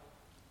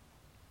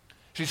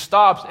 She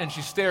stops, and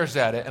she stares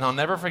at it. And I'll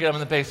never forget, I'm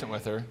in the basement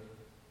with her.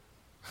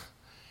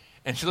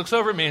 And she looks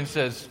over at me and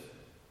says,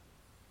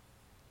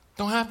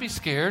 don't have to be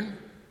scared.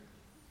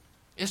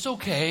 It's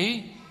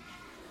okay.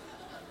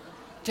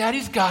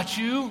 Daddy's got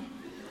you.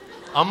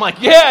 I'm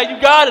like, yeah,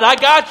 you got it. I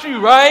got you,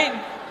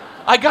 right?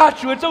 I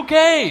got you. It's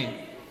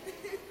okay.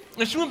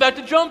 And she went back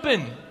to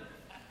jumping.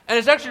 And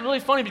it's actually really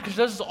funny because she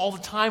does this all the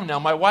time now.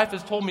 My wife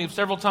has told me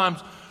several times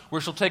where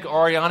she'll take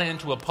Ariana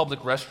into a public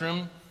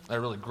restroom.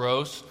 They're really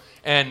gross.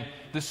 And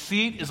the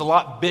seat is a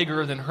lot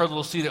bigger than her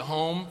little seat at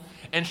home.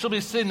 And she'll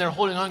be sitting there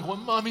holding on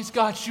going, Mommy's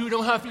got you.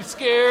 Don't have to be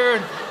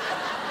scared.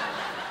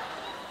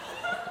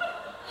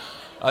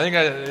 And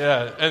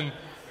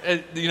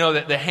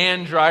the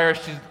hand dryer,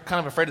 she's kind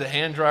of afraid of the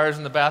hand dryers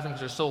in the bathroom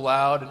because they're so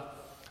loud. And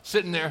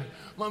sitting there,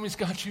 Mommy's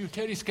got you,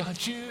 Teddy's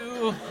got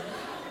you.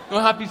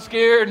 Don't have to be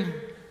scared.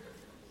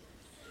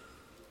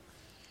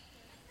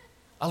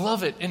 I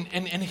love it. And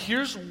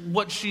here's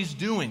what she's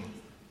doing.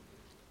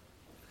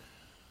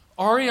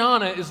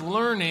 Ariana is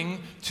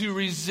learning to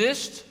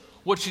resist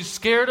what she's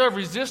scared of,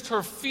 resist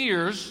her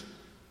fears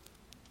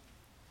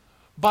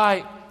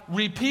by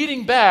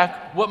repeating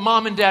back what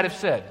mom and dad have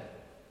said.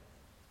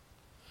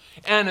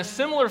 And in a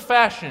similar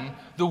fashion,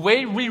 the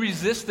way we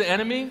resist the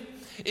enemy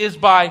is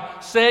by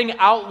saying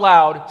out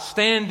loud,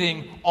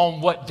 standing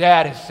on what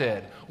Dad has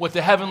said, what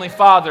the Heavenly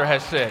Father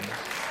has said.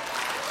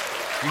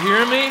 You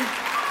hear me?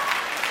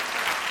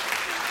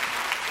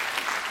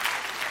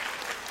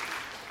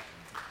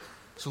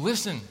 So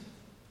listen,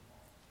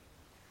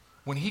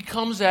 when he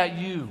comes at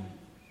you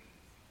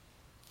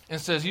and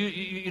says,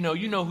 you know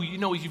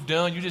what you've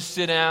done, you just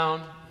sit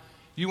down,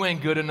 you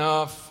ain't good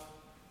enough,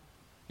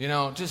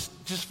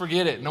 Just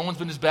forget it. No one's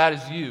been as bad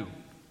as you.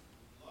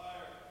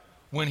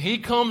 When he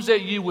comes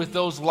at you with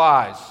those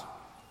lies,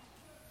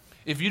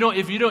 if you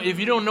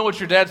don't know what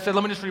your dad said,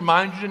 let me just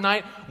remind you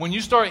tonight, when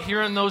you start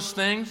hearing those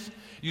things,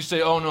 you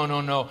say, oh,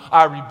 no,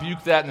 I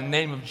rebuke that in the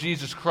name of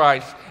Jesus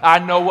Christ. I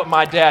know what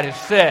my dad has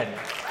said.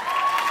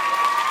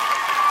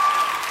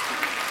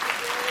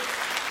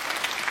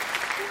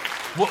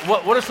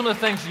 What are some of the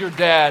things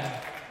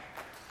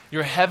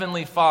your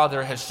heavenly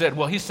Father has said?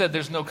 Well, he said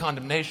there's no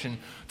condemnation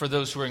for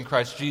those who are in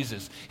Christ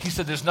Jesus. He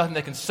said there's nothing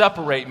that can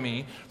separate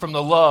me from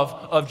the love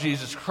of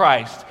Jesus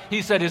Christ.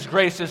 He said his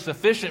grace is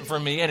sufficient for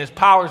me and his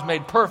power is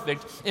made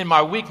perfect in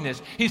my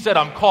weakness. He said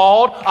I'm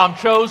called, I'm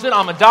chosen,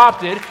 I'm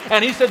adopted,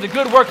 and he said the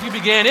good work he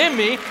began in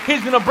me,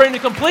 he's going to bring to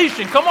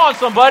completion. Come on,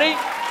 somebody.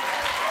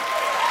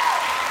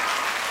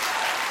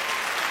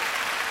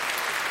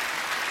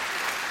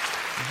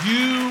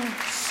 You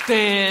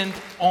stand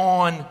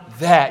on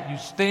that. You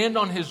stand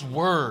on his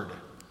word.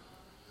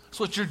 That's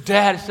what your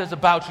dad says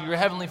about you. Your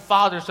heavenly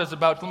Father says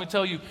about you. Let me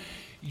tell you,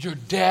 your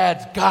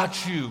dad's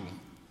got you.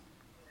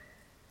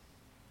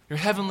 Your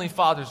heavenly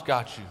Father's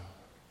got you.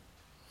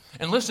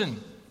 And listen,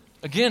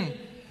 again,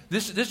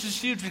 this is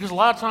huge because a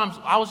lot of times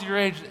I was your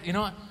age,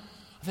 I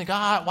think,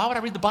 why would I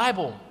read the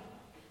Bible?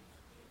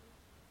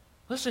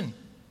 Listen,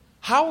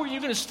 how are you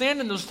going to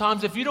stand in those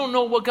times if you don't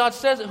know what God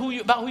says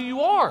about who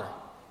you are?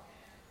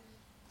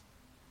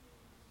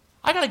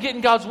 I got to get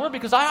in God's word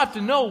because I have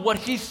to know what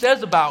he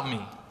says about me.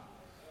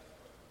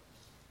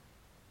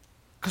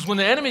 Because when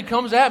the enemy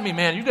comes at me,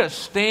 man, you got to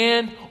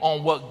stand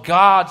on what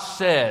God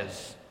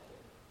says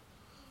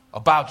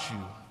about you.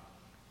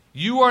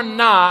 You are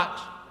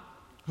not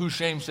who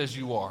shame says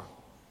you are.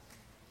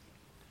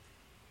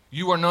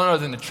 You are none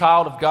other than the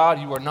child of God.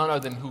 You are none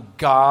other than who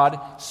God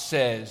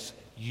says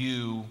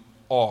you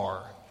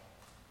are.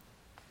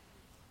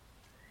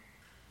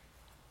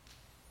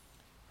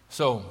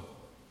 So,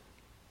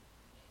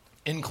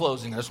 in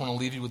closing, I just want to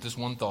leave you with this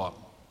one thought.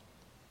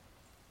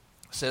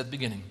 I said at the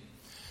beginning,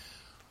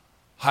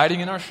 hiding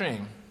in our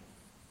shame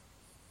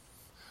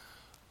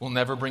will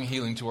never bring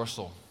healing to our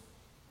soul.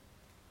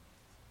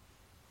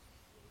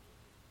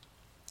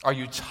 Are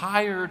you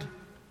tired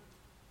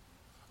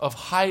of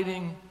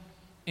hiding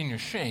in your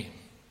shame?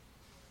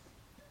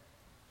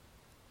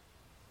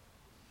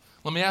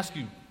 Let me ask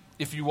you,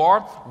 if you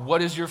are,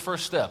 what is your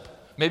first step?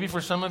 Maybe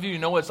for some of you,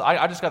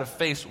 I just got to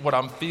face what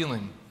I'm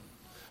feeling.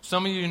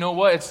 Some of you,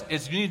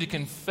 it's you need to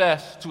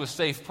confess to a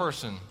safe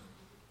person.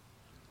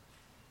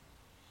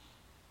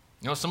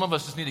 Some of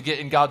us just need to get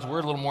in God's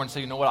word a little more and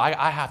say,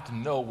 I have to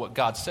know what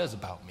God says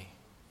about me.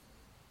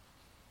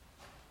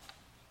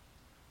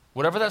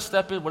 Whatever that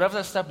step is, whatever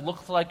that step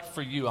looks like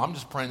for you, I'm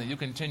just praying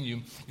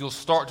that you'll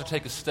start to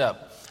take a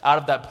step out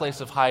of that place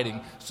of hiding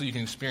so you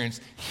can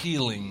experience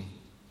healing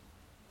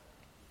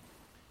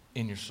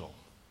in your soul.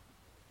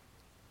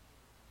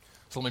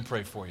 So let me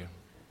pray for you.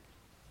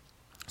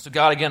 So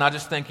God, again, I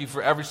just thank you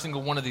for every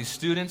single one of these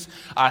students.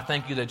 I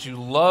thank you that you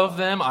love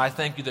them. I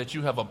thank you that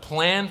you have a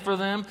plan for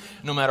them,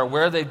 no matter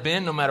where they've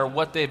been, no matter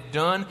what they've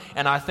done.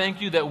 And I thank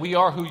you that we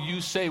are who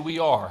you say we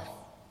are.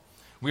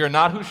 We are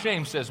not who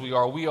shame says we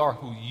are. We are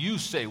who you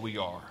say we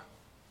are.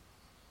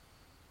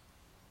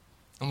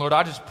 And Lord,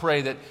 I just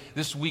pray that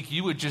this week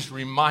you would just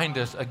remind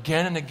us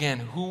again and again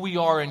who we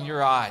are in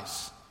your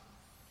eyes.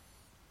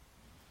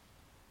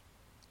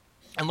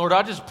 And Lord,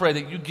 I just pray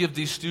that you give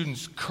these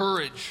students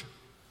courage.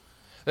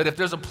 That if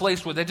there's a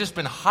place where they've just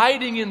been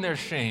hiding in their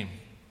shame,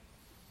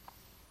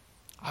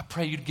 I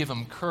pray you'd give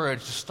them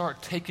courage to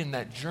start taking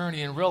that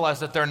journey and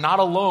realize that they're not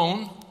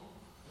alone,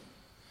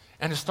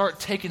 and to start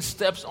taking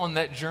steps on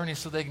that journey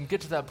so they can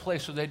get to that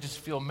place where they just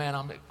feel, man,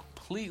 I'm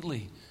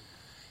completely,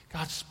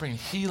 God's just bringing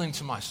healing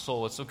to my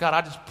soul. And so God,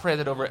 I just pray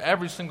that over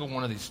every single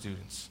one of these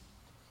students,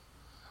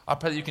 I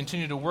pray that you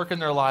continue to work in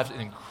their lives in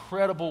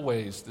incredible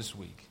ways this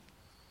week.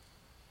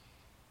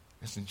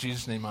 It's in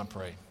Jesus' name I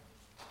pray.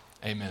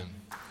 Amen.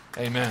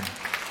 Amen.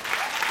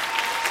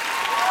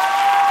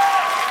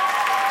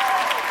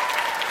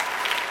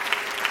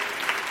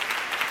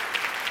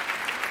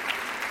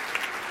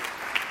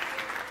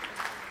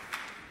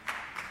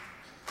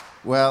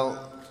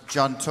 Well,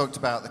 Jon talked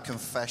about the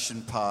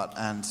confession part,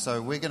 and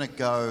so we're going to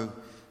go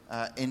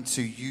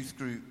into youth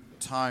group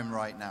time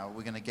right now.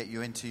 We're going to get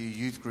you into your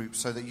youth group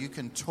so that you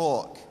can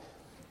talk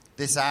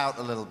this out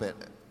a little bit.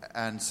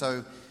 And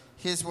so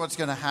here's what's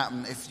going to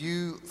happen. If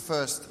you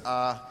first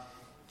are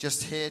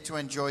just here to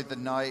enjoy the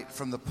night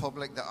from the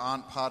public that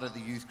aren't part of the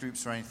youth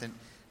groups or anything,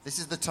 this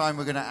is the time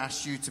we're going to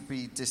ask you to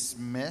be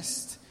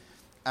dismissed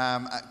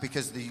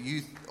because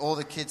all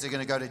the kids are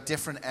going to go to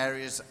different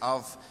areas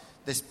of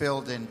this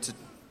building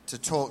to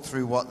talk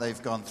through what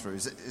they've gone through.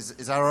 Is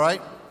that all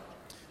right?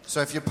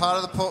 So if you're part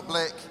of the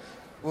public,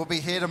 we'll be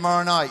here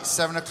tomorrow night,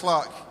 7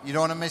 o'clock. You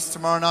don't want to miss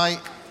tomorrow night.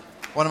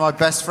 One of my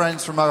best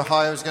friends from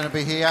Ohio is going to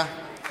be here.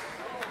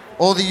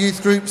 All the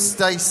youth groups,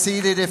 stay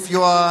seated if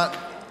you are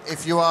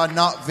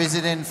not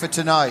visiting for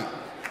tonight.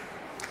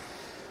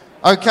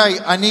 Okay,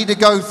 I need to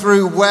go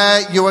through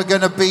where you are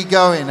going to be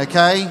going,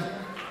 okay?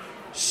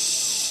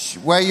 Shh.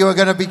 where you are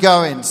going to be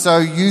going. So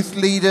youth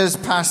leaders,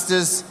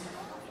 pastors,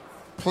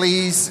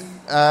 please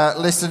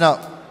listen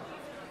up.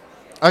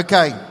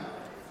 Okay.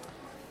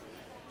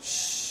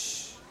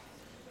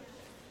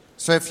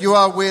 So if you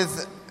are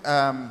with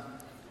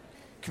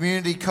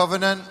Community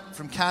Covenant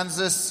from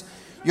Kansas,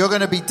 you're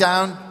going to be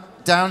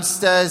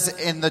downstairs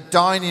in the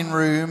dining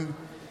room.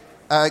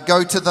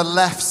 Go to the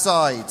left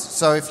side.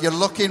 So if you're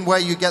looking where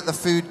you get the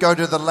food, go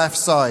to the left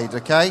side,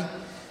 okay?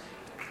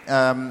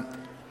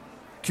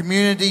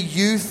 Community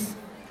youth,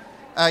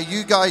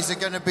 you guys are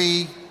going to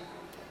be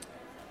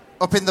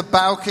up in the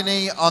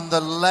balcony on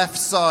the left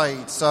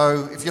side.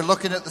 So if you're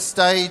looking at the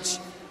stage,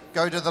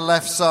 go to the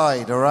left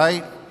side, all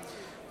right?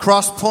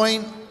 Cross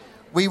Point,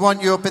 we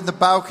want you up in the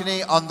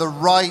balcony on the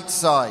right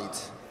side.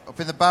 Up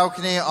in the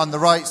balcony on the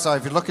right side.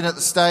 If you're looking at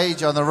the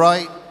stage, on the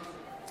right.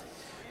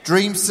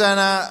 Dream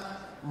Center,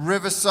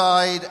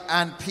 Riverside,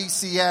 and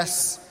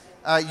PCS,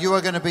 you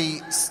are going to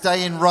be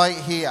staying right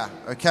here,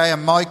 okay?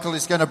 And Michael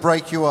is going to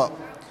break you up.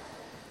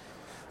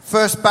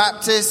 First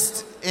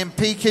Baptist in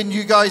Pekin,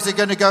 you guys are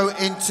going to go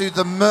into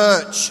the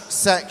merch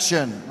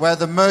section, where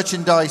the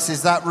merchandise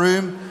is, that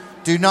room.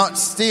 Do not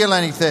steal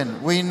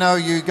anything. We know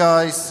you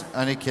guys.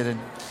 Only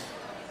kidding.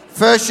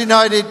 First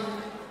United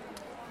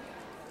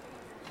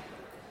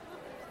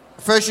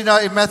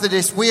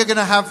Methodist, we are going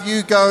to have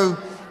you go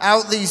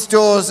out these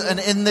doors and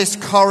in this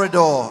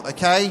corridor,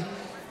 okay?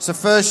 So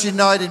First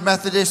United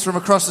Methodist from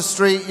across the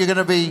street, you're going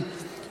to be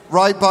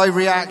right by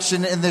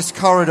Reaction in this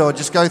corridor.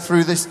 Just go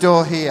through this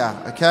door here,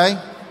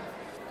 okay?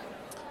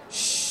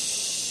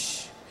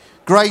 Shh.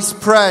 Grace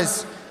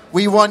Prez,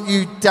 we want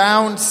you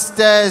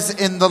downstairs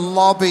in the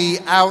lobby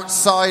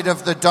outside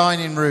of the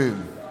dining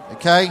room,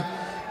 okay?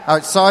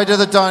 Outside of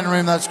the dining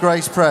room, that's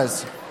Grace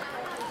Prez.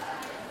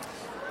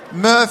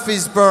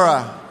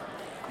 Murfreesboro,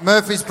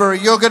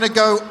 you're going to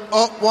go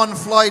up one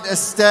flight of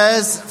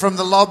stairs from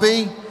the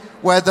lobby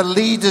where the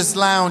leaders'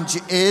 lounge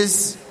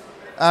is.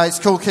 It's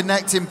called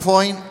Connecting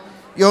Point.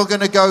 You're going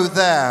to go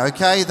there,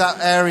 okay, that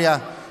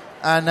area.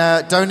 And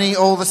don't eat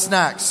all the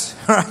snacks.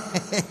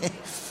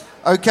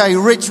 Okay,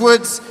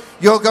 Richwoods,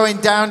 you're going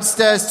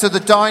downstairs to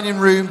the dining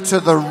room to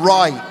the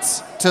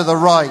right. To the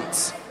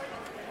right.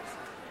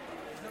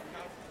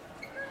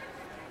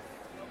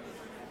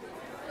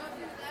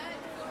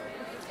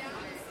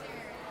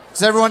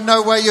 Does everyone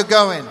know where you're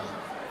going?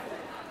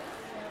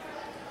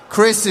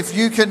 Chris, if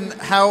you can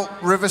help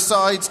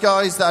Riverside's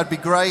guys, that'd be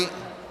great.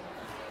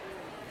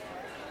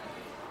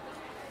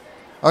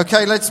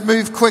 Okay, let's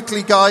move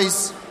quickly,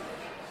 guys.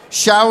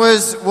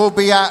 Showers will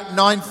be at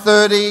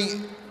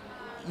 9:30,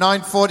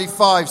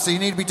 9:45, so you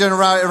need to be doing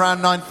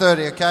around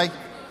 9:30, okay?